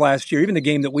cameras last year, even the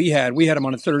game that we had him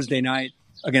on a Thursday night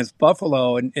against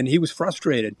Buffalo, and he was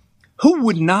frustrated. Who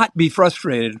would not be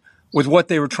frustrated with what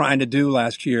they were trying to do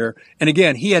last year? And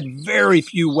again, he had very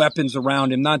few weapons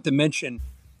around him, not to mention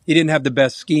he didn't have the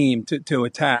best scheme to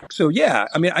attack. So, yeah,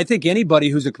 I mean, I think anybody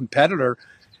who's a competitor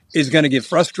is going to get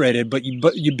frustrated. But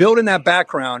you build in that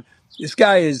background. This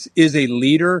guy is a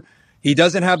leader. He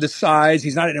doesn't have the size.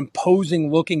 He's not an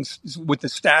imposing looking with the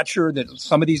stature that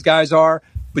some of these guys are.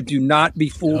 But do not be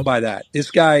fooled by that. This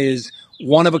guy is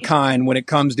one of a kind when it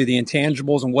comes to the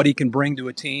intangibles and what he can bring to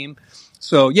a team.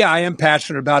 So, yeah, I am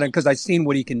passionate about it because I've seen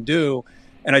what he can do,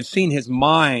 and I've seen his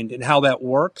mind and how that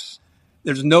works.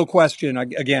 There's no question,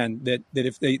 again, that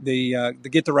if they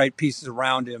get the right pieces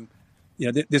around him,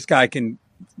 you know, this guy can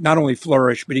not only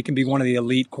flourish, but he can be one of the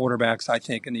elite quarterbacks, I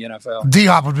think, in the NFL.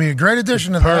 D-Hop would be a great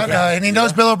addition to that, and he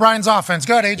knows Bill O'Brien's offense.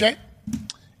 Go ahead, AJ.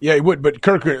 Yeah, he would. But,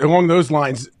 Kirk, along those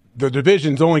lines, the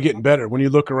division's only getting better when you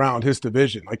look around his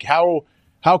division. Like, how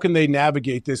can they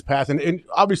navigate this path? And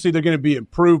obviously they're going to be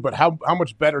improved, but how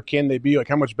much better can they be? Like,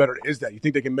 how much better is that? You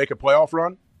think they can make a playoff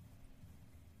run?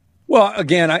 Well,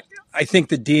 again, I think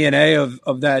the DNA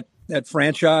of that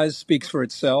franchise speaks for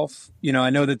itself. You know,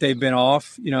 I know that they've been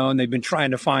off, you know, and they've been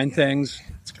trying to find things.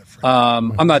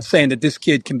 I'm not saying that this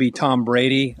kid can be Tom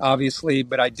Brady, obviously,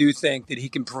 but I do think that he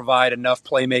can provide enough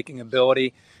playmaking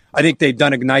ability. I think they've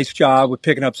done a nice job with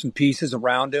picking up some pieces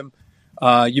around him.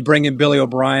 You bring in Billy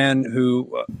O'Brien,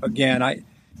 who, again,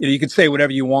 you could say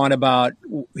whatever you want about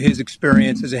his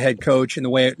experience as a head coach and the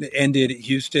way it ended at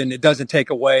Houston. It doesn't take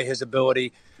away his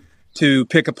ability to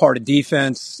pick apart a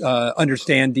defense,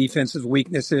 understand defensive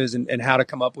weaknesses, and how to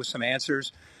come up with some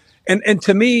answers. And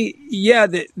to me, yeah,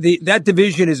 that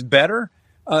division is better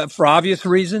for obvious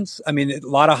reasons. I mean, a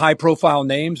lot of high-profile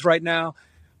names right now,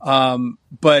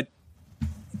 but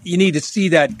you need to see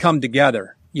that come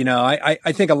together. You know,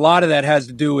 I think a lot of that has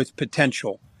to do with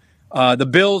potential. The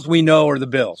Bills, we know, are the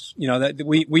Bills. You know, that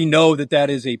we know that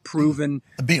is a proven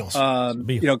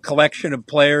collection of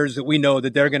players that we know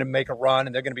that they're going to make a run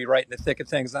and they're going to be right in the thick of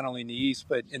things, not only in the East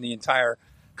but in the entire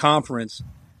conference.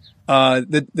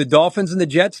 The Dolphins and the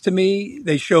Jets, to me,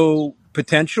 they show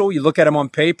potential. You look at them on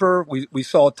paper. We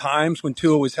saw times when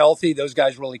Tua was healthy, those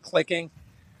guys really clicking.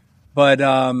 But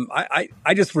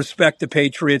I just respect the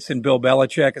Patriots and Bill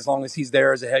Belichick as long as he's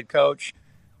there as a head coach.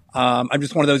 I'm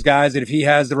just one of those guys that if he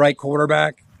has the right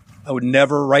quarterback, I would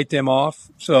never write them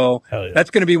off. So that's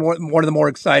going to be one of the more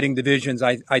exciting divisions,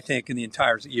 I think, in the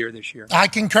entire year this year. I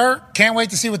concur. Can't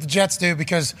wait to see what the Jets do,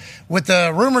 because with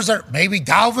the rumors that maybe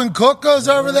Dalvin Cook goes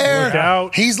over there.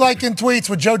 He's liking tweets.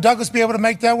 Would Joe Douglas be able to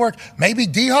make that work? Maybe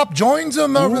D-Hop joins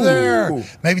him over there.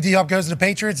 Maybe D-Hop goes to the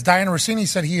Patriots. Diana Rossini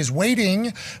said he is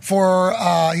waiting for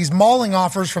he's mulling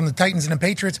offers from the Titans and the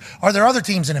Patriots. Are there other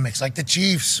teams in the mix, like the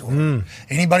Chiefs or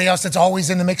anybody else that's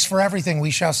always in the mix for everything? We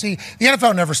shall see. The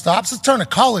NFL never stops. Let's turn to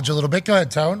college a little bit. Go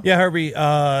ahead, Tone. Yeah, Herbie.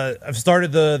 I've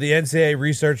started the NCAA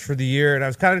research for the year, and I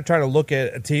was kind of trying to look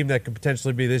at a team that could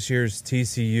potentially be this year's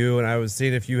TCU, and I was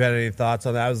seeing if you had any thoughts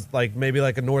on that. I was like, maybe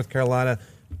like a North Carolina,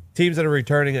 teams that are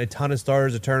returning a ton of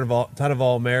starters, a ton of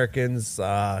All-Americans,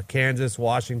 Kansas,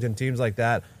 Washington, teams like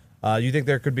that. You think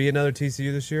there could be another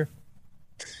TCU this year?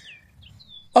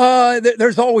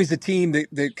 There's always a team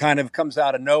that kind of comes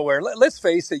out of nowhere. Let's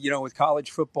face it, with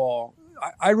college football,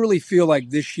 I really feel like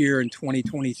this year in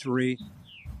 2023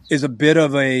 is a bit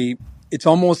of it's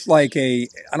almost like I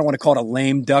don't want to call it a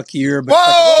lame duck year, but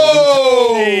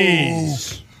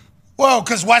Whoa,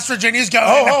 because West Virginia's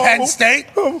going to Penn State.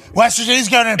 West Virginia's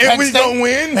going to Penn State. And we're going to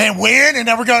win, and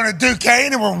then we're going to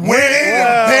Duquesne, and we're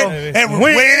winning, and we're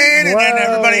winning, and then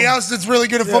everybody else that's really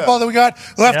good at football that we got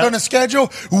left on the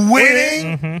schedule,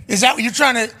 winning. Mm-hmm. Is that what you're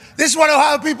trying to – this is what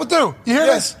Ohio people do. You hear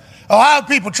this? Ohio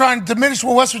people trying to diminish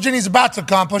what West Virginia's about to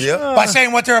accomplish by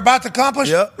saying what they're about to accomplish?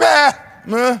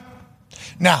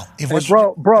 Now, if we lose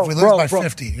by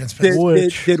 50 against Penn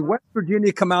State. Did West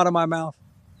Virginia come out of my mouth?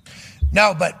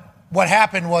 No, but – what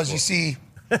happened was, you see,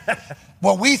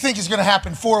 what we think is going to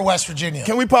happen for West Virginia.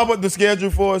 Can we pop up the schedule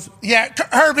for us? Yeah,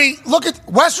 Herbie, look at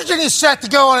West Virginia's set to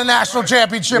go on a national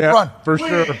championship run. For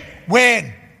sure.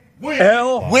 Win.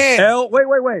 L. Win. L.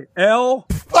 Wait. L.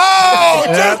 Oh,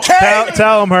 Duquesne.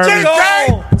 Tell him, Herbie.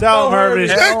 Duquesne. Tell him, Herbie.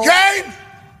 Duquesne.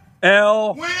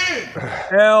 L. Win.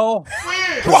 L.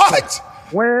 Win. What?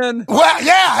 Win. Well,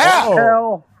 yeah.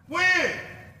 L. Win.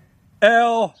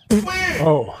 L. Win.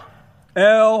 Oh.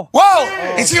 L.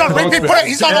 Whoa! Is he on?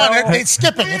 He's on there. It's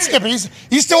skipping.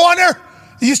 He's still on there. Are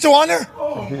you still on there?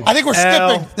 I think we're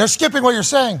skipping. They're skipping what you're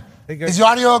saying. Is the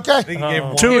audio okay?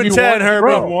 2 and 10,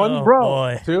 Herbie.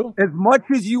 Bro. 2. As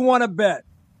much as you want to bet.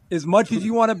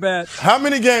 How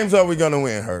many games are we going to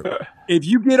win, Herb? If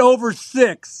you get over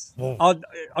 6, I'll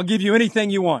give you anything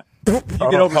you want. You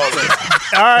get over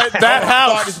 6. All right, that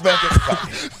house.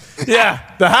 Yeah,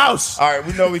 the house. All right,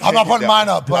 we know we can't. I'm not putting mine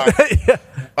up. But.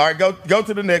 All right, go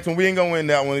to the next one. We ain't gonna win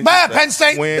that one. Penn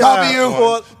State,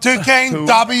 W. Duquesne,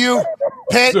 W.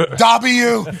 Pitt,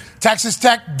 W. Texas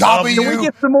Tech, W. Can we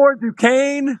get some more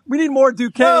Duquesne? We need more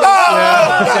Duquesne.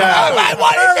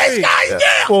 What is this guy doing?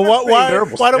 Well,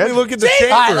 why don't we look at the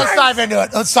chamber? All right, let's dive into it.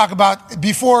 Let's talk about,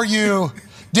 before you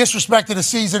disrespected a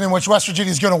season in which West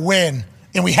Virginia is going to win,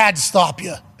 and we had to stop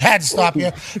you.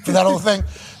 For that whole thing.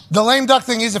 The lame duck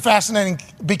thing is fascinating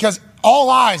because all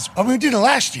eyes, we did it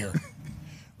last year.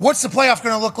 What's the playoff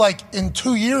going to look like in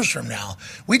 2 years from now?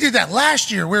 We did that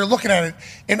last year. We were looking at it.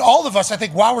 And all of us, I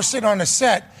think, while we're sitting on the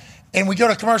set and we go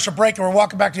to commercial break and we're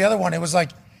walking back to the other one, it was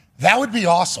like, that would be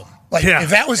awesome. If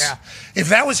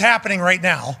that was happening right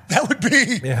now, that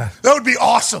would be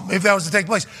awesome if that was to take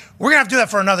place. We're going to have to do that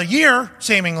for another year,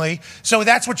 seemingly. So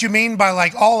that's what you mean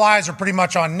by all eyes are pretty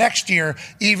much on next year,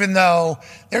 even though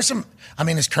there's some,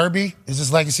 is Kirby, is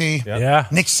his legacy? Yeah.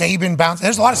 Nick Saban bounce.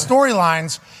 There's a lot of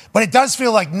storylines, but it does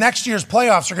feel like next year's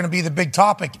playoffs are going to be the big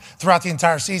topic throughout the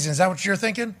entire season. Is that what you're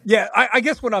thinking? Yeah, I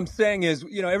guess what I'm saying is,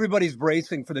 everybody's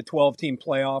bracing for the 12-team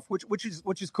playoff, which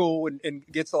is cool and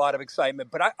gets a lot of excitement.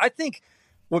 But I think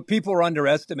what people are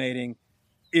underestimating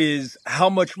is how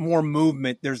much more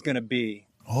movement there's going to be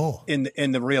in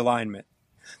the realignment.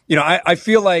 I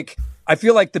feel like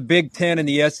the Big Ten and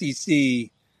the SEC,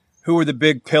 who are the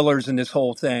big pillars in this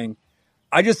whole thing,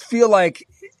 I just feel like,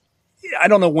 I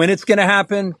don't know when it's going to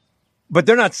happen, but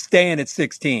they're not staying at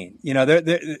 16. They're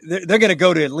going to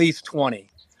go to at least 20.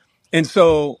 And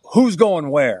so who's going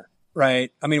where,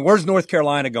 right? Where's North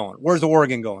Carolina going? Where's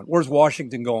Oregon going? Where's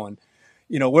Washington going?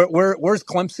 Where's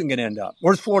Clemson going to end up?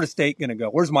 Where's Florida State going to go?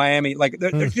 Where's Miami?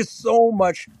 There's just so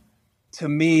much to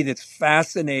me that's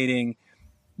fascinating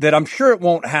that I'm sure it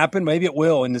won't happen. Maybe it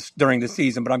will during the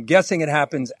season, but I'm guessing it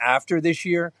happens after this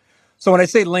year. So when I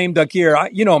say lame duck year, I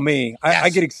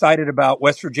get excited about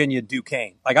West Virginia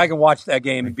Duquesne. I can watch that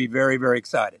game and be very, very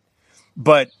excited.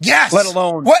 But let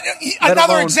alone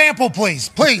another example, please,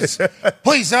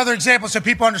 another example so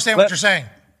people understand what you're saying.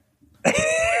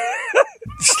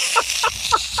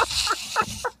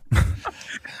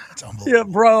 Yeah,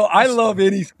 bro, I love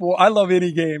any sport. I love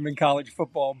any game in college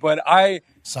football, but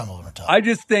some of them are tough. I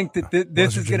just think that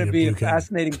this is going to be a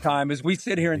fascinating time as we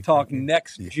sit here and talk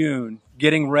next June,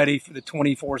 getting ready for the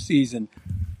 24 season.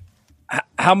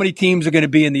 How many teams are going to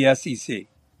be in the SEC?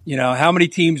 How many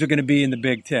teams are going to be in the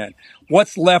Big Ten?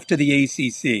 What's left of the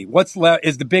ACC? What's left?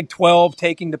 Is the Big 12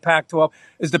 taking the Pac-12?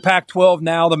 Is the Pac-12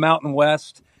 now the Mountain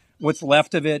West? What's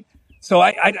left of it? So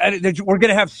we're going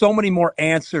to have so many more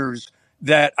answers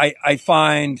that I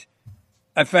find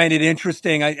it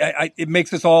interesting. It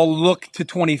makes us all look to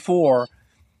 24.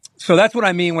 So that's what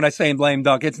I mean when I say lame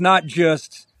duck. It's not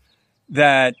just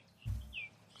that,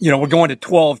 we're going to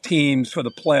 12 teams for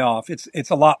the playoff. It's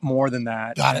a lot more than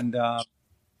that. Got it. And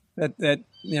that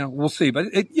we'll see. But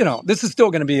this is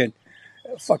still going to be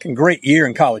a fucking great year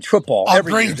in college football.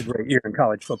 Every Agreed. year is a great year in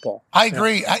college football. I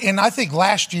agree. And I think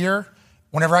last year,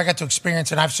 whenever I got to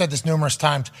experience it, and I've said this numerous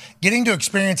times, getting to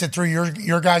experience it through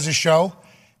your guys' show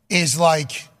is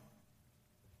like,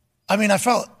 I mean, I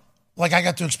felt like I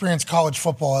got to experience college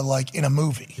football like in a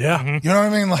movie. Yeah. You know what I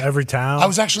mean? Like every town. I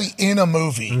was actually in a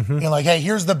movie. You're like, hey,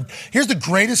 here's the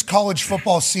greatest college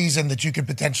football season that you could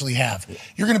potentially have.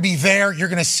 You're going to be there. You're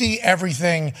going to see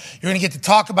everything. You're going to get to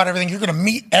talk about everything. You're going to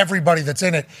meet everybody that's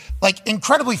in it. Like,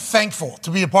 incredibly thankful to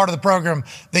be a part of the program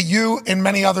that you and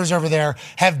many others over there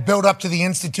have built up to the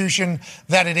institution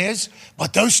that it is.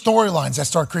 But those storylines that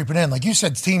start creeping in, like you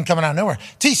said, team coming out of nowhere,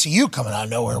 TCU coming out of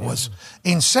nowhere was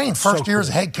insane. First year as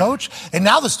a head coach. And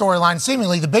now the storyline,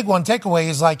 seemingly the big one takeaway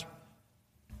is like,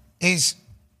 is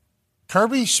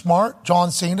Kirby Smart,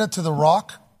 John Cena to The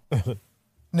Rock,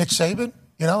 Nick Saban?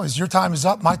 You know, is your time is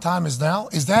up, my time is now?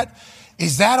 Is that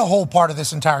a whole part of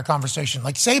this entire conversation?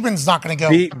 Like, Saban's not going to go.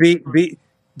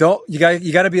 Don't you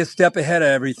got to be a step ahead of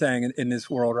everything in this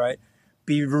world, right?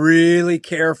 Be really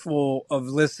careful of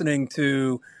listening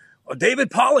to.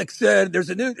 David Pollack said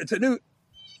it's a new.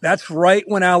 That's right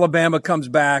when Alabama comes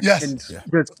back and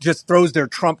just throws their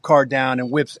trump card down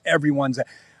and whips everyone's.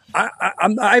 I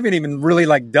haven't even really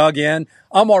dug in.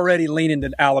 I'm already leaning to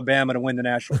Alabama to win the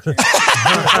national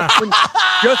championship.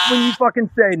 just when you fucking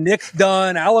say Nick's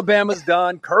done, Alabama's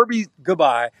done, Kirby's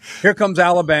goodbye, here comes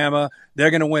Alabama.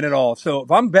 They're going to win it all. So if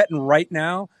I'm betting right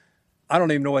now, I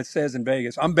don't even know what it says in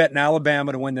Vegas. I'm betting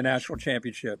Alabama to win the national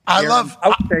championship. I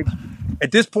would say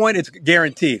at this point, it's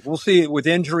guaranteed. We'll see with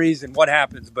injuries and what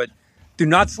happens, but do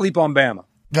not sleep on Bama.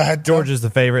 Go ahead. Georgia's the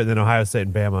favorite, and then Ohio State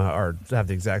and Bama have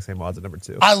the exact same odds at number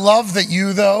 2. I love that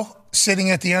you, though,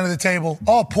 sitting at the end of the table.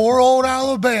 Oh, poor old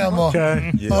Alabama.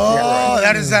 Okay. Yeah. Oh,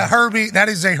 that is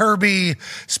a Herbie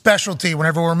specialty.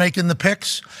 Whenever we're making the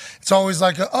picks, it's always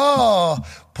like,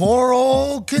 poor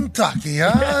old Kentucky,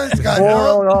 huh? It's got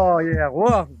yeah.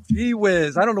 Well, gee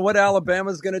whiz. I don't know what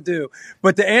Alabama's going to do.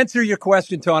 But to answer your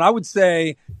question, Tone, I would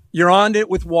say you're on it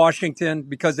with Washington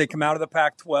because they come out of the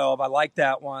Pac-12. I like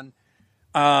that one.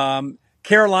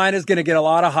 Carolina's going to get a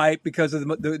lot of hype because of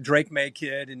the Drake May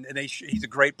kid, and he's a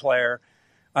great player.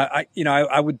 I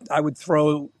would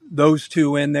throw those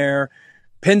two in there.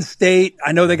 Penn State,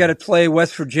 I know they got to play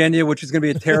West Virginia, which is going to be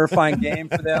a terrifying game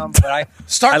for them. But I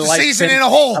the season in a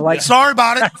hole. Sorry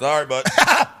about it. Sorry, but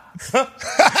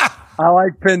I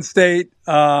like Penn State.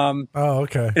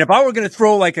 Okay. And if I were going to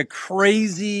throw like a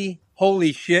crazy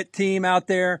holy shit team out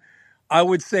there, I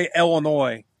would say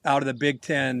Illinois out of the Big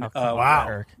Ten.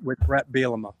 With Brett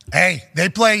Bielema. Hey, they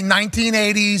play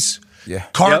 1980s.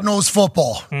 Cardinals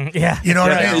football. Yeah. You know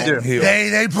what I mean?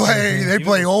 They do. They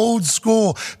play old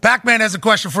school. Pacman has a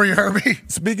question for you, Herbie.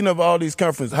 Speaking of all these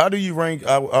conferences, how do you rank? You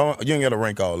ain't got to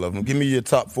rank all of them. Give me your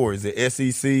top 4. Is it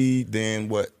SEC? Then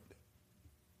what?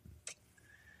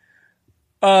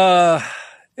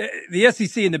 The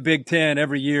SEC and the Big Ten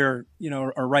every year,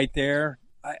 are right there.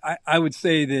 I would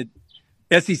say that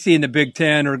SEC and the Big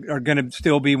Ten are going to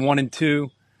still be 1 and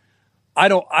 2.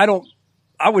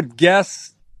 I would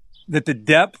guess that the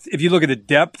depth, if you look at the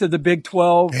depth of the Big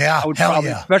 12, I would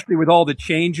probably, especially with all the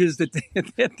changes that they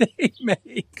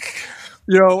make,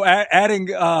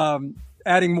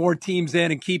 adding more teams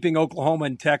in and keeping Oklahoma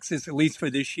and Texas, at least for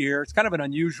this year. It's kind of an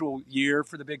unusual year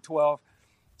for the Big 12.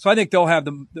 So I think they'll have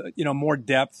more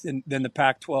depth than the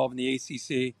Pac-12 and the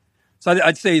ACC. So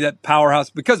I'd say that powerhouse,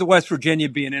 because of West Virginia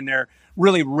being in there,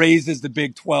 really raises the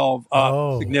Big 12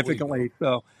 up significantly.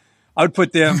 So I would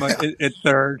put them at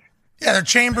third. Yeah, they're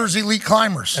Chambers elite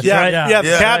climbers. The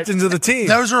captains of the team.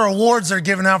 Those are awards they're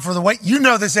giving out for the weight. You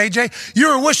know this, AJ.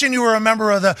 You were wishing you were a member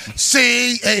of the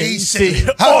CAC.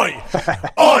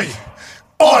 Oi!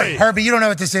 Herbie, you don't know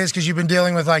what this is because you've been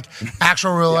dealing with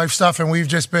actual real life stuff, and we've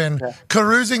just been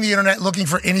perusing the internet looking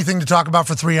for anything to talk about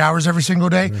for 3 hours every single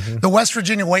day. The West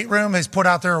Virginia Weight Room has put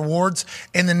out their awards,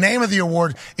 and the name of the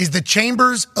award is the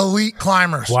Chambers Elite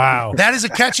Climbers. Wow. That is a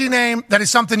catchy name. That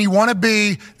is something you want to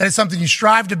be. That is something you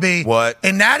strive to be. What?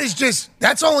 And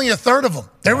that's only a third of them.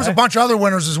 There was a bunch of other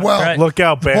winners as well. Right. Look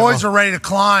out, Bama. The boys are ready to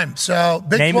climb. So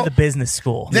Name of the business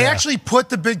school. They actually put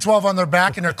the Big 12 on their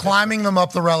back, and they're climbing them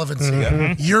up the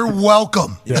relevancy. You're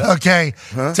welcome,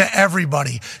 to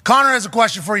everybody. Connor has a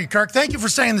question for you, Kirk. Thank you for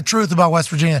saying the truth about West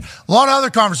Virginia. A lot of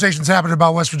other conversations happening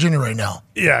about West Virginia right now.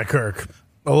 Yeah, Kirk.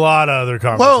 A lot of other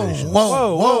conversations.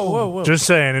 Whoa. Just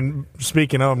saying, and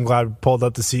speaking of, I'm glad we pulled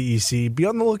up the CEC. Be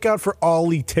on the lookout for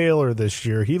Ollie Taylor this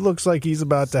year. He looks like he's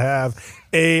about to have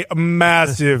a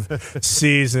massive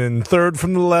season. Third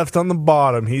from the left on the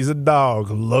bottom. He's a dog.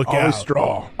 Look out. Ollie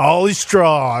Straw. Ollie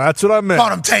Straw. That's what I meant.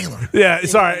 Call him Taylor. Yeah,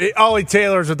 sorry. Ollie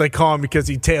Taylor is what they call him because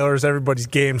he tailors everybody's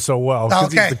game so well.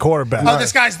 Because he's the quarterback. Oh,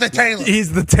 this guy's the Taylor.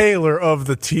 He's the Taylor of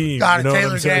the team. Got it, you know Taylor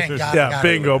what I'm saying? gang. Got Yeah, it.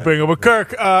 bingo. But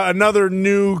Kirk, another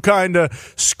new kind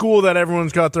of school that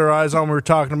everyone's got their eyes on. We were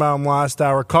talking about him last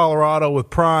hour. Colorado with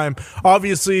Prime.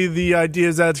 Obviously, the idea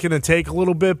is that it's going to take a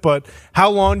little bit, but how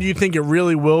long do you think it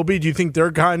really will be? Do you think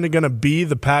they're kind of going to be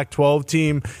the Pac-12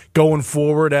 team going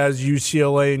forward as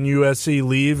UCLA and USC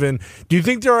leave? And do you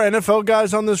think there are NFL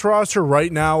guys on this roster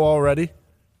right now already?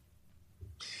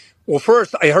 Well,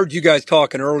 first, I heard you guys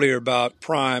talking earlier about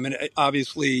Prime, and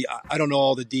obviously, I don't know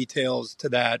all the details to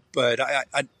that, but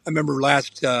I remember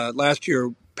last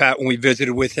year, Pat, when we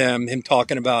visited with him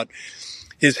talking about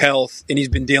his health, and he's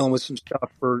been dealing with some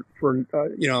stuff for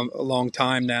a long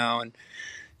time now, and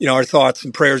our thoughts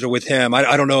and prayers are with him.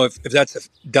 I don't know if that's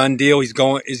a done deal.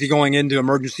 Is he going into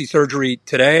emergency surgery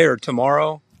today or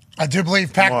tomorrow? I do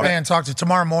believe Pacman talked to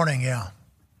tomorrow morning. Yeah.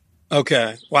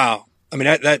 Okay. Wow. I mean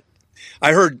that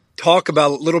I heard talk about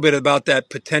a little bit about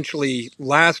that potentially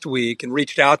last week and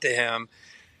reached out to him.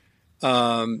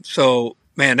 So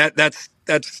man, that's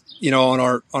on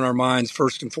our minds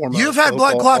first and foremost. You've had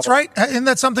blood clots, right? Isn't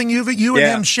that something you and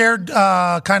him shared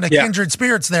kind of kindred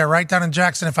spirits there, right down in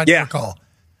Jackson, if I do recall?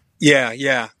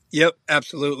 Yeah. Yep,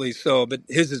 absolutely. So, but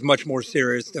his is much more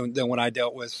serious than what I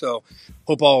dealt with. So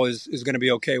hope all is going to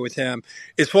be okay with him.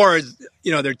 As far as,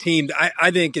 their team,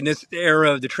 I think in this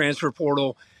era of the transfer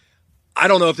portal, I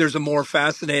don't know if there's a more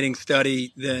fascinating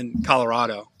study than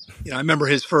Colorado. I remember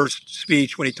his first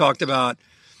speech when he talked about,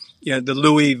 the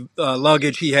Louis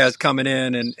luggage he has coming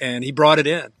in, and he brought it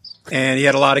in. And he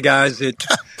had a lot of guys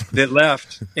that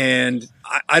left. And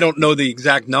I don't know the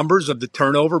exact numbers of the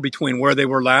turnover between where they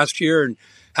were last year and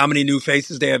how many new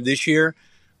faces they have this year.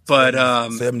 But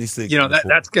 76.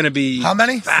 That's going to be how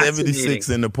many? 76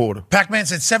 in the portal. Pacman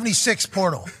said 76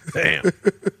 portal. Damn.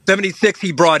 76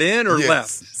 he brought in or left?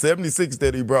 76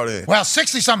 that he brought in. Well,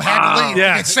 60-something had to leave.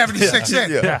 Yeah. Get 76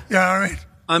 in. Yeah. You know what I mean?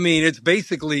 I mean, it's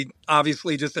basically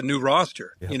obviously just a new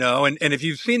roster, and if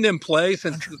you've seen them play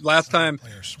since last time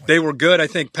they were good, I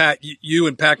think Pat, you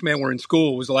and Pacman were in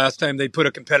school was the last time they put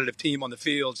a competitive team on the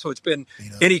field. So it's been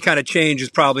any kind of change is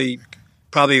probably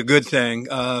a good thing.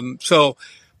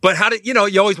 But how did,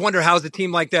 you always wonder how's a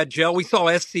team like that gel? We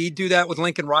saw SC do that with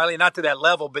Lincoln Riley, not to that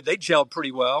level, but they gelled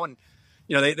pretty well. And,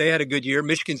 they had a good year.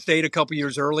 Michigan State a couple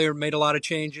years earlier made a lot of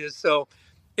changes. So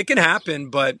it can happen,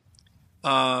 but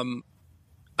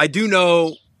I do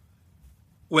know,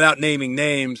 without naming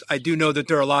names, I do know that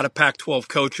there are a lot of Pac-12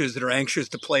 coaches that are anxious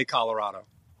to play Colorado.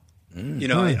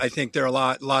 I think there are a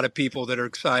lot of people that are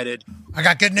excited. I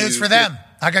got good news for them.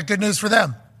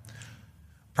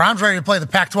 Prime's ready to play the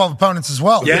Pac-12 opponents as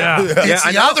well. Yeah. It's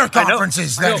the other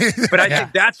conferences. I know. But I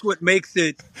think that's what makes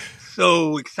it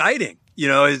so exciting,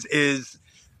 is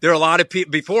there are a lot of people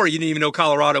before you didn't even know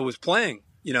Colorado was playing,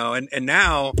 and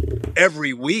now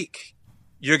every week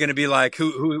you're going to be like,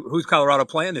 who's Colorado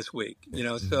playing this week?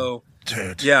 So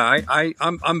yeah,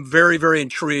 I'm very, very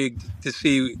intrigued to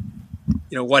see,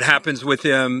 what happens with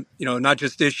him, not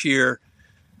just this year,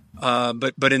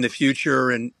 but in the future.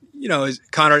 And, is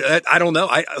Connor, I don't know.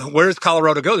 Where does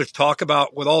Colorado go? There's talk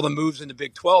about with all the moves in the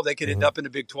Big 12, they could end up in the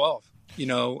Big 12,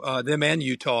 them and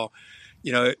Utah.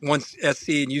 Once SC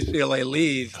and UCLA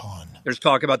leave, there's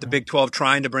talk about the Big 12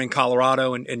 trying to bring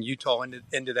Colorado and Utah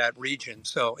into that region,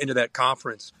 so into that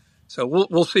conference. So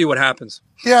we'll see what happens.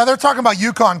 Yeah, they're talking about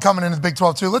UConn coming into the Big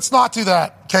 12 too. Let's not do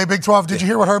that. Okay, Big 12. Did you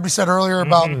hear what Herbie said earlier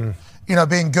about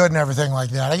being good and everything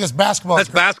like that? I guess basketball. That's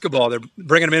basketball. They're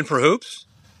bringing them in for hoops.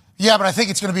 Yeah, but I think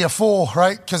it's going to be a full,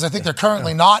 right? Because I think they're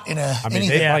currently not in anything.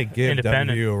 They might give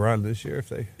WU a run this year if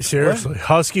they seriously.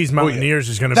 Huskies Mountaineers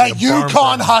is going to be a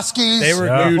UConn Huskies. They were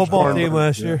a good football team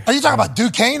last year. Are you talking about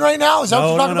Duquesne right now? Is that what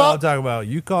you're talking about? I'm talking about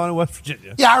UConn and West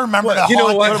Virginia. Yeah, I remember that. You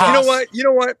know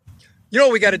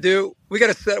what we got to do? We got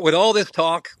to set with all this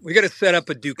talk. We got to set up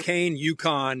a Duquesne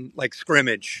UConn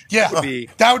scrimmage. Yeah,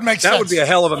 that would make sense. That would be a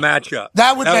hell of a matchup.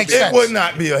 That would make sense. It would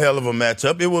not be a hell of a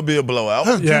matchup. It would be a blowout.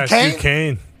 Who, yeah,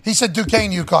 Duquesne? He said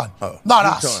Duquesne, UConn. Not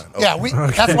us. Okay.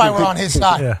 Yeah, that's why we're on his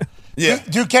side. Yeah.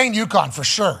 Duquesne, UConn, for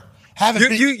sure.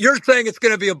 You're saying it's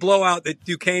going to be a blowout that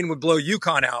Duquesne would blow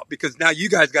UConn out because now you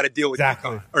guys got to deal with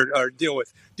UConn or deal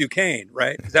with Duquesne,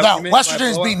 right? Is that what you mean? West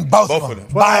Virginia's beating both of them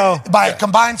by a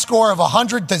combined score of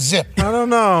 100-0. I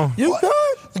don't know.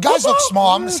 The guys look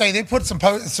small. I'm going to say they put some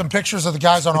pictures of the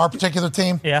guys on our particular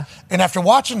team. Yeah. And after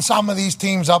watching some of these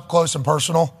teams up close and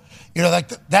personal, like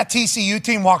that TCU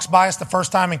team walks by us the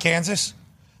first time in Kansas.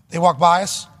 They walk by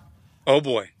us. Oh,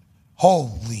 boy.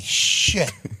 Holy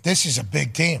shit. This is a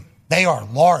big team. They are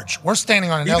large. We're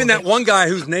standing on an Even that elevation. one guy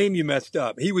whose name you messed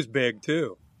up, he was big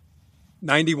too.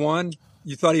 91.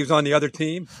 You thought he was on the other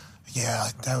team? Yeah,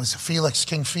 that was Felix,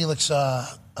 King Felix.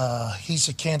 He's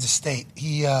at Kansas State.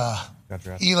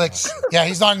 Felix. Yeah,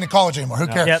 he's not in the college anymore. Who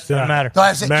cares? Yep, doesn't matter. No,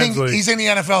 I said King, he's in the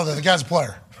NFL, though. The guy's a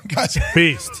player.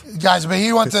 Beast. Guys, but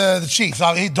he went to the Chiefs.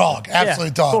 He's dog.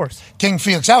 Absolute dog. Of course. King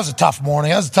Felix. That was a tough morning.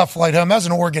 That was a tough flight home. That was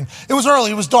in Oregon. It was early.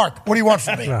 It was dark. What do you want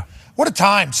from me? Yeah. What a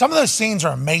time. Some of those scenes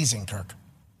are amazing, Kirk.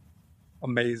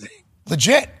 Amazing.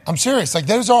 Legit. I'm serious. Like,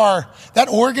 that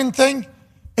Oregon thing,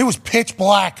 it was pitch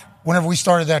black whenever we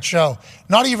started that show.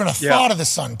 Not even a thought of the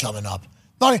sun coming up.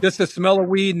 Just the smell of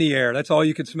weed in the air. That's all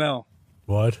you could smell.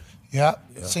 What? Yeah.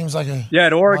 Seems like a... Yeah,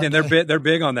 at Oregon, they're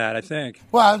big on that, I think.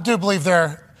 Well, I do believe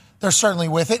they're certainly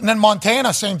with it. And then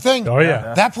Montana, same thing. Oh,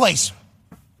 yeah. That place,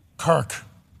 Kirk.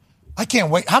 I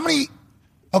can't wait. How many...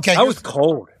 Okay. That was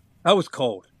cold.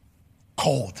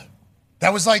 Cold.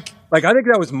 That was like I think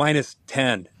that was minus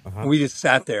 10. We just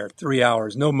sat there 3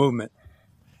 hours, no movement.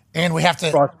 And we have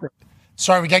to...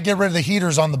 Sorry, we got to get rid of the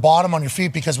heaters on the bottom on your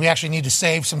feet because we actually need to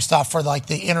save some stuff for like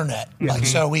the internet,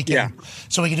 so we can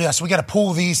do that. So we got to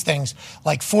pull these things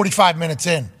like 45 minutes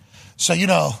in. So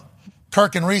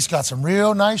Kirk and Reese got some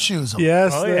real nice shoes on.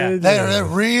 Yes, they're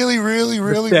really, really,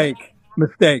 really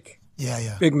mistake.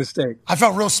 Yeah. Big mistake. I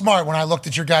felt real smart when I looked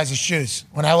at your guys' shoes.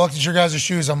 When I looked at your guys'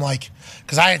 shoes, I'm like,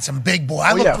 because I had some big boy.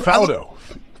 Faldo.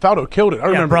 Faldo killed it. I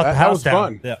remember that. That was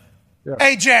fun. Yeah.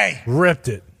 AJ ripped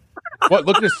it. What?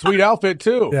 Look at his sweet outfit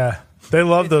too. Yeah, they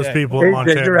love those people in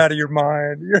Montana. You're out of your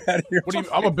mind.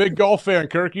 I'm a big golf fan,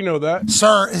 Kirk. You know that.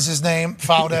 Sir is his name,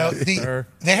 Faldo.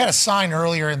 They had a sign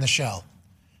earlier in the show,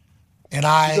 and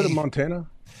You go to Montana.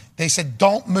 They said,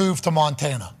 "Don't move to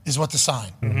Montana," is what the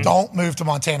sign. Mm-hmm. "Don't move to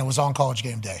Montana" was on College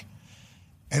Game Day,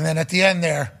 and then at the end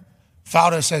there,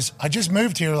 Faldo says, "I just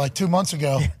moved here like 2 months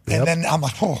ago," and then I'm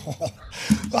like,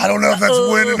 I don't know if that's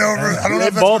winning over. I don't know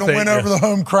if that's going to win over the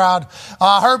home crowd.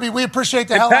 Herbie, we appreciate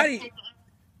the hell.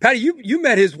 Patty, you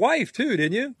met his wife too,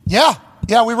 didn't you? Yeah.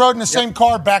 We rode in the same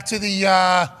car back to the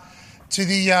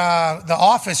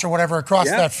office or whatever across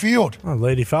that field. Oh,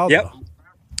 Lady Faldo. Yep.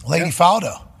 Lady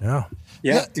Faldo.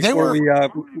 Yeah. Before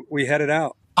we headed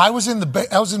out. I was in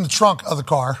the trunk of the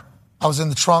car. I was in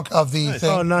the trunk of the thing.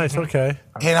 Oh, nice. Okay.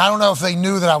 And I don't know if they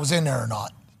knew that I was in there or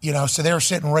not. So they were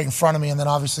sitting right in front of me, and then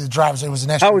obviously the driver's was an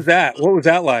SUV. How was that? What was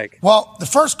that like? Well, the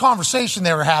first conversation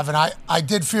they were having, I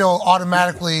did feel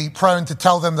automatically prone to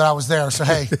tell them that I was there. So,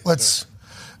 hey, I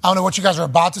don't know what you guys are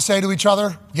about to say to each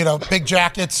other. Big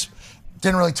jackets.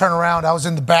 Didn't really turn around. I was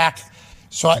in the back.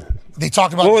 So they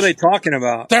talked about... What were they talking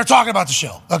about? They're talking about the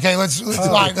show. Okay, let's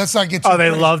not get too... Oh, they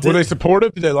loved it? Were they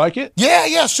supportive? Did they like it?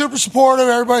 Yeah, super supportive.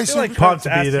 Everybody's super pumped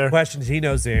to be there. Questions he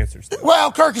knows the answers to.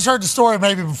 Well, Kirk has heard the story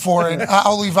maybe before, and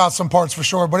I'll leave out some parts for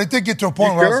sure, but it did get to a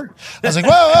point where I was like,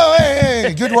 whoa,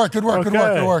 hey, good work, good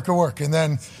work. And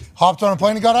then hopped on a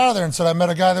plane and got out of there and said I met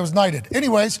a guy that was knighted.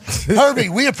 Anyways, Herbie,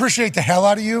 we appreciate the hell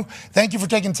out of you. Thank you for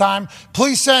taking time.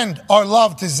 Please send our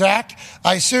love to Zach.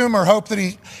 I assume or hope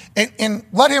that and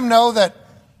let him know that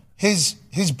his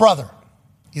brother,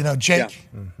 Jake,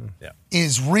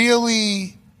 is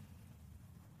really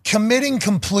committing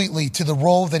completely to the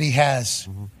role that he has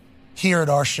here at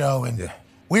our show. And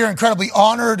we are incredibly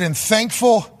honored and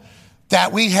thankful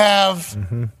that we have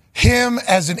him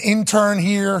as an intern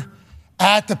here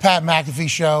at the Pat McAfee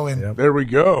Show. And there we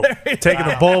go. Taking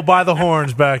the bull by the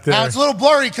horns back there. Now, it's a little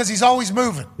blurry because he's always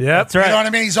moving. Yeah, that's right. You know what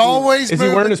I mean? He's always moving.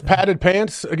 Is he wearing his padded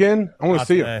pants again? I want to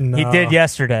see him. No. He did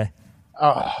yesterday.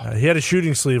 He had a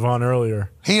shooting sleeve on earlier.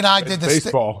 He and I did the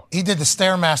baseball. He did the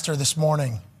Stairmaster this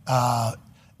morning,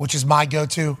 which is my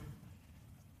go-to.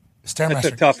 Stairmaster. That's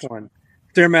a tough one.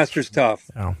 Stairmaster's tough.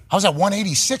 Oh. I was at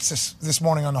 186 this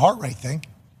morning on the heart rate thing.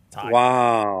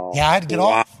 Wow. Yeah, I had to get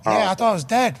off. Yeah, I thought I was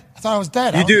dead.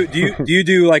 Do you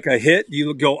do like a hit? Do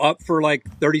you go up for like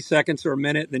 30 seconds or a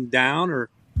minute, then down, or?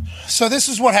 So this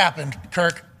is what happened,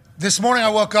 Kirk. This morning I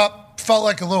woke up, felt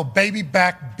like a little baby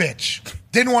back bitch.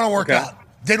 Didn't want to work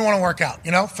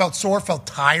out. Felt sore, felt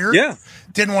tired. Yeah.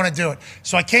 Didn't want to do it.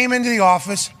 So I came into the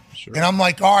office. Sure. And I'm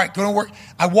like, all right, going to work.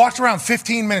 I walked around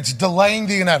 15 minutes delaying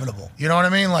the inevitable. You know what I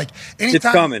mean? Like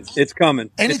anytime. It's coming.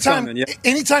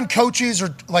 Anytime coaches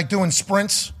are like doing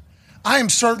sprints, I am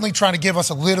certainly trying to give us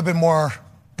a little bit more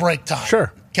break time.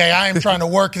 Sure. Okay, I am trying to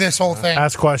work this whole thing.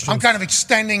 Ask questions. I'm kind of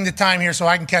extending the time here so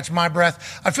I can catch my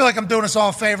breath. I feel like I'm doing us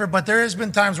all a favor, but there has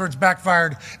been times where it's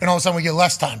backfired and all of a sudden we get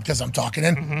less time because I'm talking.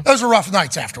 And those are rough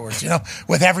nights afterwards,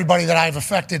 with everybody that I've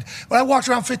affected. But I walked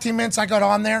around 15 minutes, I got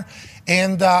on there,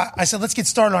 and I said, let's get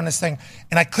started on this thing.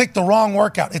 And I clicked the wrong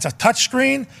workout. It's a touch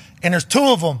screen, and there's two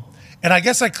of them. and I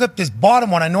guess I clipped this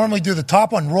bottom one. I normally do the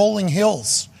top one. Rolling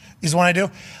hills is what I do.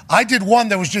 I did one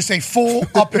that was just a full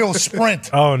uphill sprint.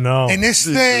 Oh, no. And this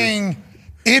thing,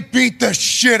 it beat the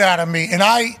shit out of me. And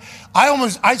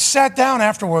I sat down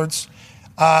afterwards.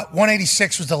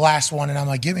 186 was the last one, and I'm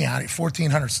like, get me out of here.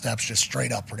 1,400 steps, just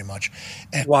straight up pretty much.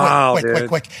 And wow,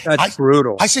 quick. That's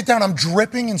brutal. I sit down, I'm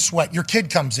dripping in sweat. Your kid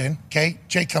comes in, okay?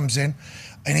 Jake comes in,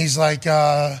 and he's like,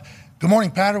 good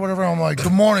morning, Pat, or whatever. I'm like,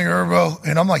 good morning, Herbo.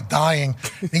 And I'm like dying.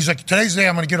 And he's like, today's the day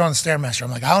I'm going to get on the Stairmaster. I'm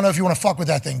like, I don't know if you want to fuck with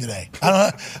that thing today.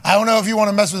 I don't know if you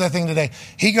want to mess with that thing today.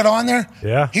 He got on there.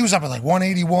 Yeah. He was up at like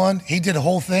 181. He did a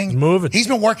whole thing. Moving. He's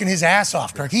been working his ass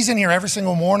off, Kirk. He's in here every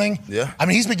single morning. Yeah. I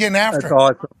mean, he's been getting after That's it.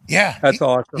 awesome. Yeah. That's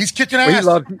awesome. He's kicking ass.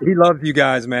 Well, he loves you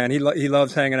guys, man. He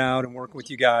loves hanging out and working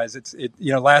with you guys.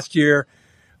 Last year,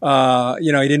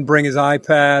 he didn't bring his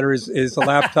iPad or his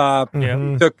laptop.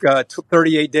 He took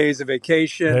 38 days of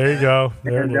vacation. There you go.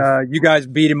 You guys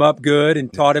beat him up good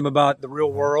and taught him about the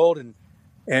real world.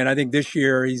 And I think this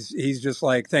year he's just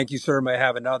like, thank you, sir. May I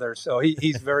have another? So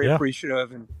he's very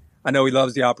appreciative, and I know he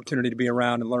loves the opportunity to be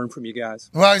around and learn from you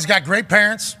guys. Well, he's got great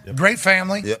parents, great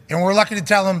family, and we're lucky to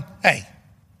tell him, hey,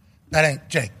 that ain't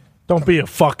Jake. Don't be a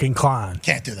fucking clown.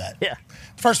 Can't do that. Yeah.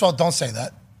 First of all, don't say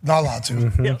that. Not allowed to.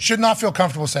 Mm-hmm. Should not feel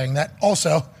comfortable saying that.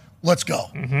 Also, let's go.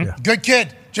 Mm-hmm. Yeah. Good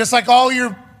kid. Just like all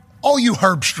you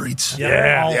Herbstreits.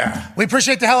 Yeah. We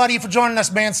appreciate the hell out of you for joining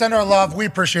us, man. Send our love. We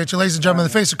appreciate you, ladies and gentlemen, the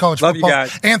face of college Love you football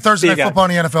guys. and Thursday See you Night guys. Football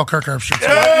in the NFL. Kirk Herbstreit.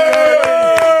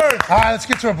 All right, let's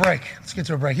get to a break.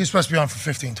 He's supposed to be on for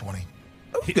 15, 20.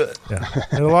 Good. Yeah.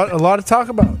 And a lot to talk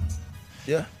about.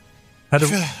 Yeah. I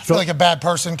feel like a bad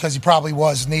person because he probably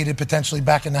was needed potentially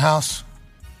back in the house.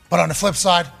 But on the flip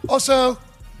side, also,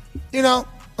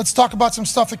 let's talk about some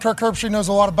stuff that Kirk Herbstreit knows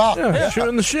a lot about. Yeah,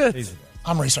 shooting the shit.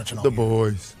 I'm researching all The you.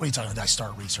 boys. What are you talking about? I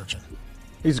start researching.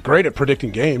 He's great at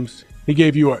predicting games. He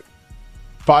gave you,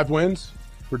 5 wins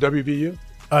for WVU?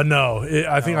 No,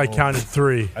 I think I counted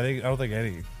 3. I don't think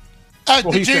any.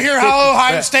 Did you hear how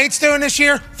Ohio State's doing this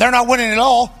year? They're not winning at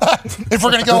all. If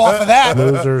we're going to go off of that.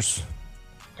 Losers.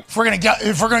 If we're going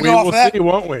to We go off will of that. see,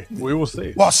 won't we? We will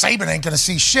see. Well, Saban ain't going to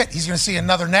see shit. He's going to see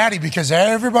another natty because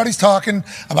everybody's talking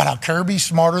about how Kirby's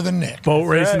smarter than Nick. Boat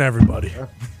racing everybody.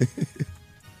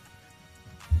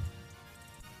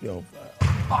 Yo,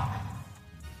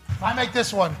 If I make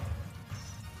this one,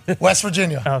 West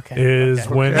Virginia. Okay. Is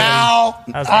winning. Now,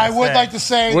 I would say. like to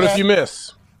say What that, if you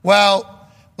miss? well,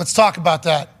 let's talk about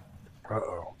that.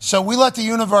 Uh-oh. So we let the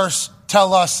universe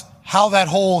tell us how that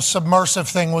whole submersive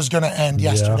thing was going to end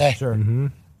yesterday. Sure. Mm-hmm.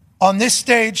 On this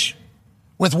stage,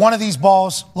 with one of these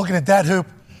balls, looking at that hoop,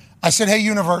 I said, hey,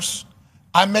 universe,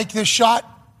 I make this shot.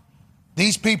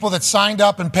 These people that signed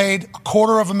up and paid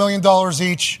 $250,000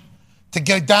 each to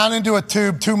get down into a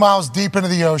tube 2 miles deep into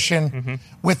the ocean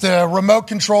with a remote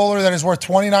controller that is worth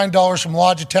 $29 from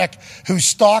Logitech, whose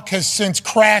stock has since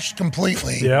crashed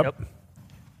completely. Yep.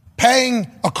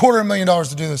 Paying $250,000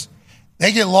 to do this.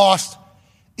 They get lost.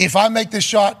 If I make this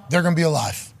shot, they're going to be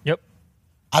alive. Yep.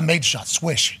 I made shots.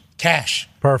 Swish. Cash.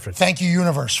 Perfect. Thank you,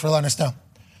 universe, for letting us know.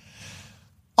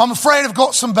 I'm afraid I've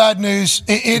got some bad news.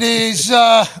 It is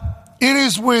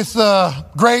with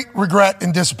great regret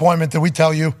and disappointment that we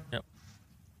tell you. Yep.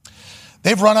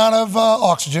 They've run out of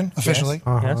oxygen, officially.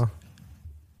 Uh-huh. Yes.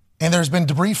 And there's been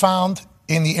debris found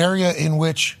in the area in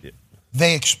which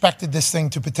they expected this thing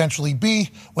to potentially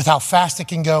be, with how fast it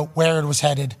can go, where it was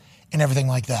headed, and everything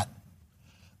like that.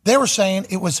 They were saying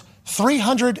it was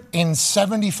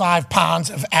 375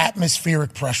 pounds of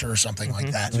atmospheric pressure or something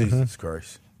like that. Jesus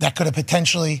Christ. That could have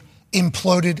potentially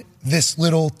imploded this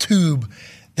little tube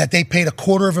that they paid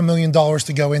 $250,000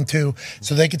 to go into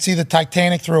so they could see the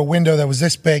Titanic through a window that was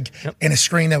this big and a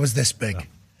screen that was this big.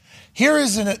 Here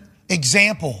is an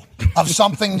example of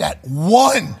something that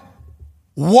one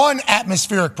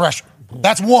atmospheric pressure.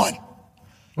 That's one.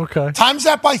 Okay. Times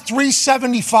that by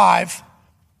 375.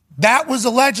 That was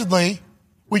allegedly,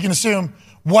 we can assume,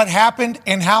 what happened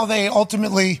and how they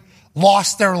ultimately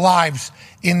lost their lives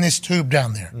in this tube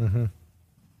down there. Mm-hmm.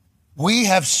 We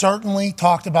have certainly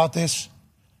talked about this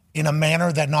in a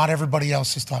manner that not everybody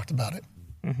else has talked about it.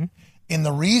 Mm-hmm. And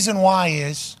the reason why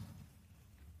is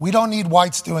we don't need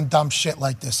whites doing dumb shit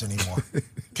like this anymore.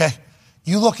 Okay?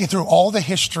 You look through all the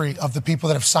history of the people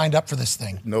that have signed up for this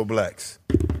thing. No blacks.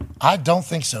 I don't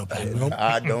think so, Pat.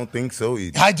 I don't think so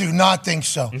either. I do not think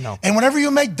so. No. And whenever you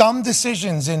make dumb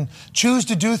decisions and choose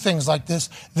to do things like this,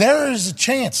 there is a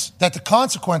chance that the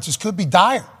consequences could be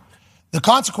dire. The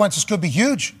consequences could be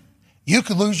huge. You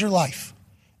could lose your life.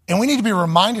 And we need to be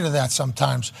reminded of that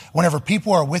sometimes whenever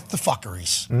people are with the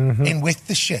fuckeries and with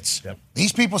the shits. Yep.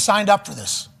 These people signed up for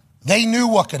this. They knew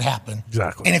what could happen.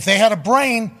 Exactly. And if they had a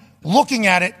brain, looking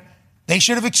at it, they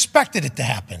should have expected it to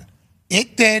happen.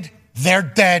 It did. They're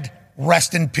dead.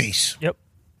 Rest in peace. Yep.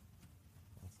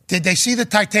 Did they see the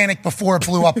Titanic before it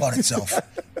blew up on itself?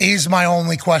 Is my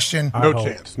only question.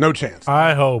 No chance.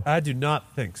 I hope. I do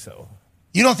not think so.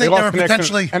 You don't think they were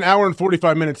potentially... An hour and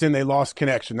 45 minutes in, they lost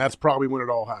connection. That's probably when it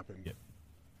all happened. Yeah.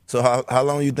 So how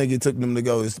long you think it took them to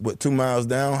go? It's 2 miles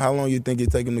down? How long you think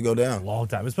it take them to go down? A long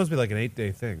time. It's supposed to be like an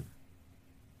 8-day thing.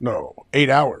 No, 8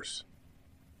 hours.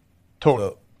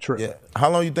 Total trip. Yeah. How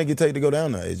long you think it take to go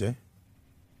down there, AJ?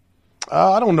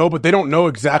 I don't know, but they don't know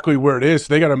exactly where it is.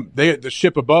 So the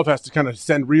ship above has to kind of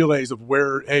send relays of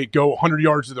where, hey, go 100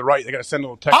 yards to the right. They got to send a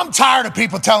little text. I'm tired of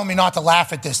people telling me not to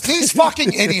laugh at this. These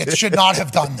fucking idiots should not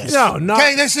have done this. No,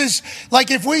 okay, this is like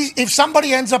if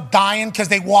somebody ends up dying because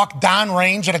they walk down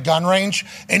range at a gun range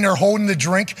and they're holding the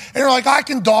drink and they're like, I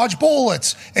can dodge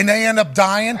bullets, and they end up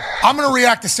dying, I'm going to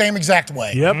react the same exact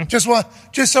way. Yep.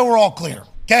 Just so we're all clear,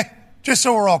 okay? Just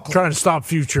so we're all clear. Trying to stop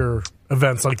future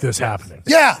events like this happening.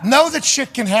 Yeah, know that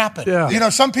shit can happen. Yeah. You know,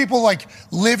 some people like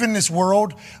live in this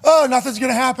world. Oh, nothing's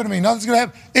going to happen to me. Nothing's going to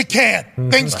happen. It can.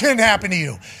 Things can happen to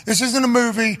you. This isn't a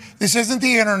movie. This isn't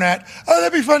the internet. Oh,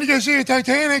 that'd be fun to go see a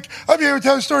Titanic. I'd be able to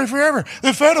tell the story forever.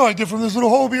 The photo I get from this little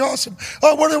hole would be awesome.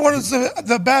 Oh, what is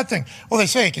the bad thing? Well, they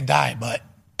say it can die, but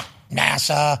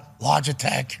NASA,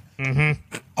 Logitech.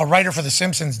 A writer for The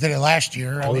Simpsons did it last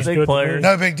year. All the big players.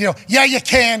 No big deal. Yeah, you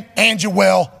can, and you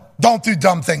will. Don't do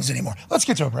dumb things anymore. Let's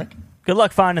get to a break. Good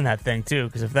luck finding that thing, too,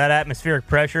 because if that atmospheric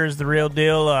pressure is the real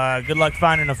deal, good luck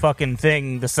finding a fucking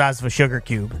thing the size of a sugar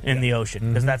cube in the ocean,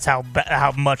 because that's how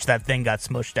much that thing got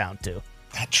smushed down to.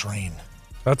 That train.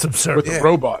 That's absurd.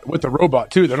 With the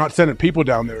robot, too. They're not sending people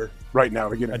down there right now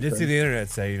to get it. I did see the internet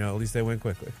say, at least they went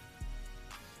quickly.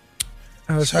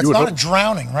 So it's not a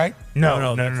drowning, right? No.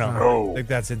 I think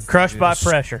that's crushed by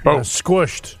pressure.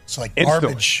 Squished. It's like Instantly.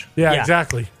 garbage. Yeah,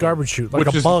 exactly. Garbage chute, like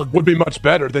Which a bug. would be much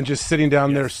better than just sitting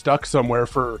down there stuck somewhere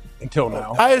until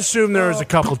now. I assume there was a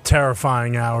couple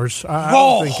terrifying hours. I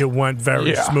don't think it went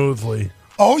very smoothly.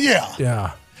 Oh, yeah.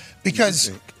 Yeah.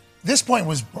 Because this point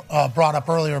was brought up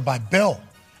earlier by Bill.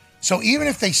 So even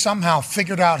if they somehow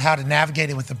figured out how to navigate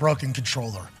it with the broken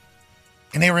controller,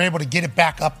 and they were able to get it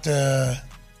back up to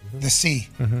the sea,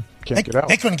 Can't get out.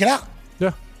 They couldn't get out.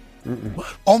 Yeah.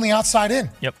 Only outside in.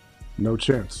 Yep. No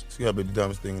chance. It's got to be the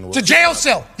dumbest thing in the world. It's a jail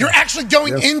cell. You're actually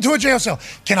going into a jail cell.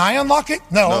 Can I unlock it?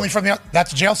 No, only from the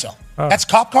that's a jail cell. That's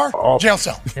cop car, jail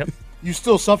cell. Yep. You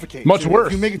still suffocate. Much So worse.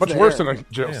 If you make it to Much the worse air. than a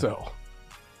jail cell.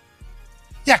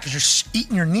 Yeah, because you're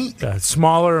eating your meat. Yeah, it's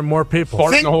smaller and more people.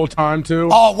 Farting the whole time, too.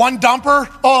 Oh, one dumper?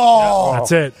 Oh.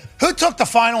 That's it. Who took the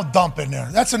final dump in there?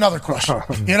 That's another question.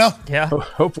 You know? Yeah.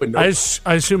 Hopefully not.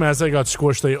 I assume as they got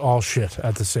squished, they all shit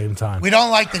at the same time. We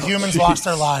don't like that humans lost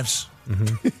their lives.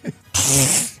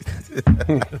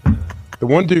 The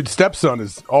one dude's stepson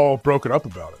is all broken up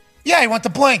about it. Yeah, he went to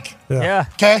Blink. Yeah.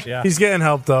 Okay? Yeah. He's getting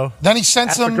help, though. Then he sent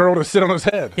Asked the some... girl to sit on his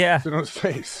head. Yeah. Sit on his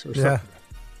face. Or Yeah. something.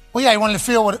 Well, yeah, he wanted to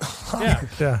feel what...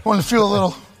 Yeah. wanted to feel a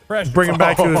little... Bring him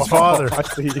back to his father. I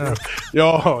see.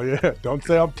 Oh, yeah. Don't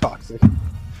say I'm toxic.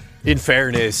 In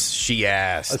fairness, she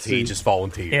asked. He just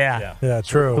volunteered. Yeah. Yeah,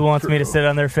 true. Who wants me to sit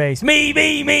on their face? Me,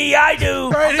 I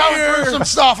do. I'm going through some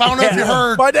stuff. I don't know if you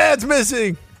heard. My dad's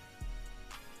missing.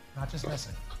 Not just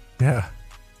missing. Yeah.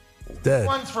 Dead.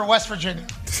 One's for West Virginia.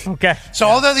 Okay. So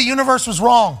although the universe was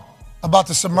wrong about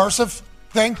the submersive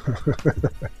thing,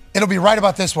 it'll be right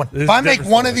about this one. If I make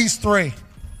one of these three,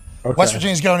 West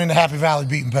Virginia's going into Happy Valley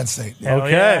beating Penn State. Hell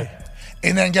Okay. yeah.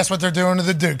 And then guess what they're doing to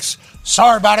the Dukes?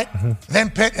 Sorry about it.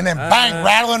 Then Pitt, and then bang,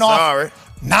 rattling off Sorry.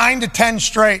 9 to 10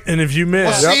 straight. And if you We'll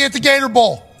miss, see you at the Gator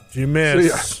Bowl. if you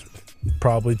miss,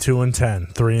 probably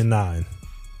 2-10, 3-9,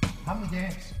 How many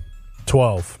games?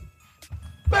 12.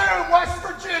 Boom, West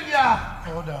Virginia.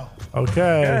 Oh, no.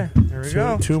 Okay. There we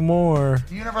go. Two more.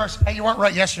 The universe. Hey, you weren't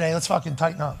right yesterday. Let's fucking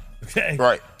tighten up. Okay.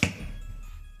 Right.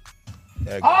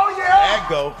 There you go. Oh, yeah. There you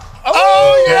go.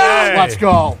 Oh, yeah. Okay. Let's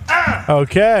go.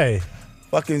 Okay.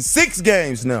 Fucking 6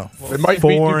 games now. It might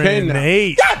beat 4 Duquesne and now.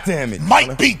 8. God damn it.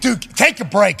 Might beat Duke. Take a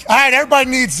break. All right, everybody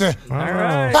needs to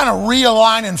kind of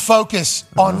realign and focus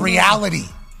on reality.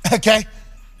 Okay?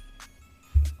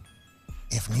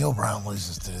 If Neil Brown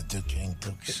loses to the Duquesne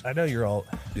Dukes. I know you're all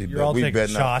We taking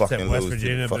better not shots at fucking West lose to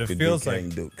Virginia, but it fucking feels Duquesne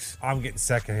like Dukes. I'm getting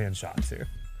secondhand shots here.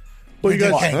 Well, you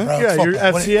got, Duquesne, bro. yeah, you're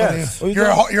Football. What do you-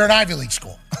 FCS. You're an Ivy League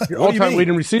school. Your all-time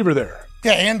leading receiver there.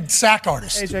 Yeah, and sack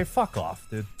artist. AJ, fuck off,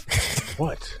 dude.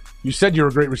 What? You said you were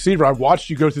a great receiver. I watched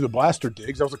you go through the blaster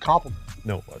digs. That was a compliment.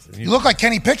 No, it wasn't. You look like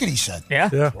Kenny Pickett, he said. Yeah.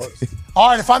 Yeah. All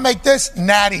right, if I make this,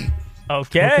 natty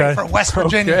Okay. for West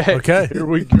Virginia. Okay. Okay. Here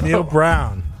we go. Neil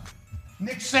Brown.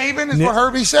 Nick Saban is what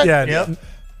Herbie said? Yeah. Yep.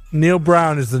 Neil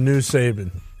Brown is the new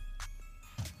Saban.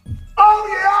 Oh,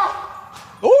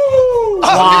 yeah. Ooh.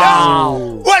 Wow.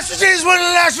 Yeah. West Virginia's winning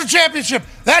the national championship.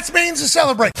 That means to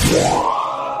celebrate.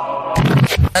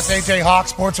 SHA Hawk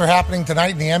sports are happening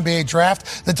tonight in the NBA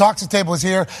draft. The Toxic Table is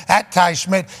here at Ty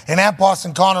Schmidt and at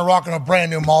Boston Connor rocking a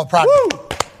brand new mullet. Proud.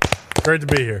 Great to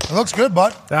be here. It looks good,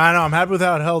 bud. I know. I'm happy with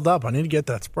how it held up. I need to get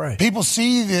that spray. People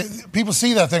see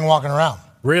that thing walking around.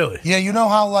 Really? Yeah, you know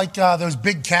how those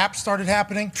big caps started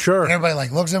happening? Sure. And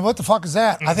everybody looks at what the fuck is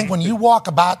that? Mm-hmm. I think when you walk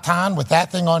about town with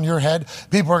that thing on your head,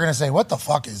 people are going to say, what the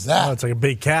fuck is that? Oh, it's like a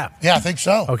big cap. Yeah, I think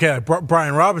so. Okay, like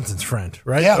Brian Robinson's friend,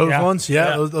 right? Yeah. Those ones?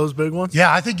 Yeah. Those big ones?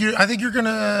 Yeah, I think you're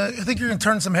gonna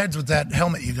turn some heads with that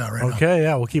helmet you got right now. Okay,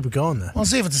 yeah, we'll keep it going then. We'll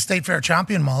see if it's a state fair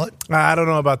champion mullet. I don't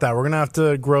know about that. We're gonna have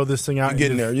to grow this thing out. You're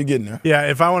getting there. Yeah,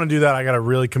 if I want to do that, I got to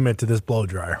really commit to this blow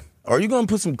dryer. Are you going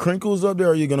to put some crinkles up there,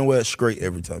 or are you going to wear it straight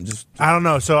every time? I don't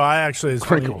know. So I actually, it's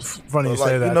crinkles. Funny you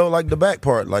say that. You know, like the back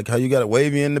part, like how you got it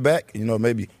wavy in the back. You know,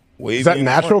 maybe wavy. Is that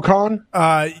natural, Con?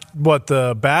 What,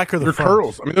 the back or the Your front?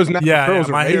 curls. I mean, those natural curls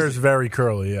are my amazing. hair is very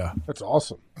curly. Yeah, that's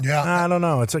awesome. Yeah, I don't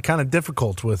know. It's kind of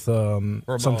difficult with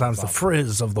sometimes the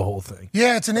frizz of the whole thing.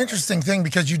 Yeah, it's an interesting thing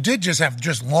because you did just have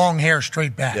long hair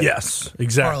straight back. Yes,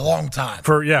 exactly. For a long time.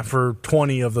 For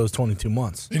 20 of those 22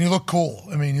 months. And you look cool.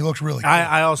 I mean, you looked really cool.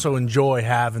 I also enjoy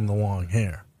having the long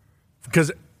hair.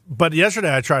 But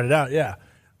yesterday I tried it out, yeah.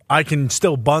 I can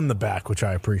still bun the back, which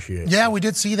I appreciate. Yeah, we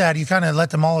did see that. You kind of let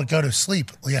them all go to sleep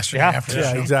yesterday after the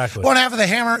show. Yeah, exactly. One half of the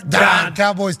Hammer, Don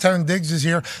Cowboys, Tone Diggs is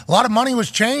here. A lot of money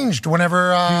was changed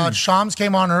whenever Shams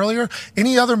came on earlier.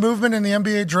 Any other movement in the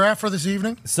NBA draft for this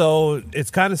evening? So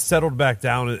it's kind of settled back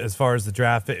down as far as the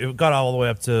draft. It got all the way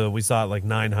up to, we saw it like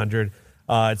 900.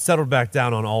 It settled back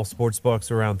down on all sports books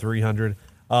around 300.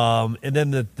 And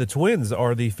then the Twins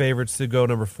are the favorites to go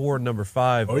number 4 and number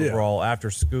 5 overall after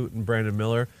Scoot and Brandon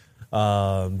Miller.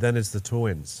 Then it's the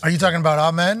Twins. Are you talking about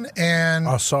Ahmed and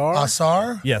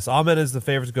Asar? Yes, Ahmed is the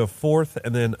favorite to go 4th,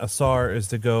 and then Asar is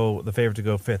the favorite to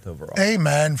go 5th overall.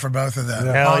 Amen for both of them.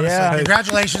 Yeah. Honestly, Yeah.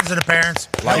 Congratulations to the parents.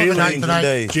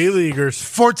 Tonight. G-Leaguers.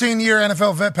 14-year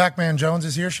NFL vet Pacman Jones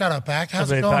is here. Shout out, Pac. How's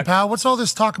it going, pal? What's all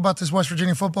this talk about this West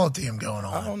Virginia football team going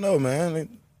on? I don't know,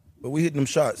 man. But we hitting them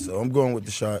shots, so I'm going with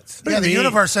the shots. Yeah, the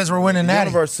universe says we're winning that.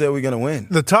 The universe said we're going to win.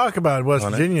 The talk about West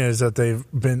Virginia is that they've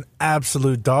been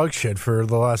absolute dog shit for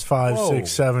the last 5,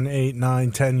 6, 7, 8,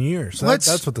 9, 10 years.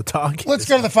 That's what the talk is. Let's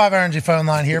go to the 5 Energy phone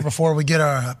line here before we get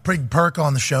our big Perk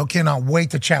on the show. Cannot wait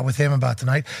to chat with him about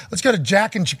tonight. Let's go to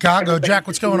Jack in Chicago. Jack,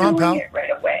 what's going on, pal?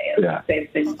 Yeah.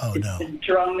 Oh, no.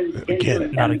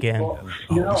 Again. Not again.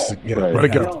 Let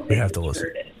it go. We have to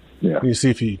listen. Yeah. You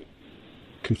see if he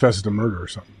confesses to murder or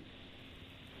something.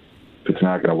 If it's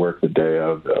not going to work the day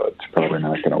of, though, it's probably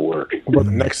not going to work. What about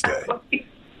the next day?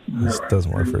 This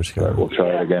doesn't work for Chicago. We'll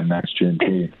try it again next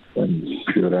Juneteenth and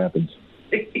see what happens.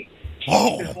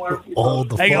 Hang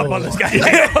up on this guy.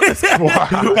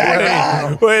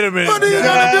 Wait a minute. What are you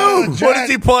going to do? What is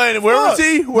he playing? Where was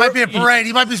he? Might be a parade.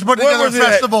 He might be putting together a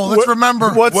festival. Let's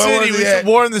remember. What city? We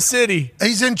war in the city.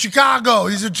 He's in Chicago.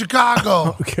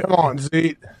 Come on,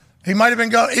 Z. He might have been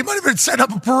setting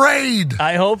up a parade.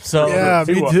 I hope so. Yeah,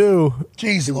 me too.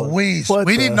 Jeez Louise.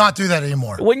 We need not do that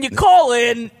anymore. When you call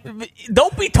in,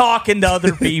 don't be talking to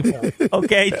other people.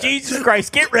 Okay? Jesus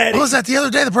Christ, get ready. What was that? The other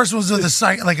day, the person was with a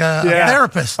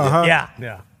therapist.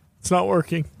 Yeah. It's not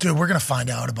working. Dude, we're going to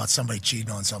find out about somebody cheating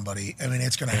on somebody. I mean,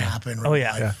 it's going to happen. Oh,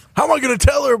 yeah. How am I going to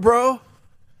tell her, bro?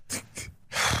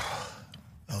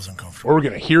 That was uncomfortable. Or we're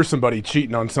going to hear somebody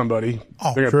cheating on somebody.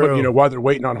 Oh, they're going to put, while they're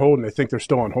waiting on hold, and they think they're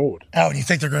still on hold. Oh, and you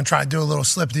think they're going to try to do a little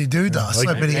slippity-doo-dah,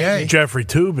 slippity-a. Jeffrey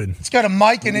Toobin. Let's go to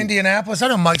Mike in Indianapolis. I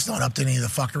know Mike's not up to any of the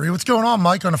fuckery. What's going on,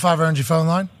 Mike, on the 5 Energy phone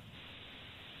line?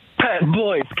 Pat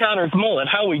Boyce, Connor's mullet.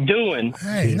 How we doing?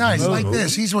 Hey, nice. Like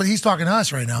this. He's talking to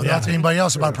us right now. Not to anybody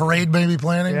else about a parade maybe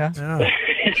planning. Yeah.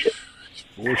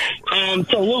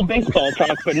 So a little baseball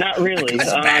talk, but not really. Me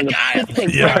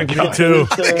too.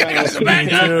 I'm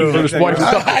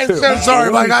so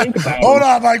sorry, Mike. Hold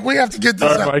on, Mike. We have to get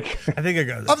this out. Mike. I think I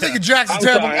got it. I'm thinking Jackson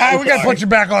terrible. We got to put you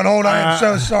back on hold. I am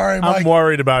so sorry, Mike. I'm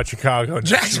worried about Chicago.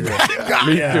 Jackson. Me too.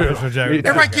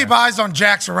 Everybody keep eyes on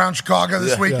Jacks around Chicago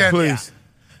this weekend. Please.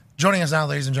 Joining us now,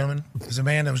 ladies and gentlemen, is a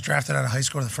man that was drafted out of high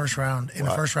school in the first round of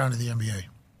the NBA.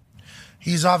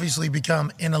 He's obviously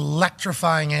become an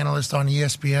electrifying analyst on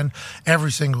ESPN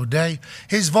every single day.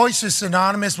 His voice is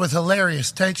synonymous with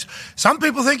hilarious takes. Some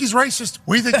people think he's racist.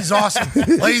 We think he's awesome.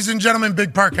 Ladies and gentlemen,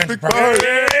 Big Perk. Richard Jefferson.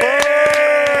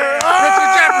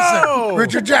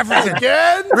 Richard Jefferson.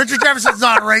 Again? Richard Jefferson's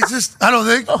not racist, I don't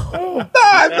think. No,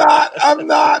 I'm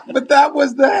not. But that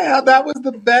was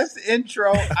the best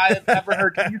intro I have ever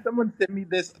heard. Can someone send me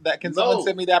this? Someone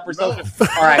send me that for social?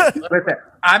 All right, listen.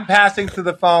 I'm passing to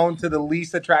the phone to the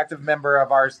least attractive member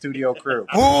of our studio crew.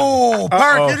 Oh,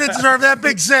 Perk, you didn't deserve that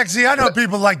big sexy. I know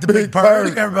people like the big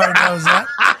Perk. Everybody knows that.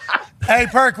 Hey,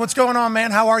 Perk, what's going on, man?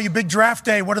 How are you? Big draft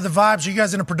day. What are the vibes? Are you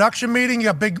guys in a production meeting?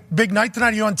 You got big night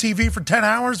tonight? Are you on TV for 10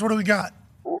 hours? What do we got?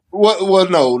 Well,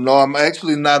 no. I'm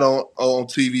actually not on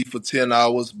TV for 10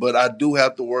 hours, but I do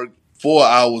have to work 4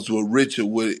 hours with Richard,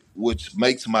 which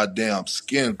makes my damn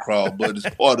skin crawl, but it's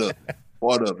part of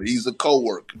it. He's a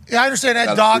co-worker. Yeah, I understand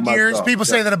that. Dog years. People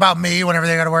say that about me whenever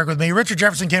they got to work with me. Richard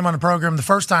Jefferson came on the program the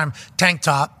first time, tank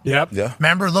top. Yep. Yeah.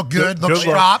 Remember, look good, look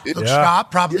sharp,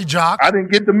 probably jock. I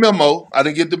didn't get the memo,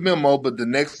 but the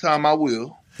next time I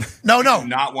will. No. I do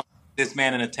not want this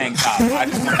man in a tank top. I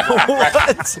just want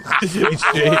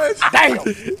to Damn.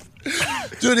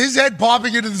 Dude, his head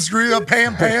popping into the screen, that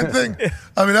pan thing.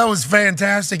 I mean, that was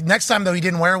fantastic. Next time, though, he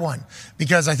didn't wear one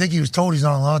because I think he was told he's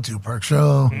not allowed to, Perk.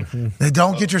 So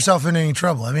don't get yourself in any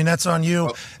trouble. I mean, that's on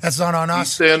you. That's not on us.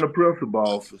 He's stay in the principal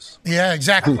office. Yeah,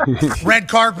 exactly. Red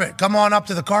carpet. Come on up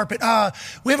to the carpet.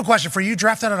 We have a question for you.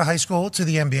 Drafted out of high school to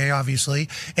the NBA, obviously.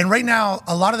 And right now,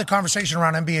 a lot of the conversation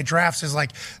around NBA drafts is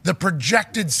like the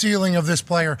projected ceiling of this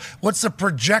player. What's the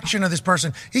projection of this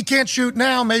person? He can't shoot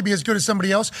now, maybe as good as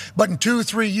somebody else, but in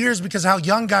 2-3 years, because how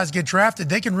young guys get drafted,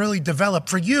 they can really develop.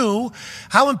 For you,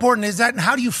 how important is that? And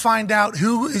how do you find out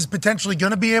who is potentially going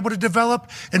to be able to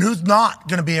develop and who's not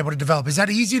going to be able to develop? Is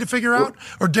that easy to figure out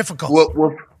or difficult?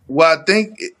 Well, I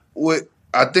think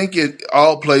it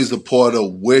all plays a part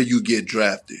of where you get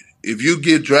drafted. If you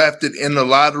get drafted in the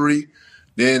lottery,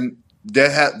 then they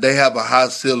have a high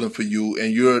ceiling for you,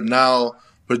 and you're now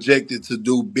projected to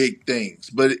do big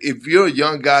things. But if you're a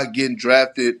young guy getting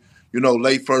drafted,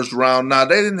 late first round, now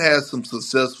they didn't have some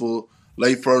successful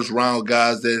late first round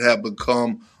guys that have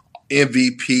become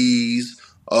MVPs,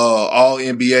 all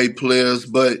NBA players.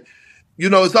 But,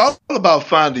 it's all about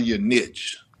finding your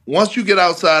niche. Once you get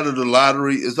outside of the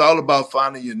lottery, it's all about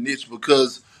finding your niche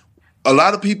because a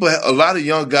lot of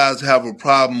young guys have a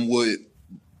problem with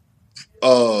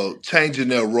changing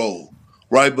their role,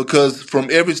 right? Because from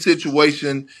every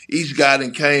situation each guy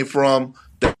that came from,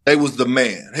 they was the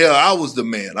man. Hell, I was the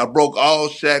man. I broke all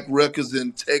Shaq records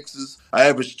in Texas. I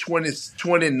averaged 29,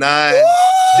 16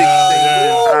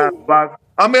 blocks.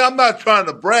 I mean, I'm not trying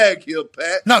to brag here,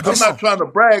 Pat. No, I'm not trying to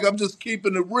brag. I'm just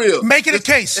keeping it real. Making a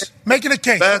case.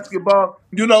 Basketball,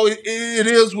 it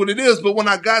is what it is. But when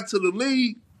I got to the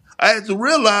league, I had to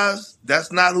realize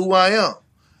that's not who I am.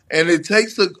 And it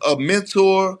takes a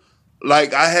mentor.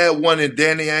 Like I had one in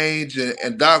Danny Ainge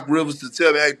and Doc Rivers to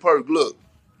tell me, hey, Perk, look,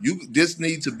 this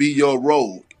needs to be your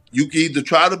role. You can either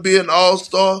try to be an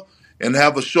all-star and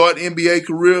have a short NBA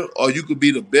career, or you could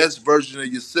be the best version of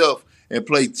yourself and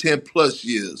play 10-plus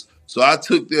years. So I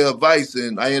took their advice,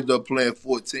 and I ended up playing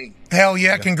 14. Hell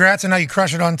yeah, congrats, and now you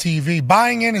crush it on TV.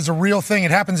 Buying in is a real thing.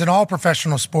 It happens in all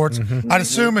professional sports. I'd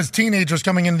assume as teenagers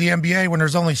coming into the NBA when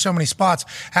there's only so many spots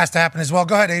has to happen as well.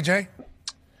 Go ahead, AJ.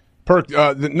 Perk,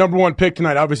 the number one pick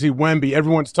tonight, obviously Wemby.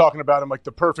 Everyone's talking about him like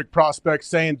the perfect prospect,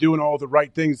 doing all the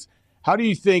right things. How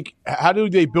do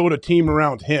they build a team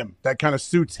around him that kind of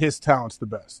suits his talents the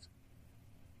best?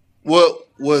 Well,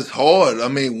 was hard. I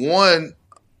mean, one,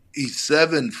 he's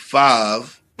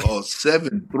 7'5" or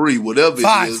 7'3", whatever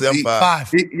it is.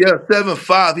 7'5".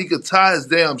 7'5". He could tie his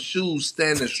damn shoes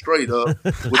standing straight up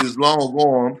with his long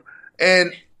arms.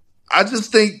 And I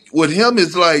just think with him,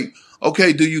 it's like,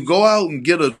 okay, do you go out and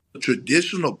get a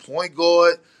traditional point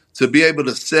guard to be able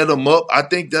to set him up? I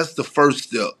think that's the first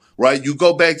step, right? You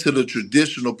go back to the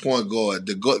traditional point guard,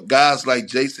 the guys like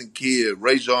Jason Kidd,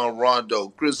 Rajon Rondo,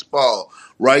 Chris Paul,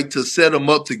 right, to set him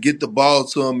up to get the ball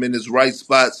to him in his right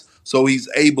spots so he's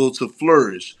able to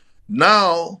flourish.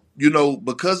 Now,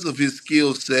 because of his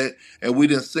skill set, and we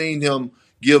done seen him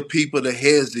give people the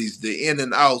headies, the in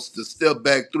and outs, the step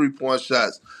back 3-point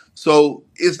shots. So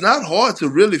it's not hard to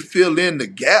really fill in the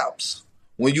gaps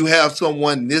when you have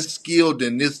someone this skilled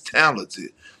and this talented.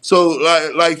 So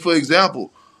like for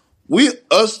example,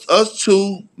 us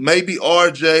two, maybe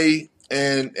RJ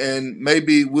and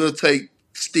maybe we'll take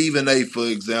Stephen A, for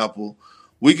example.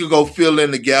 We could go fill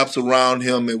in the gaps around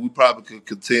him, and we probably could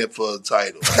contend for a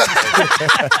title.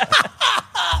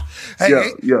 Hey,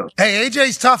 yeah. Hey,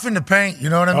 AJ's tough in the paint. You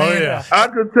know what I mean? Oh, yeah. I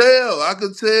could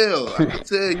tell.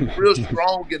 He's real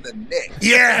strong in the neck.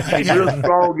 Yeah. He's real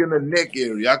strong in the neck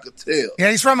area. I could tell.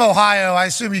 Yeah, he's from Ohio. I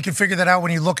assume you can figure that out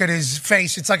when you look at his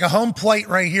face. It's like a home plate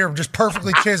right here, just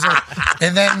perfectly chiseled.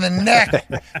 And then the neck,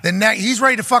 he's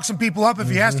ready to fuck some people up if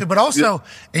he has to, but also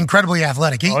incredibly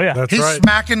athletic. He's right.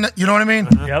 smacking, you know what I mean?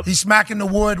 Yep. He's smacking the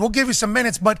wood. We'll give you some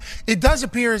minutes, but it does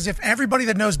appear as if everybody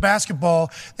that knows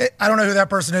basketball, I don't know who that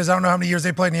person is. I don't know how many years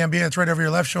they played in the NBA. It's right over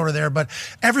your left shoulder there. But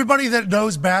everybody that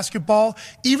knows basketball,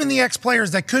 even the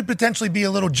ex-players that could potentially be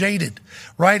a little jaded,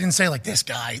 right? And say, like, this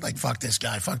guy, like, fuck this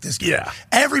guy. Yeah.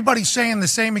 Everybody's saying the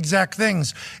same exact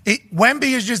things.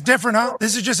 Wemby is just different, huh?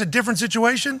 This is just a different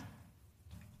situation?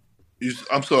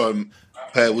 I'm sorry,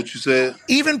 Pat, what you said?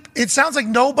 Even, it sounds like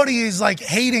nobody is, like,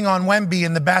 hating on Wemby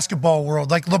in the basketball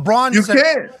world. Like, LeBron You said,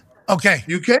 can. Okay.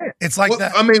 You can. It's like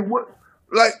that. I mean,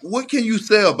 what can you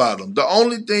say about him? The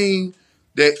only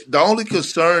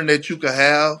concern that you can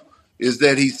have is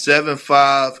that he's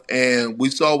 7'5", and we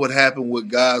saw what happened with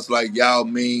guys like Yao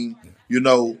Ming. You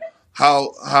know,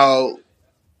 how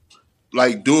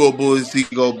like durable is he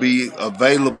gonna be,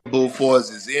 available for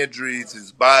his injuries,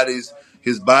 his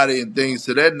body and things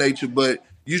to that nature. But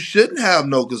you shouldn't have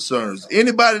no concerns.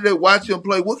 Anybody that watch him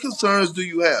play, what concerns do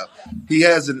you have? He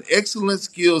has an excellent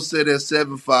skill set at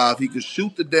 7'5". He can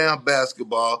shoot the damn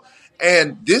basketball.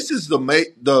 And this is the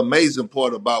amazing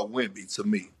part about Wemby to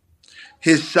me.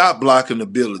 His shot blocking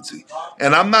ability.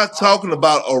 And I'm not talking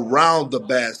about around the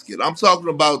basket. I'm talking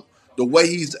about the way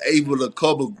he's able to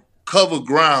cover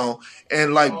ground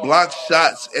and like block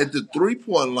shots at the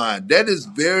three-point line. That is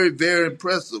very, very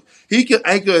impressive. He can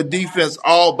anchor a defense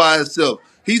all by himself.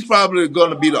 He's probably going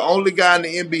to be the only guy in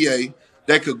the NBA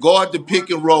that could guard the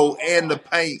pick and roll and the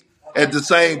paint at the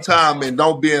same time and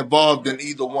don't be involved in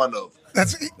either one of them.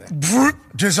 That's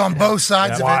just on both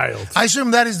sides of it. I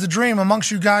assume that is the dream amongst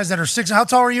you guys that are 6. How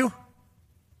tall are you?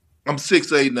 I'm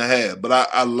 6'8.5", but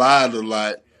I lied a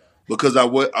lot because I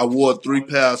wore 3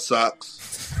 pair of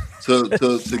socks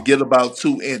to get about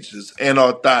 2 inches and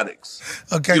orthotics.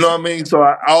 Okay, you know what I mean? So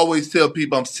I always tell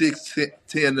people I'm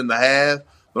 6'10.5",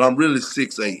 but I'm really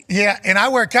 6'8". Yeah, and I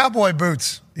wear cowboy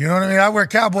boots. You know what I mean? I wear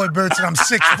cowboy boots and I'm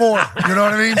 6'4". You know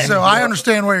what I mean? So I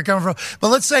understand where you're coming from. But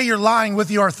let's say you're lying with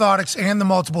the orthotics and the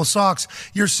multiple socks.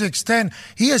 You're 6'10".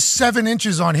 He has 7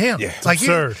 inches on him. Yeah, like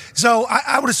absurd. So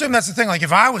I would assume that's the thing. Like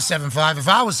if I was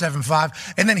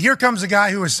 7'5", and then here comes a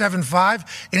guy who is 7'5",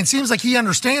 and it seems like he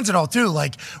understands it all too.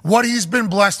 Like what he's been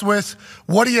blessed with,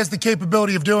 what he has the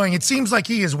capability of doing. It seems like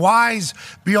he is wise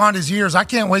beyond his years. I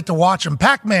can't wait to watch him.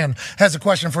 Pacman has a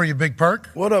question for you, Big Perk.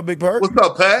 What up, Big Perk? What's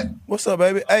up, Pat? What's up,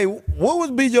 baby? Hey, what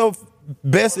would be your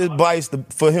best advice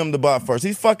for him to buy first?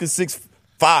 He's fucking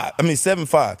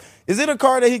 7'5". Is it a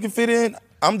car that he can fit in?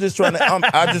 I'm just trying to.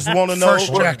 I just want to know.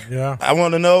 First check. Yeah. I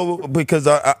want to know because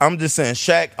I'm just saying,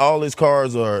 Shaq. All his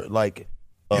cars are like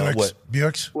what?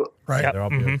 Buicks, right? They're all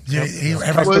Buicks. Yeah,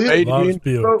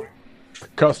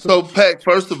 So, Pat,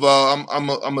 first of all, I'm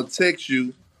gonna text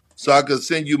you so I can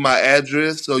send you my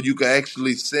address so you can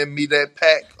actually send me that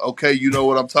pack. Okay, you know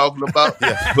what I'm talking about.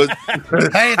 Yeah. But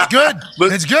hey, it's good.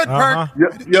 It's good, Perk.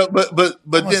 Yeah. But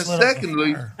then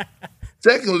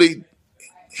secondly,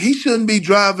 he shouldn't be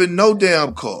driving no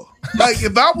damn car. Like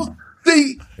if I was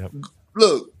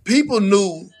look, people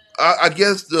knew. I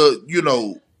guess the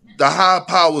high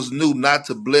powers knew not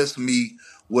to bless me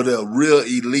with a real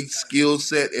elite skill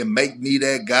set and make me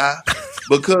that guy.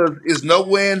 Because it's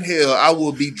nowhere in hell I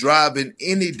will be driving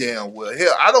any damn well.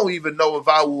 Hell, I don't even know if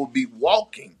I will be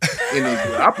walking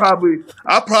anywhere.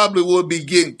 I probably would be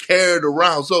getting carried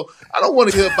around. So I don't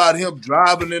want to hear about him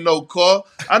driving in no car.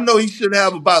 I know he should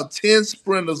have about 10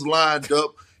 sprinters lined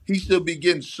up. He should be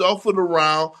getting shuffled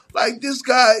around. Like this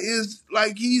guy is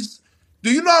like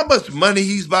do you know how much money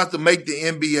he's about to make the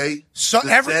NBA?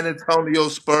 San Antonio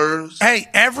Spurs. Hey,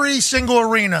 every single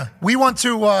arena. We went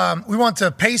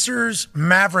to Pacers,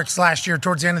 Mavericks last year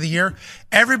towards the end of the year.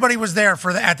 Everybody was there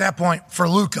at that point for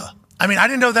Luka. I mean, I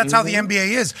didn't know that's how the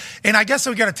NBA is. And I guess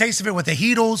we got a taste of it with the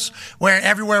Heatles, where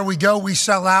everywhere we go, we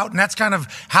sell out. And that's kind of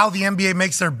how the NBA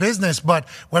makes their business. But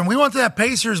when we went to that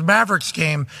Pacers-Mavericks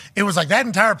game, it was like that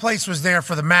entire place was there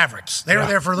for the Mavericks. They were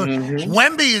there for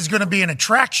Wemby is going to be an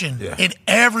attraction in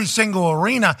every single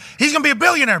arena. He's going to be a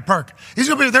billionaire, Perk. There's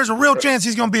a real chance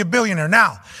he's going to be a billionaire.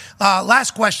 Now,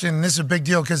 last question. This is a big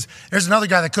deal because there's another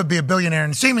guy that could be a billionaire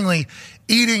and seemingly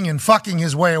eating and fucking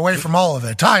his way away from all of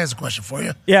it. Ty has a question for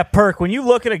you. Yeah, Perk, when you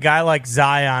look at a guy like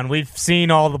Zion, we've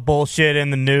seen all the bullshit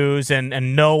in the news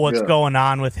and know what's going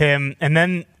on with him. And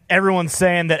then everyone's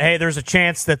saying that, hey, there's a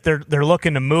chance that they're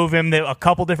looking to move him. A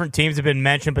couple different teams have been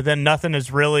mentioned, but then nothing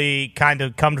has really kind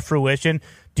of come to fruition.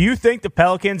 Do you think the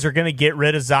Pelicans are going to get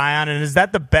rid of Zion, and is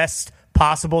that the best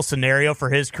possible scenario for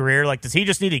his career? Like, does he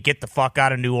just need to get the fuck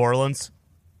out of New Orleans?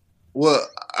 Well,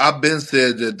 I've been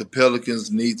said that the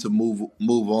Pelicans need to move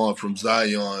on from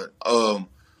Zion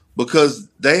because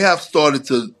they have started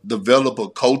to develop a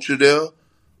culture there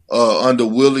under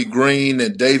Willie Green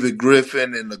and David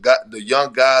Griffin and the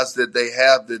young guys that they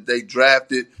have that they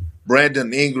drafted.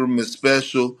 Brandon Ingram is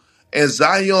special, and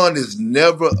Zion is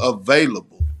never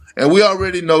available. And we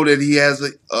already know that he has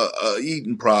a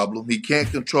eating problem. He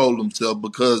can't control himself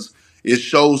because it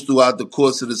shows throughout the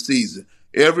course of the season.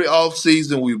 Every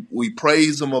offseason, we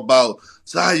praise him about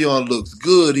Zion looks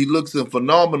good. He looks in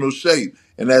phenomenal shape.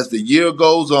 And as the year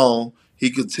goes on, he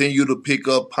continued to pick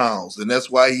up pounds. And that's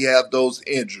why he had those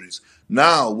injuries.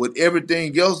 Now, with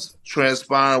everything else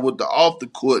transpiring with the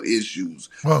off-the-court issues,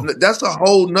 that's a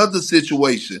whole nother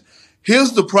situation.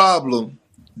 Here's the problem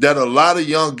that a lot of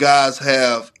young guys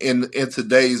have in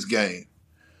today's game.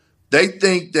 They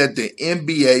think that the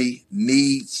NBA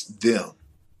needs them.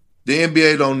 The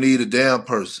NBA don't need a damn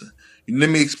person. Let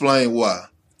me explain why.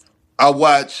 I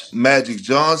watch Magic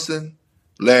Johnson,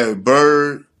 Larry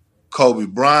Bird, Kobe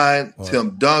Bryant,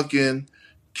 Tim Duncan,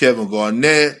 Kevin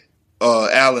Garnett,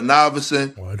 Allen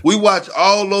Iverson. We watch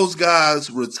all those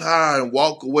guys retire and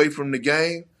walk away from the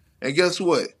game, and guess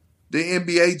what? The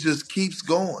NBA just keeps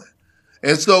going.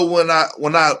 And so when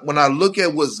I look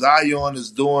at what Zion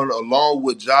is doing along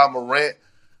with Ja Morant,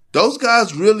 those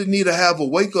guys really need to have a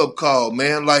wake-up call,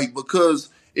 man, because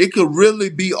it could really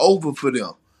be over for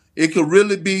them. It could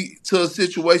really be to a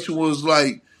situation where it's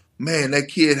like, man, that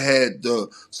kid had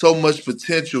so much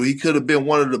potential. He could have been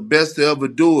one of the best to ever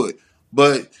do it.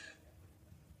 But,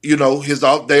 they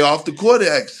off the court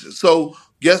action. So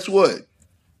guess what?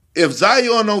 If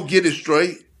Zion don't get it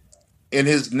straight in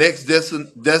his next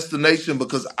destination,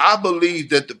 because I believe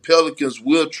that the Pelicans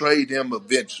will trade him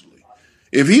eventually.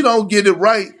 If he don't get it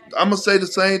right, I'm going to say the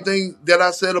same thing that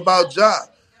I said about Ja.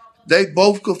 They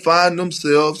both could find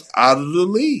themselves out of the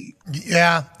league.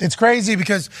 Yeah, it's crazy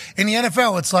because in the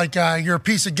NFL, it's like you're a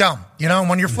piece of gum. And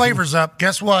when your flavor's up,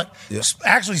 guess what? Yeah.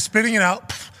 Actually spitting it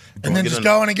out and then just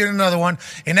going and get another one.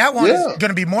 And that one is going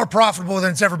to be more profitable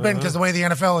than it's ever been because the way the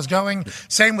NFL is going.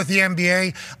 Same with the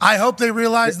NBA. I hope they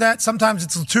realize that. Sometimes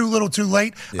it's too little too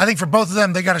late. I think for both of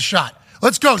them, they got a shot.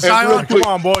 Let's go, Zion. Come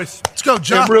on, boys. Let's go,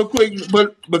 John. Real quick,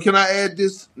 but can I add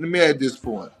this? Let me add this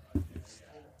point.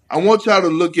 I want y'all to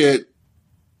look at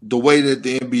the way that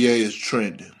the NBA is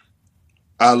trending.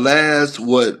 Our last,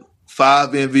 5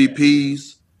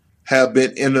 MVPs have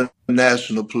been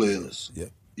international players.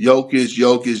 Yep. Jokic,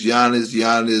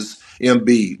 Giannis,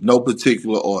 Embiid, no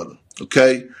particular order.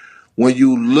 Okay? When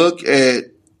you look at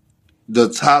the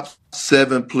top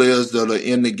 7 players that are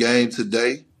in the game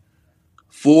today,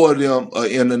 4 of them are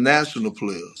international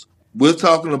players. We're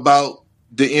talking about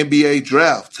the NBA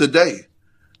draft today.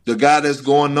 The guy that's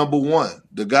going number 1,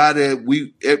 the guy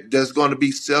that's going to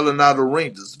be selling out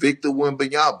arenas, Victor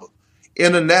Wembanyama,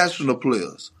 international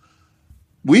players.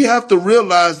 We have to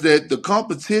realize that the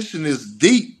competition is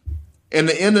deep, and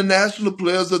the international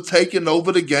players are taking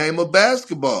over the game of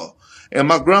basketball. And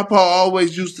my grandpa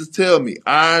always used to tell me,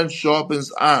 iron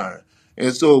sharpens iron.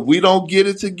 And so if we don't get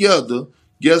it together,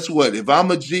 guess what? If I'm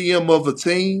a GM of a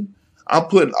team, I'm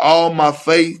putting all my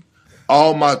faith,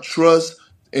 all my trust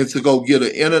and to go get an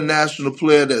international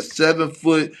player that's 7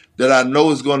 foot, that I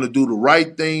know is going to do the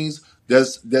right things,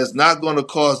 that's not going to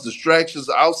cause distractions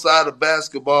outside of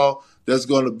basketball, that's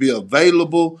going to be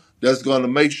available, that's going to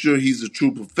make sure he's a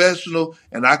true professional,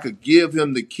 and I could give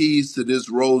him the keys to this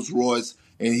Rolls Royce,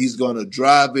 and he's going to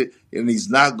drive it, and he's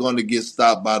not going to get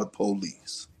stopped by the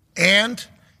police. And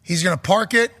he's going to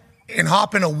park it and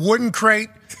hop in a wooden crate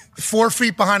 4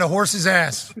 feet behind a horse's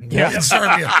ass in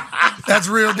Serbia. That's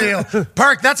real deal.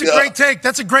 Perk, that's a great take.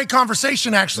 That's a great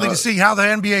conversation, actually, to see how the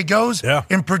NBA goes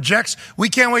and projects. We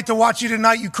can't wait to watch you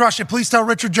tonight. You crush it. Please tell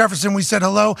Richard Jefferson we said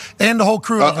hello and the whole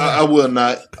crew. I will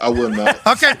not.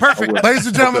 Okay, perfect. Ladies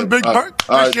and gentlemen, Big Perk.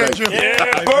 Appreciate you.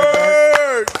 Yeah,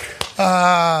 Perk!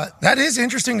 That is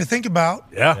interesting to think about.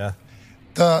 Yeah.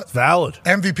 The valid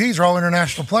MVPs are all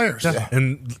international players. Yeah.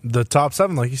 And the top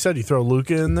 7, like you said, you throw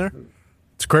Luka in there.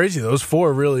 It's crazy. Those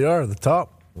 4 really are the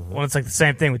top. Well, it's like the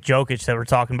same thing with Jokic that we're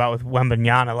talking about with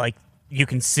Wembanyama. Like, you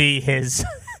can see his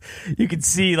you can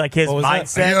see like his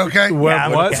mindset. Are you okay? Yeah,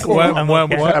 I'm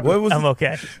okay. I'm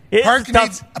okay.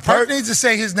 Perk needs to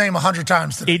say his name 100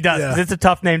 times today. He does. 'Cause It's a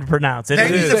tough name to pronounce. They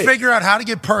need to figure out how to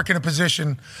get Perk in a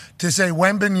position to say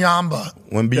Wembanyama.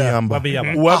 Wembanyama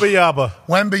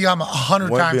 100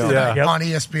 times today Yep. on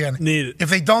ESPN. Need it. If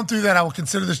they don't do that, I will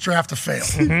consider this draft a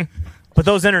fail. But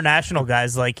those international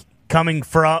guys, like coming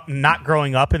from not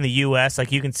growing up in the U.S.,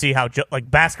 like you can see how like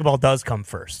basketball does come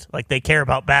first. Like they care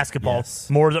about basketball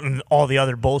more than all the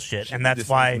other bullshit, and that's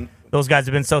why those guys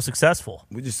have been so successful.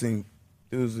 We just seen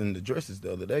dudes in the dresses the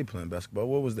other day playing basketball.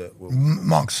 What was that?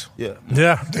 Monks. Yeah.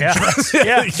 Yeah. The dresses.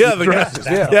 The Dresses,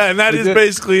 guys. yeah. And that They is did.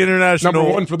 basically international.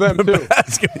 Number one for them, too.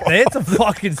 Basketball. They had some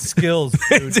fucking skills,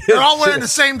 dude. They're all wearing the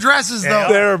same dresses,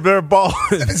 though. They're balling.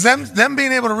 It's them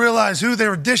being able to realize who they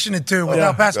were dishing it to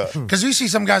without passing. Because you see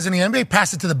some guys in the NBA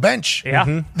pass it to the bench.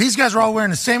 Yeah. These guys are all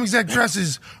wearing the same exact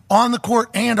dresses on the court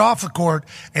and off the court,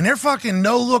 and they're fucking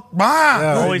no-look. Look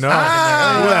at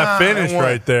that finish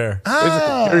right there.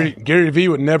 Gary V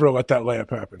would never let that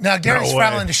layup happen. Now, Gary's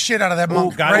fouling the shit out of that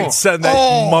monk. God, send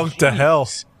that monk to hell.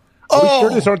 Are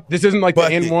we sure this isn't like the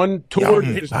N1 tour?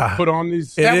 You just put on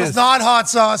these. That was not hot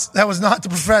sauce. That was not the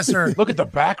professor. Look at the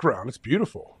background. It's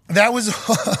beautiful. That was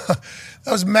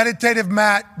meditative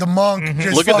Matt, the monk.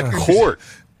 Just Look at the court.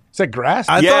 Is that grass?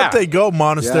 I thought they go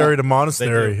monastery to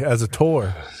monastery as a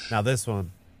tour. Now this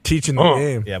one. Teaching the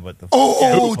game. Yeah, but the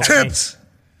tips.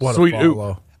 What Sweet a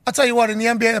follow. I'll tell you what, in the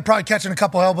NBA, they're probably catching a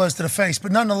couple elbows to the face,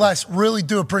 but nonetheless, really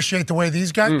do appreciate the way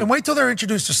these guys, and wait till they're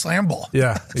introduced to slam ball.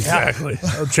 Yeah, exactly.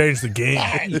 They'll change the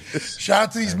game. Shout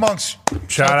out to these monks.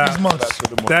 Shout out to these monks.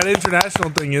 That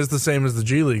international thing is the same as the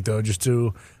G League, though, just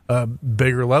to a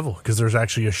bigger level, because there's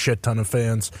actually a shit ton of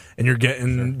fans, and you're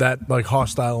getting that like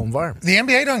hostile environment. The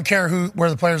NBA doesn't care where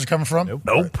the players are coming from.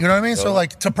 Nope. You know what I mean? So,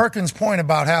 like, to Perkins' point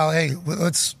about how, hey,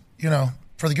 let's,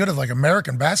 for the good of like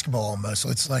American basketball almost,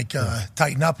 let's like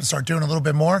tighten up and start doing a little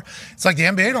bit more. It's like the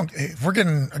NBA if we're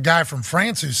getting a guy from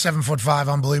France who's 7'5",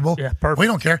 unbelievable. Yeah, perfect. We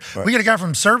don't care. Right. We get a guy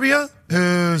from Serbia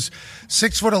who's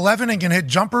 6'11" and can hit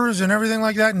jumpers and everything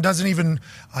like that and doesn't even,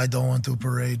 I don't want to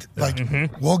parade. Like,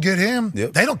 we'll get him.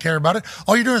 Yep. They don't care about it.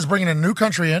 All you're doing is bringing a new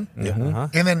country in.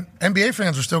 And then NBA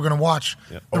fans are still going to watch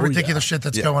the ridiculous shit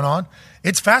that's going on.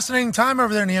 It's fascinating time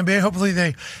over there in the NBA. Hopefully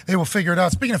they will figure it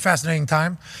out. Speaking of fascinating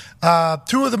time,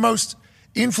 two of the most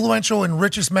influential and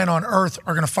richest men on earth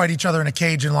are going to fight each other in a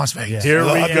cage in Las Vegas. Here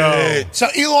we go. So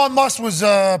Elon Musk was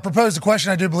proposed a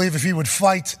question, I do believe, if he would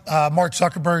fight Mark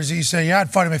Zuckerberg. He said, yeah,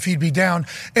 I'd fight him if he'd be down.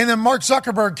 And then Mark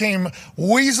Zuckerberg came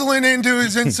weaseling into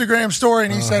his Instagram story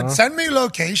and he said, send me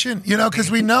location, because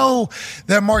we know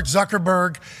that Mark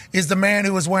Zuckerberg is the man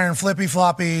who was wearing flippy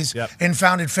floppies and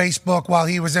founded Facebook while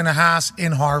he was in a house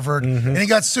in Harvard. And he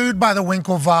got sued by the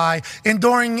Winklevi. And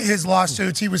during his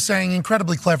lawsuits, he was saying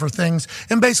incredibly clever things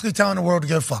and basically telling the world to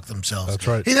go fuck themselves. That's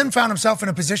right. He then found himself in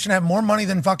a position to have more money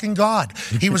than fucking God.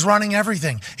 He was running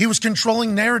everything. He was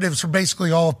controlling narratives for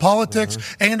basically all of politics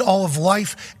and all of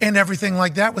life and everything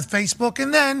like that with Facebook.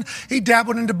 And then he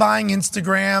dabbled into buying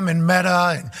Instagram and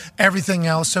Meta and everything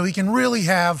else so he can really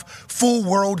have full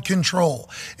world control.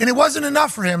 And it wasn't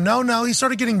enough for him. No. He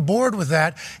started getting bored with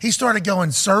that. He started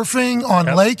going surfing on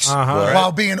lakes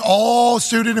while being all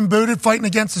suited and booted, fighting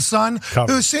against the sun,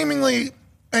 who's seemingly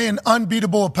an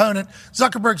unbeatable opponent.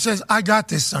 Zuckerberg says, I got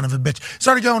this son of a bitch.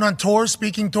 Started going on tours,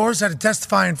 speaking tours, had to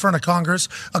testify in front of Congress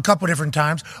a couple different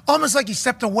times. Almost like he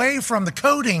stepped away from the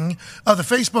coding of the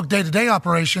Facebook day-to-day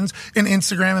operations in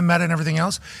Instagram and Meta and everything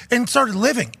else and started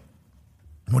living.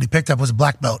 And what he picked up was a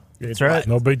black belt. That's right.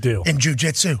 No big deal. In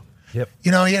jiu-jitsu. Yep.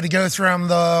 He had to go from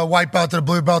the white belt to the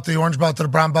blue belt to the orange belt to the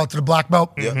brown belt to the black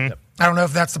belt. Yep. I don't know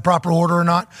if that's the proper order or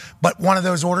not, but one of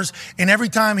those orders. And every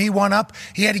time he went up,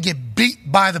 he had to get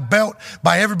beat by the belt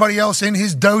by everybody else in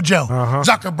his dojo.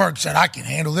 Zuckerberg said, I can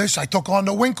handle this. I took on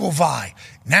the Winklevi.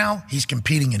 Now he's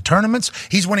competing in tournaments.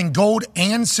 He's winning gold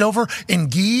and silver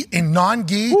in gi and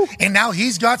non-gi. And now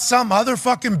he's got some other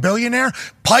fucking billionaire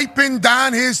piping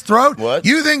down his throat. What?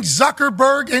 You think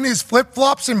Zuckerberg in his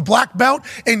flip-flops and black belt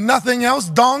and nothing else,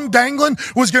 dong dangling,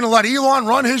 was going to let Elon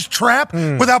run his trap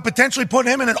without potentially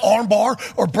putting him in an armbar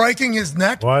or breaking his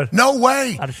neck? What? No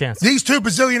way. Not a chance. These two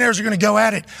bazillionaires are going to go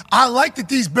at it. I like that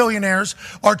these billionaires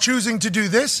are choosing to do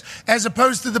this as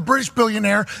opposed to the British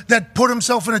billionaire that put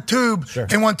himself in a tube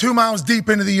and went 2 miles deep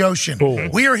into the ocean.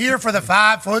 We are here for the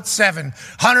 5'7",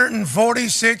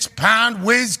 146-pound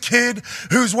whiz kid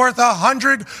who's worth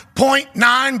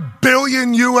 $100.9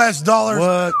 billion US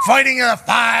fighting a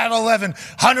 5'11",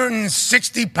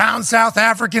 160-pound South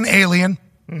African alien.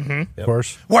 Of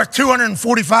course. Worth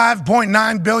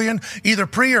 $245.9 billion, either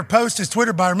pre or post his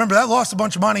Twitter buy. Remember, that lost a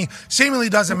bunch of money. Seemingly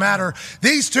doesn't matter.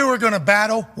 These two are going to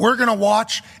battle. We're going to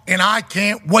watch, and I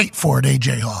can't wait for it,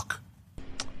 AJ Hawk.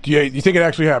 Do you think it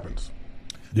actually happens?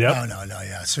 Yeah. No,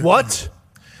 yeah. So, What?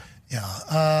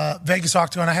 Yeah. Vegas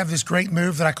Octagon, I have this great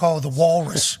move that I call the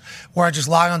walrus, where I just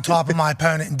lie on top of my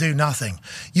opponent and do nothing.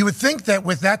 You would think that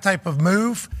with that type of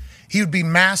move, he would be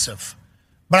massive.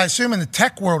 But I assume in the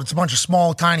tech world, it's a bunch of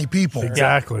small, tiny people.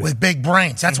 Exactly. With big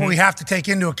brains. That's what we have to take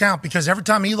into account, because every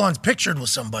time Elon's pictured with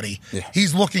somebody,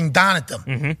 he's looking down at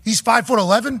them. He's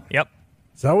 5'11". Yep.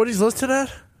 Is that what he's listed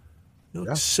at? He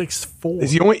looks 6'4".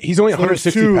 Is he's only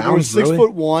 160 pounds, He was really?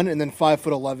 6'1" and then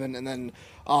 5'11", and then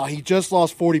he just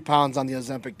lost 40 pounds on the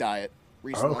Ozempic diet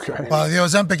recently. Okay. Well, the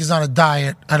Ozempic is not a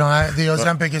diet. The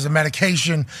Ozempic is a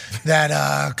medication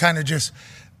that kind of just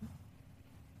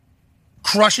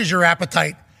crushes your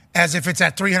appetite as if it's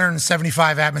at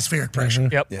 375 atmospheric pressure.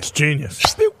 Yep. It's genius.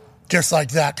 Just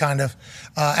like that kind of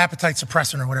appetite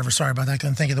suppressant or whatever. Sorry about that. I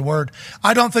couldn't think of the word.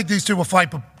 I don't think these two will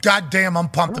fight, but goddamn, I'm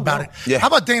pumped about it. Yeah. How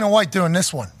about Dana White doing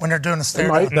this one when they're doing a stare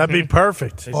down? That'd be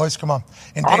perfect. Boys, come on.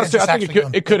 And Dana Honestly, just I think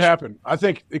actually it could happen. I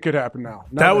think it could happen now.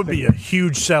 That would be a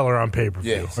huge seller on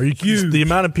pay-per-view. Yes. Are you huge? The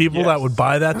amount of people that would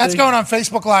buy that That's thing? going on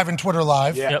Facebook Live and Twitter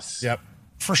Live. Yes. Yep.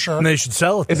 For sure. And they should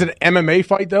sell it. Is it an MMA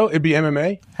fight, though? It'd be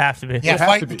MMA? Have to be. Yeah, have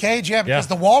fight to in the be. cage, because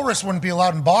the walrus wouldn't be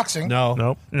allowed in boxing. No.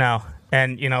 Nope. No.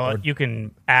 And you know what? You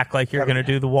can act like you're going to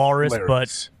do the walrus,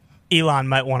 Hilarious. but Elon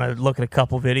might want to look at a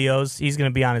couple videos. He's going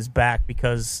to be on his back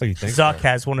because Zuck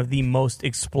has one of the most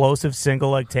explosive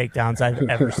single leg takedowns I've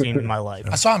ever seen in my life.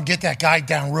 I saw him get that guy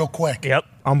down real quick. Yep.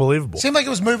 Unbelievable. Seemed like it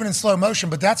was moving in slow motion,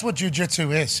 but that's what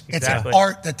jiu-jitsu is. It's Exactly. an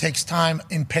art that takes time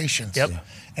and patience. Yep.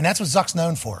 And that's what Zuck's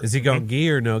known for. Is he going gi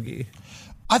or no gi?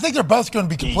 I think they're both going to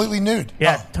be completely nude.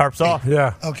 Yeah, tarps off.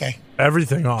 Yeah. Okay.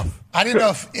 Everything off. I didn't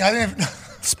know if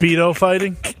Speedo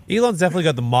fighting? Elon's definitely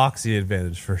got the moxie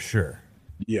advantage for sure.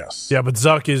 Yes. Yeah, but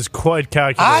Zuck is quite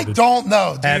I calculated. don't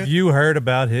know, dude. Have you heard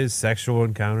about his sexual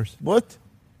encounters? What?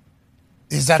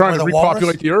 Is that Trying where to the walrus?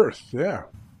 repopulate the earth. Yeah.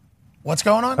 What's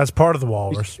going on? That's part of the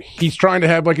walrus. He's trying to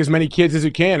have like as many kids as he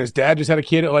can. His dad just had a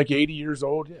kid at like 80 years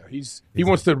old. Yeah, he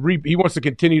wants to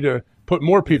continue to put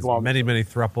more people on. Many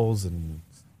thruples and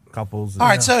couples. All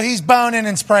right, so he's boning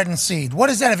and spreading seed. What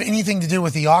does that have anything to do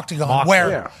with the Octagon, Moxie. where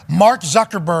Yeah. Mark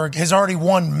Zuckerberg has already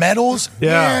won medals?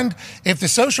 Yeah. And if the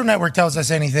social network tells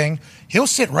us anything, he'll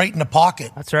sit right in the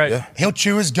pocket. That's right. Yeah. He'll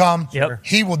chew his gum. Yep.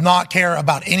 He will not care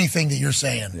about anything that you're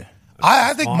saying.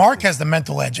 I think Mark has the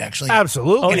mental edge, actually.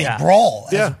 Absolutely. In Oh, yeah. a brawl.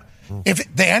 Yeah.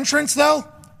 If the entrance, though,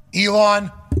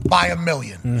 Elon by a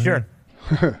million. Sure.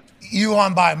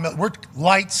 Elon by a million. We're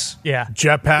lights. Yeah.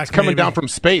 Jetpack. It's coming maybe. down from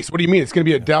space. What do you mean? It's going to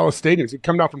be at Dallas Stadium. It's going to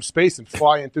come down from space and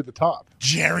fly in through the top.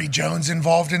 Jerry Jones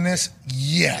involved in this?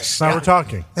 Yes. Now we're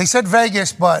talking. They said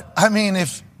Vegas, but I mean,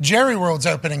 if Jerry World's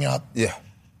opening up Yeah.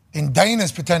 and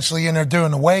Dana's potentially in there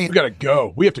doing the weight, We got to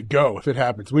go. We have to go if it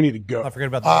happens. We need to go. I forget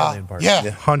about the alien part. yeah,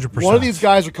 100%. One of these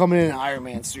guys are coming in an Iron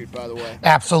Man suit, by the way.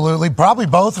 absolutely. Probably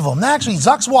both of them. Actually,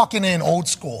 Zuck's walking in old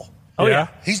school. Oh, yeah.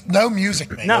 He's no music,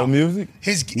 man. No. No music?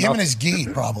 Him and his gi,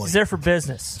 probably. He's there for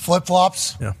business. Flip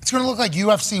flops. Yeah. It's going to look like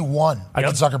UFC 1 when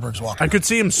Zuckerberg's walking. I could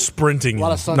see him sprinting,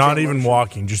 lot of sunshine not even motion.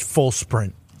 walking, just full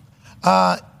sprint.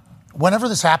 Whenever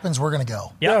this happens, we're going to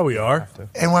go. Yeah, we are.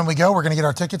 And when we go, we're going to get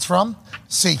our tickets from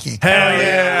SeatGeek. Hell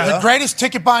yeah. The greatest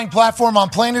ticket buying platform on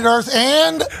planet Earth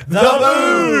and The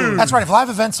moon. That's right. If live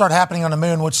events start happening on the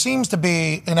moon, which seems to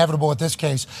be inevitable at this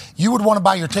case, you would want to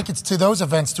buy your tickets to those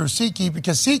events through SeatGeek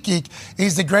because SeatGeek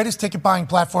is the greatest ticket buying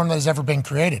platform that has ever been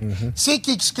created.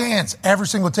 SeatGeek scans every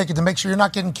single ticket to make sure you're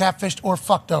not getting catfished or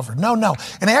fucked over. No.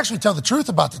 And they actually tell the truth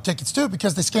about the tickets too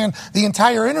because they scan the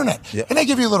entire internet. Yep. And they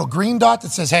give you a little green dot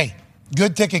that says, hey,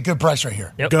 good ticket, good price right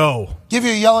here. Go. Give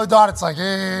you a yellow dot, it's like,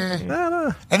 And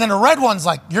then the red one's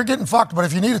like, you're getting fucked, but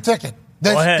if you need a ticket,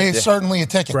 this ahead. is certainly a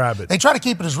ticket. Grab it. They try to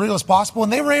keep it as real as possible,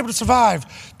 and they were able to survive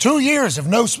 2 years of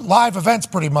no live events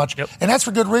pretty much. And that's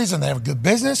for good reason. They have a good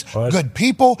business, good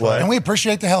people, and we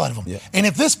appreciate the hell out of them. And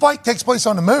if this fight takes place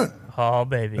on the moon, Oh,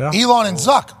 baby. Elon and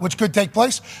Zuck, which could take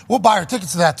place, we'll buy our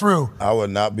tickets to that through. I would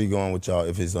not be going with y'all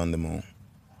if it's on the moon.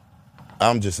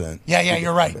 I'm just saying. Yeah,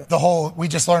 you're right. The whole, we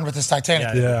just learned with this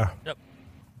Titanic. Yeah.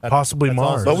 Possibly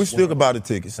Mars. But we still can buy the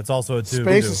tickets. That's also a tube.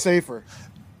 Space is safer.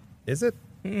 Is it?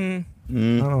 I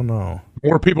don't know.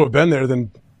 More people have been there than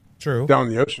True. down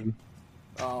in the ocean.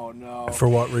 Oh, no. For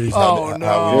what reason? Oh,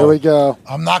 no. Here we go.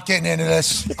 I'm not getting into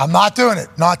this. I'm not doing it.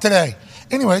 Not today.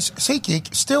 Anyways,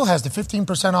 SeatGeek still has the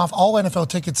 15% off all NFL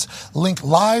tickets link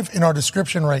live in our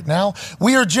description right now.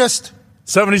 We are just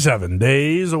 77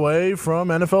 days away from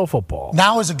NFL football.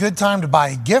 Now is a good time to buy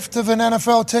a gift of an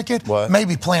NFL ticket. What?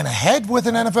 Maybe plan ahead with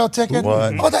an NFL ticket.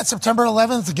 What? Oh, that September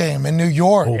 11th game in New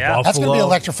York. Oh, yeah. That's going to be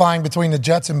electrifying between the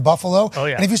Jets and Buffalo. Oh,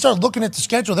 yeah. And if you start looking at the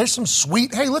schedule, there's some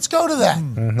sweet, hey, let's go to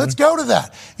that. Let's go to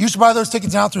that. You should buy those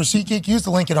tickets now through SeatGeek. Use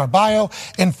the link in our bio,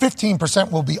 and 15%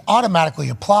 will be automatically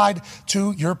applied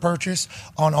to your purchase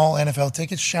on all NFL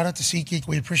tickets. Shout out to SeatGeek.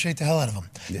 We appreciate the hell out of them.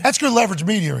 Yeah. That's good leverage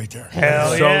media right there.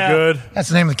 Hell So yeah. good. That's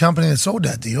the name of the company that sold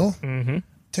that deal. Mm-hmm.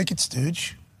 Ticket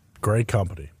Stooge. Great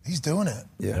company. He's doing it.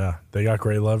 Yeah, they got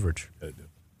great leverage.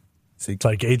 It's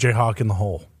like AJ Hawk in the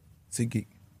hole. SeatGeek.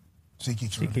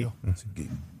 SeatGeek's real deal. SeatGeek.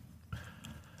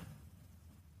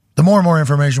 The more and more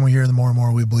information we hear, the more and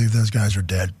more we believe those guys are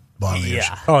dead.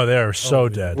 Yeah. Oh, they're so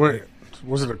dead. Wait,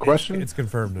 was it a question? It's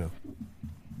confirmed now.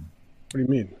 What do you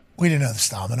mean? We didn't know the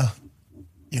stamina,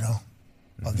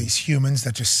 of these humans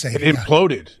that just say It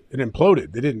imploded. It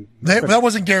imploded. They didn't. that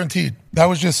wasn't guaranteed. That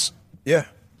was just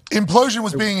implosion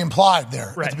was being implied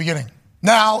there at the beginning.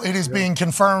 Now it is being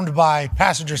confirmed by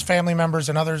passengers, family members,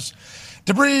 and others.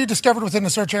 Debris discovered within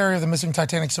the search area of the missing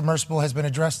Titanic submersible has been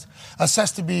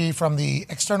assessed to be from the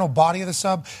external body of the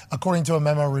sub, according to a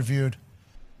memo reviewed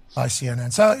by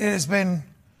CNN. So it has been.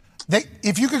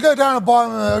 If you could go down the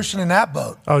bottom of the ocean in that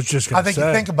boat, I was just going to say.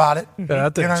 you think about it. Yeah,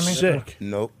 that thing's you know what I mean? sick.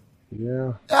 Nope.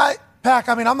 Yeah. Pack,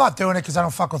 I'm not doing it because I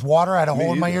don't fuck with water. I had a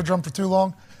hole in my eardrum for too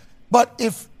long. But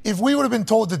if we would have been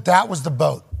told that was the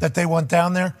boat that they went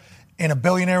down there and a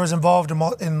billionaire was involved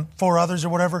and 4 others or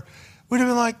whatever, we'd have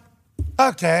been like,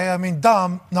 okay,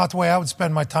 dumb, not the way I would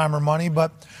spend my time or money,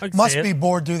 but must be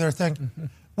bored, do their thing.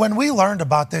 When we learned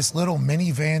about this little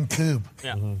minivan tube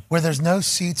where there's no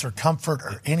seats or comfort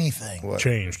or anything.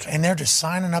 Changed. And they're just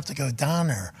signing up to go down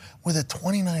there with a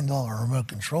 $29 remote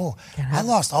control. I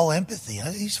lost all empathy.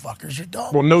 These fuckers are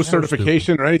dumb. Well, no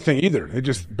certification or anything either. They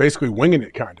just basically winging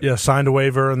it, kind of. Yeah, signed a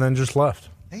waiver and then just left.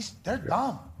 They're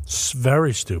dumb. It's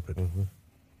very stupid.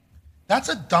 That's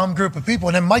a dumb group of people.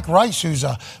 And then Mike Rice, who's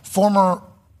a former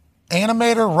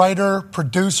animator, writer,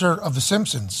 producer of The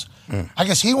Simpsons. I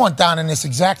guess he went down in this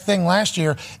exact thing last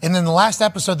year. And then the last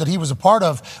episode that he was a part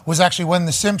of was actually when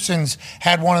The Simpsons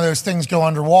had one of those things go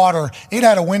underwater. It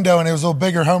had a window and it was a little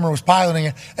bigger. Homer was piloting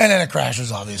it. And then it crashes,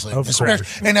 obviously. Of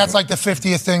course. And that's like the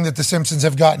 50th thing that The Simpsons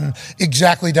have gotten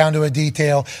exactly down to a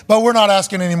detail. But we're not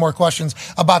asking any more questions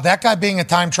about that guy being a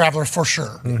time traveler for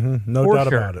sure. No doubt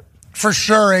about it. For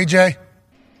sure, AJ.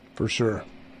 For sure.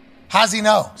 How's he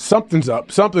know? Something's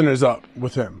up. Something is up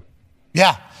with him.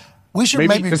 Yeah. We should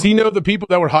maybe. Does he know the people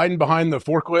that were hiding behind the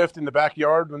forklift in the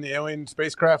backyard when the alien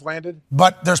spacecraft landed?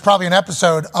 But there's probably an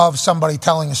episode of somebody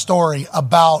telling a story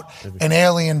about an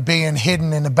alien being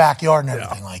hidden in the backyard and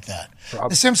everything like that. Probably.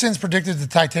 The Simpsons predicted the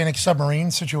Titanic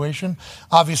submarine situation.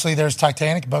 Obviously, there's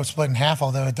Titanic, boat split in half,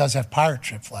 although it does have pirate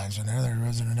ship flags in there. They're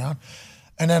risen down.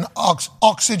 And then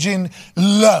oxygen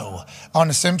low on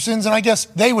The Simpsons. And I guess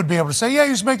they would be able to say, yeah,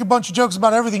 you just make a bunch of jokes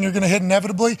about everything you're going to hit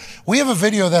inevitably. We have a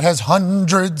video that has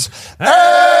hundreds and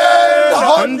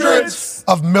hundreds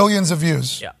of millions of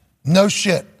views. Yeah. No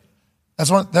shit. That's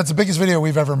the biggest video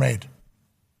we've ever made,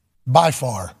 by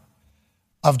far,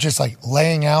 of just like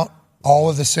laying out all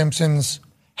of The Simpsons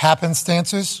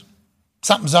happenstances.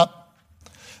 Something's up.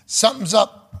 Something's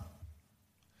up.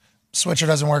 Switcher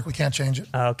doesn't work. We can't change it.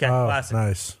 Okay, classic.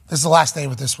 Nice. This is the last day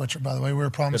with this switcher, by the way. We were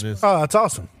promised. Oh, that's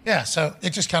awesome. Yeah, so it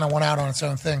just kind of went out on its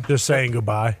own thing. Just saying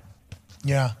goodbye.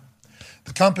 Yeah.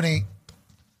 The company,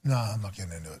 no, I'm not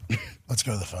getting into it. Let's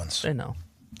go to the phones. They know.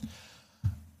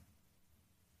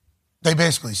 They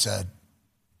basically said,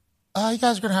 you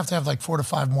guys are going to have like 4 to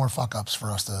 5 more fuck-ups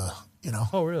for us to,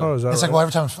 Oh, really? Oh, is that It's right? like, well,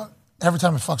 every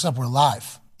time it fucks up, we're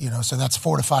live. So that's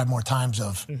 4 to 5 more times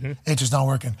of it just not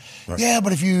working. Right. Yeah,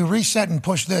 but if you reset and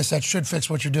push this, that should fix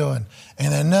what you're doing.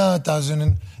 And then, no, it doesn't.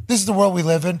 And this is the world we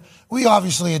live in. We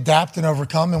obviously adapt and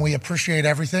overcome, and we appreciate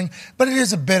everything. But it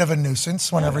is a bit of a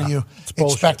nuisance whenever you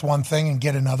expect one thing and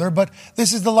get another. But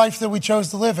this is the life that we chose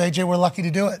to live, AJ. We're lucky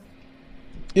to do it.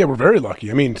 Yeah, we're very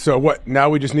lucky. I mean, so what? Now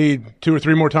we just need 2 or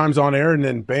 3 more times on air, and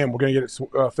then bam, we're going to get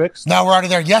it fixed. Now we're already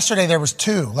there. Yesterday there was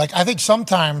 2. Like I think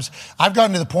sometimes I've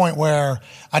gotten to the point where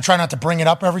I try not to bring it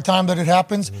up every time that it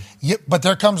happens. But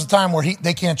there comes a time where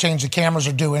they can't change the cameras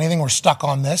or do anything. We're stuck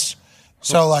on this.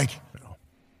 So like,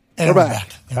 and we're back.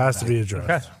 It has to be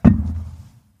addressed.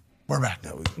 We're back.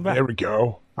 There we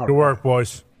go. Good work,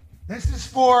 boys. This is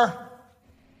for.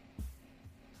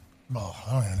 Oh,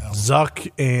 I don't even know. Zuck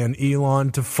and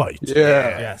Elon to fight.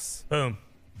 Yeah. Yes. Boom.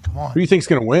 Come on. Who do you think's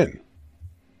going to win?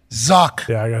 Zuck.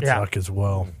 Yeah, I got Zuck as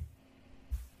well.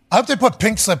 I hope they put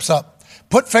pink slips up.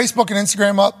 Put Facebook and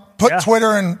Instagram up. Put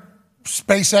Twitter and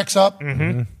SpaceX up?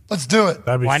 Mm-hmm. Let's do it.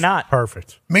 That'd be Why not?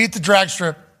 Perfect. Meet at the drag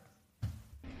strip.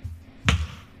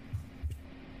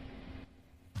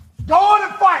 Go on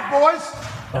and fight, boys.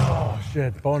 Oh,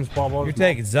 shit. Bonus ball. You're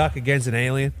taking Zuck against an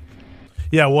alien?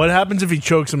 Yeah, what happens if he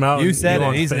chokes him out You and said it.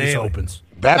 Elon's He's an face alien. opens?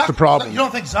 That's the problem. You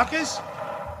don't think Zuck is?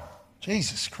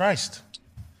 Jesus Christ.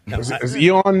 Is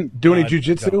Elon doing any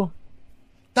jujitsu?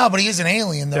 No, but he is an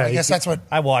alien, though. Yeah, I guess that's what.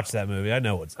 I watched that movie. I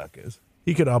know what Zuck is.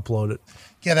 He could upload it.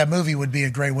 Yeah, that movie would be a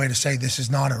great way to say this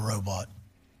is not a robot.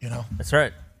 You know, That's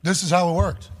right. this is how it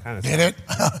worked. Kind of Did it?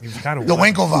 He was kind of The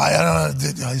Winklevi. I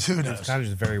don't know. Who knows? kind of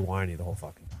just very whiny the whole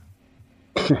fucking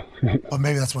time. But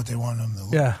maybe that's what they wanted him to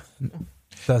look.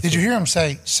 Yeah. Did you hear him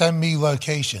say, "Send me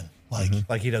location"?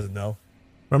 Like he doesn't know.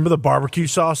 Remember the barbecue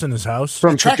sauce in his house?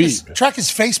 From Track his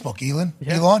Khabib. Facebook,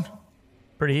 Elon.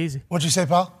 Pretty easy. What'd you say,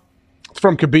 pal? It's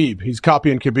from Khabib. He's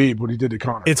copying Khabib what he did to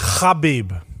Conor. It's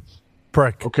Khabib.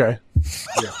 Prick. Okay.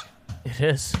 It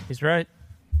is. He's right.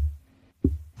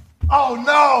 Oh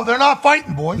no, they're not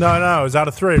fighting, boys. No, it was out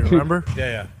of 3, remember?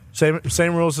 Yeah.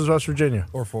 Same rules as West Virginia.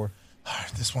 Or 4. All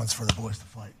right, this one's for the boys to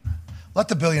fight. Let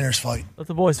the billionaires fight. Let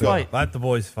the boys fight. Let the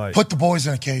boys fight. Put the boys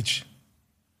in a cage.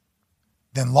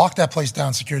 Then lock that place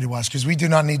down security-wise, because we do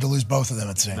not need to lose both of them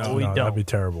at the same time. we don't. That'd be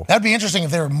terrible. That'd be interesting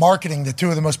if they were marketing the two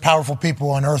of the most powerful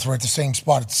people on earth were at the same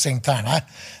spot at the same time.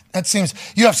 That seems.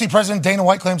 UFC President Dana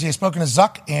White claims he has spoken to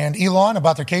Zuck and Elon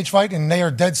about their cage fight, and they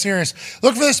are dead serious.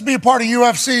 Look for this to be a part of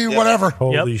UFC, whatever.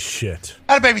 Holy shit.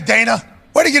 Atta baby Dana.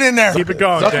 Way to get in there. Keep it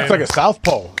going, Zuck Dana. looks like a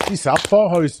southpaw. He's southpaw?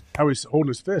 How he's holding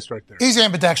his fist right there. He's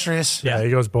ambidextrous. Yeah, he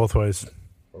goes both ways.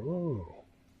 Oh.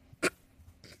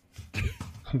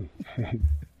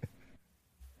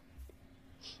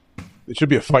 It should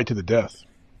be a fight to the death.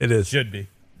 It is. Should be.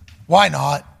 Why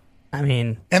not? I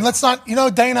mean, And let's not,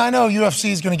 Dana, I know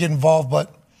UFC is going to get involved,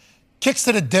 but kicks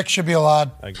to the dick should be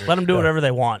allowed. I agree. let them do whatever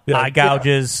they want. Yeah. Eye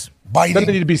gouges. Biting.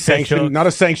 Doesn't need to be sanctioned. chokes. Not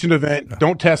a sanctioned event.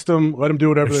 Don't test them. Let them do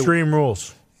whatever they want. Extreme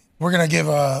rules. We're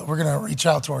gonna reach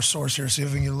out to our source here, see if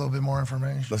we can get a little bit more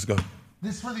information. Let's go.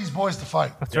 This is for these boys to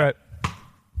fight. That's right.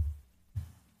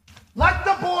 Let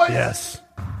the boys. Yes.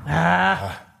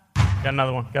 Got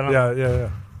another one. Got another. Yeah.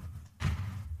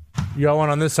 You got one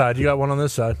on this side. You got one on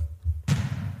this side.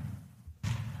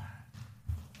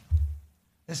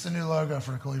 It's the new logo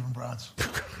for the Cleveland Browns.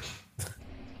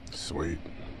 Sweet.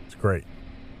 It's great.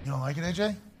 You don't like it,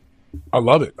 AJ? I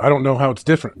love it. I don't know how it's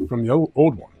different from the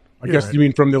old one. I guess right. you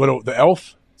mean from the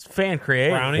elf? It's fan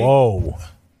created. Brownie. Whoa.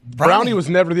 Brownie was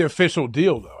never the official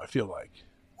deal, though, I feel like.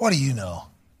 What do you know?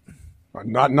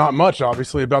 Not much,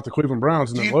 obviously, about the Cleveland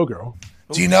Browns and their logo.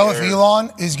 Do you know if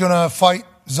Elon is going to fight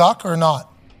Zuck or not?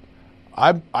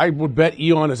 I would bet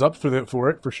Elon is up for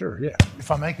it for sure. Yeah.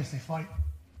 If I make us, they fight.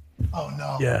 Oh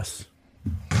no. Yes.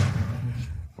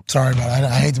 Sorry about it.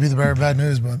 I hate to be the bearer of bad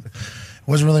news, but it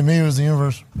wasn't really me. It was the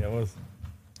universe. Yeah, it was.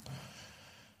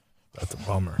 That's a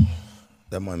bummer.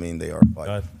 That might mean they are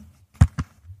fighting.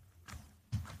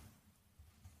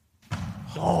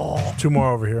 Oh. 2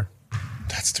 more over here.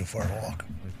 That's too far to walk.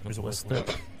 There's a list there. I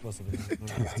thought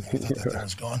that thing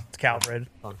was gone. It's calibrated.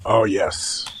 Oh,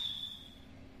 yes.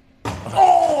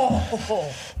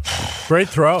 Oh! Great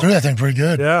throw. Threw that thing pretty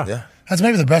good. Yeah. That's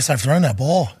maybe the best I've thrown that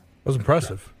ball. That was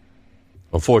impressive.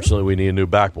 Unfortunately, we need a new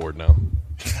backboard now.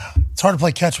 It's hard to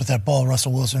play catch with that ball,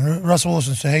 Russell Wilson. Russell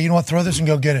Wilson said, "Hey, you know what? Throw this and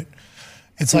go get it."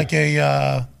 It's like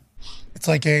a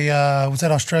what's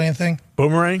that Australian thing?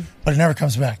 Boomerang? But it never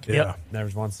comes back. Yeah. Yep.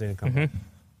 Never once seen it come back.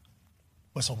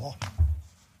 Whistle ball.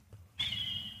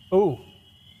 Oh.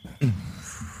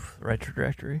 Right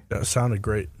trajectory. That sounded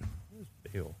great.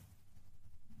 Ew.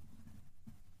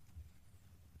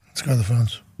 Let's go to the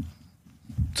phones.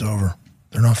 It's over.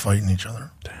 They're not fighting each other.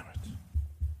 Damn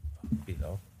it.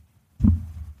 Ew.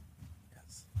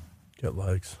 Get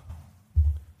legs.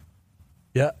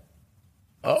 Yeah.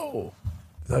 Oh.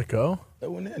 Did that go?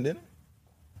 That went in, didn't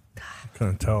it?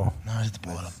 Couldn't tell. No, I hit the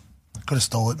bottom. Could have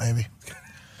stole it, maybe.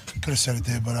 Could have said it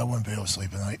did, but I wouldn't be able to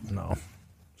sleep at night. No.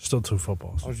 Still 2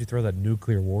 footballs. Why would you throw that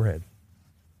nuclear warhead?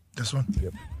 This one?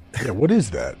 Yep. Yeah, what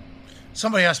is that?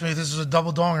 Somebody asked me if this is a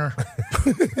double donger.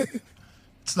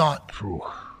 It's not.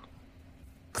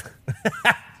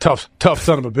 Tough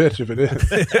son of a bitch if it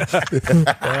is.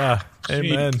 Yeah.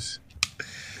 Amen.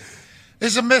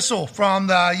 This is a missile from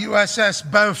the USS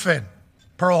Bowfin,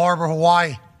 Pearl Harbor,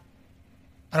 Hawaii.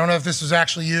 I don't know if this was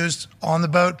actually used on the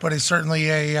boat, but it's certainly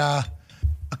a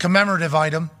commemorative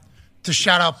item to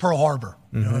shout out Pearl Harbor.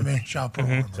 You know what I mean? Shout out Pearl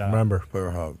Harbor. Remember.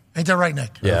 Pearl Harbor. Ain't that right,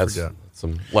 Nick? Yeah, it's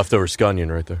some leftover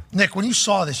scunion right there. Nick, when you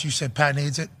saw this, you said Pat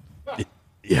needs it.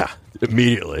 Yeah,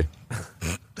 immediately.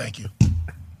 Thank you.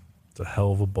 It's a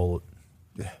hell of a bullet.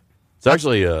 It's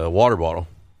actually a water bottle.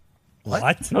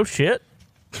 What? No shit.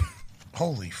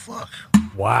 Holy fuck.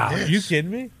 Wow. Are you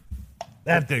kidding me?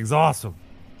 That thing's awesome.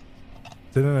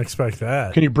 Didn't expect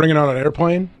that. Can you bring it on an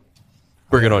airplane?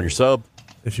 Bring it on your sub.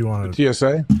 If you want to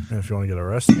TSA? If you want to get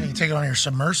arrested. You can take it on your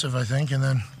submersive, I think, and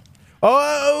then.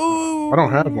 Oh, I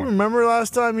don't have one. Remember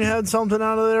last time you had something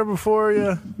out of there before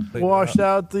you washed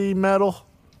out the metal?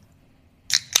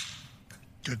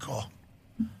 Good call.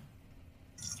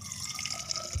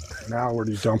 Now where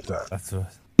do you dump that? That's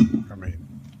what. I mean,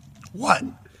 what?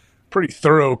 Pretty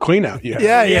thorough clean out.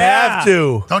 Yeah, you have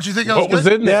to. Don't you think it What was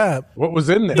good? in there? What was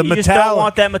in there? You just don't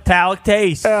want that metallic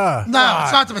taste. Yeah. No,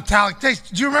 it's not the metallic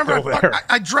taste. Do you remember? Go there.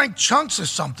 I drank chunks of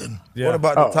something. Yeah. What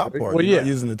about the top part? Well, You yeah. not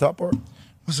using the top part?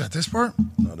 Was that this part?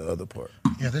 No, the other part.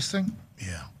 Yeah, this thing?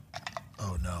 Yeah.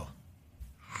 Oh, no.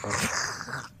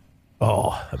 Oh,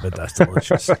 I bet that's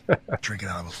delicious. Drinking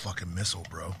out of a fucking missile,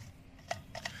 bro.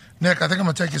 Nick, I think I'm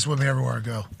going to take this with me everywhere I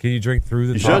go. Can you drink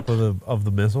through the top of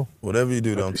the missile? Whatever you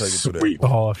do, don't take it through that.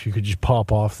 Oh, if you could just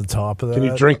pop off the top of that. Can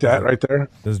you drink that right there?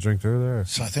 Does it drink through there?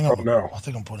 So I think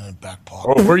I'm putting it in back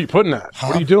pocket. Oh, where are you putting that? Huh?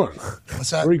 What are you doing?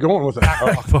 What's that? Where are you going with that?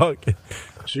 Oh, Fuck.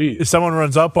 jeez. If someone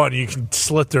runs up on you, you can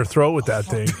slit their throat with that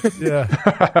thing. Yeah.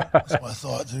 That's what I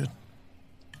thought, dude.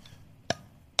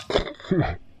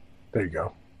 There you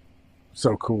go.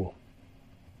 So cool.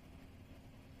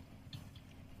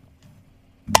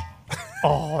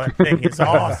 Oh, that thing is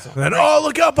awesome. And then, oh,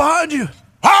 look out behind you.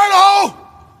 Hello!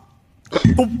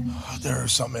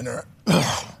 There's something in there.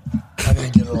 I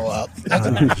didn't get it all out.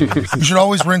 You should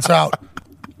always rinse out.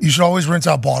 You should always rinse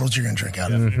out bottles you're going to drink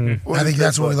out of. Mm-hmm. I think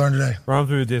that's what we learned today. Run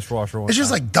through the dishwasher one It's just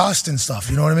time. like dust and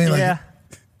stuff. You know what I mean? Like, Yeah.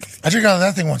 I drank out of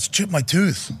that thing once, chipped my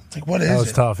tooth. It's like, what is That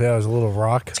was it? tough. Yeah, it was a little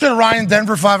rock. Let's go to Ryan,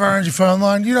 Denver, 5-hour energy phone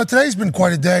line. You know, today's been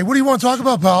quite a day. What do you want to talk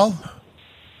about, pal?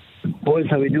 Boys,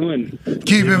 how we doing?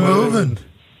 Keep it moving.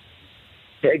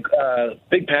 Hey,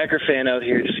 big Packer fan out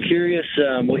here. Just curious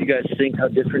what you guys think, how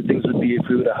different things would be if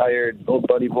we would have hired old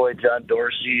buddy boy John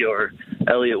Dorsey or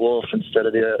Elliot Wolf instead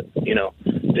of the,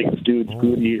 big dude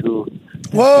Scooty who...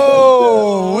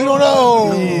 Whoa, we don't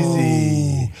know.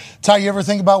 Easy. Ty, you ever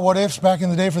think about what ifs back in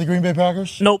the day for the Green Bay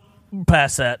Packers? Nope.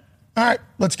 Past that. All right,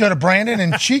 let's go to Brandon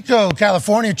in Chico,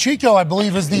 California. Chico, I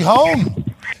believe, is the home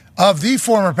of the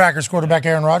former Packers quarterback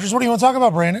Aaron Rodgers. What do you want to talk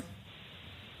about, Brandon?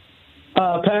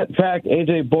 Pat, Zach,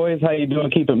 AJ, boys, how you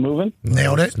doing? Keep it moving.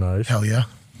 Nailed it. Nice. Hell yeah.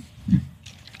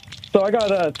 So I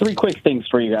got 3 quick things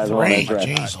for you guys. I wanna address.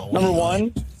 Jeez, Number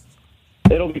one,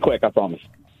 it'll be quick, I promise.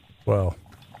 Well,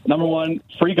 Number one,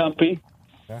 free Gumpy.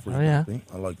 Oh, yeah.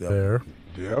 I like that.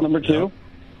 there. Number two,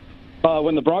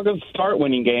 when the Broncos start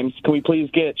winning games, can we please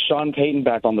get Sean Payton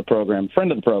back on the program,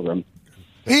 friend of the program?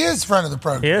 He is friend of the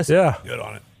program. He is. Yeah. Good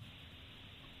on it.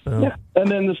 Yeah. And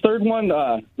then this third one,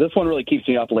 this one really keeps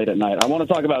me up late at night. I want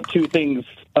to talk about 2 things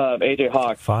of AJ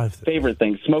Hawk's favorite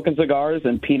things, smoking cigars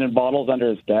and peeing bottles under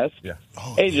his desk. Yeah.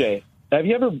 AJ, have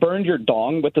you ever burned your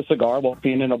dong with a cigar while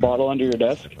peeing in a bottle under your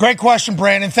desk? Great question,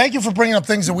 Brandon. Thank you for bringing up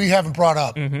things that we haven't brought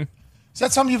up. Mm-hmm. Is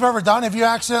that something you've ever done? Have you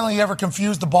accidentally ever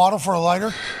confused the bottle for a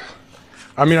lighter?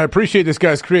 I mean, I appreciate this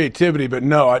guy's creativity, but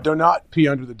no, I do not pee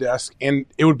under the desk, and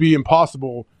it would be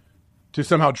impossible to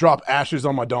somehow drop ashes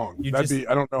on my dong. I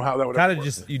don't know how that would kind of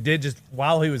just, you did just,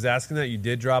 while he was asking that, you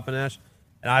did drop an ash.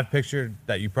 And I pictured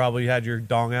that you probably had your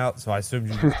dong out, so I assumed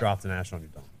you just dropped an ash on your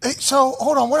dong. Hey, so,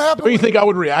 hold on. What happened? Don't you think I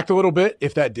would react a little bit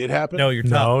if that did happen? No, you're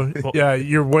tough. No. Yeah,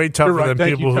 you're way tougher right. than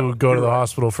Thank people you, who Tom. go to You're the right.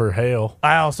 hospital for hail.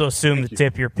 I also assume the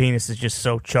tip of your penis is just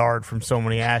so charred from so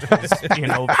many ashes,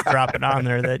 dropping on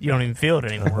there that you don't even feel it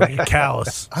anymore. You're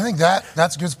callous. I think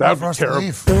that's a good spot for us to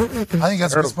leave. I think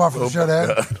that's a good spot for the show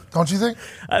to end. Don't you think?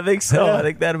 I think so. I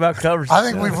think that about covers it. I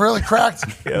think we've really cracked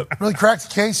the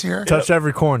case here. Touched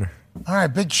every corner. All right,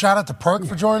 big shout out to Perk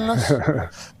for joining us.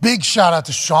 Big shout out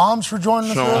to Shams for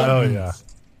joining us. Oh, yeah.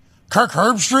 Kirk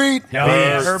Herbstreit.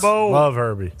 Yes. Herbo. Love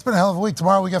Herbie. It's been a hell of a week.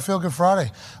 Tomorrow we got Feel Good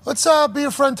Friday. Let's be a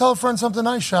friend, tell a friend something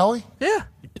nice, shall we? Yeah.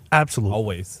 Absolutely.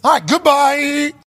 Always. All right, goodbye.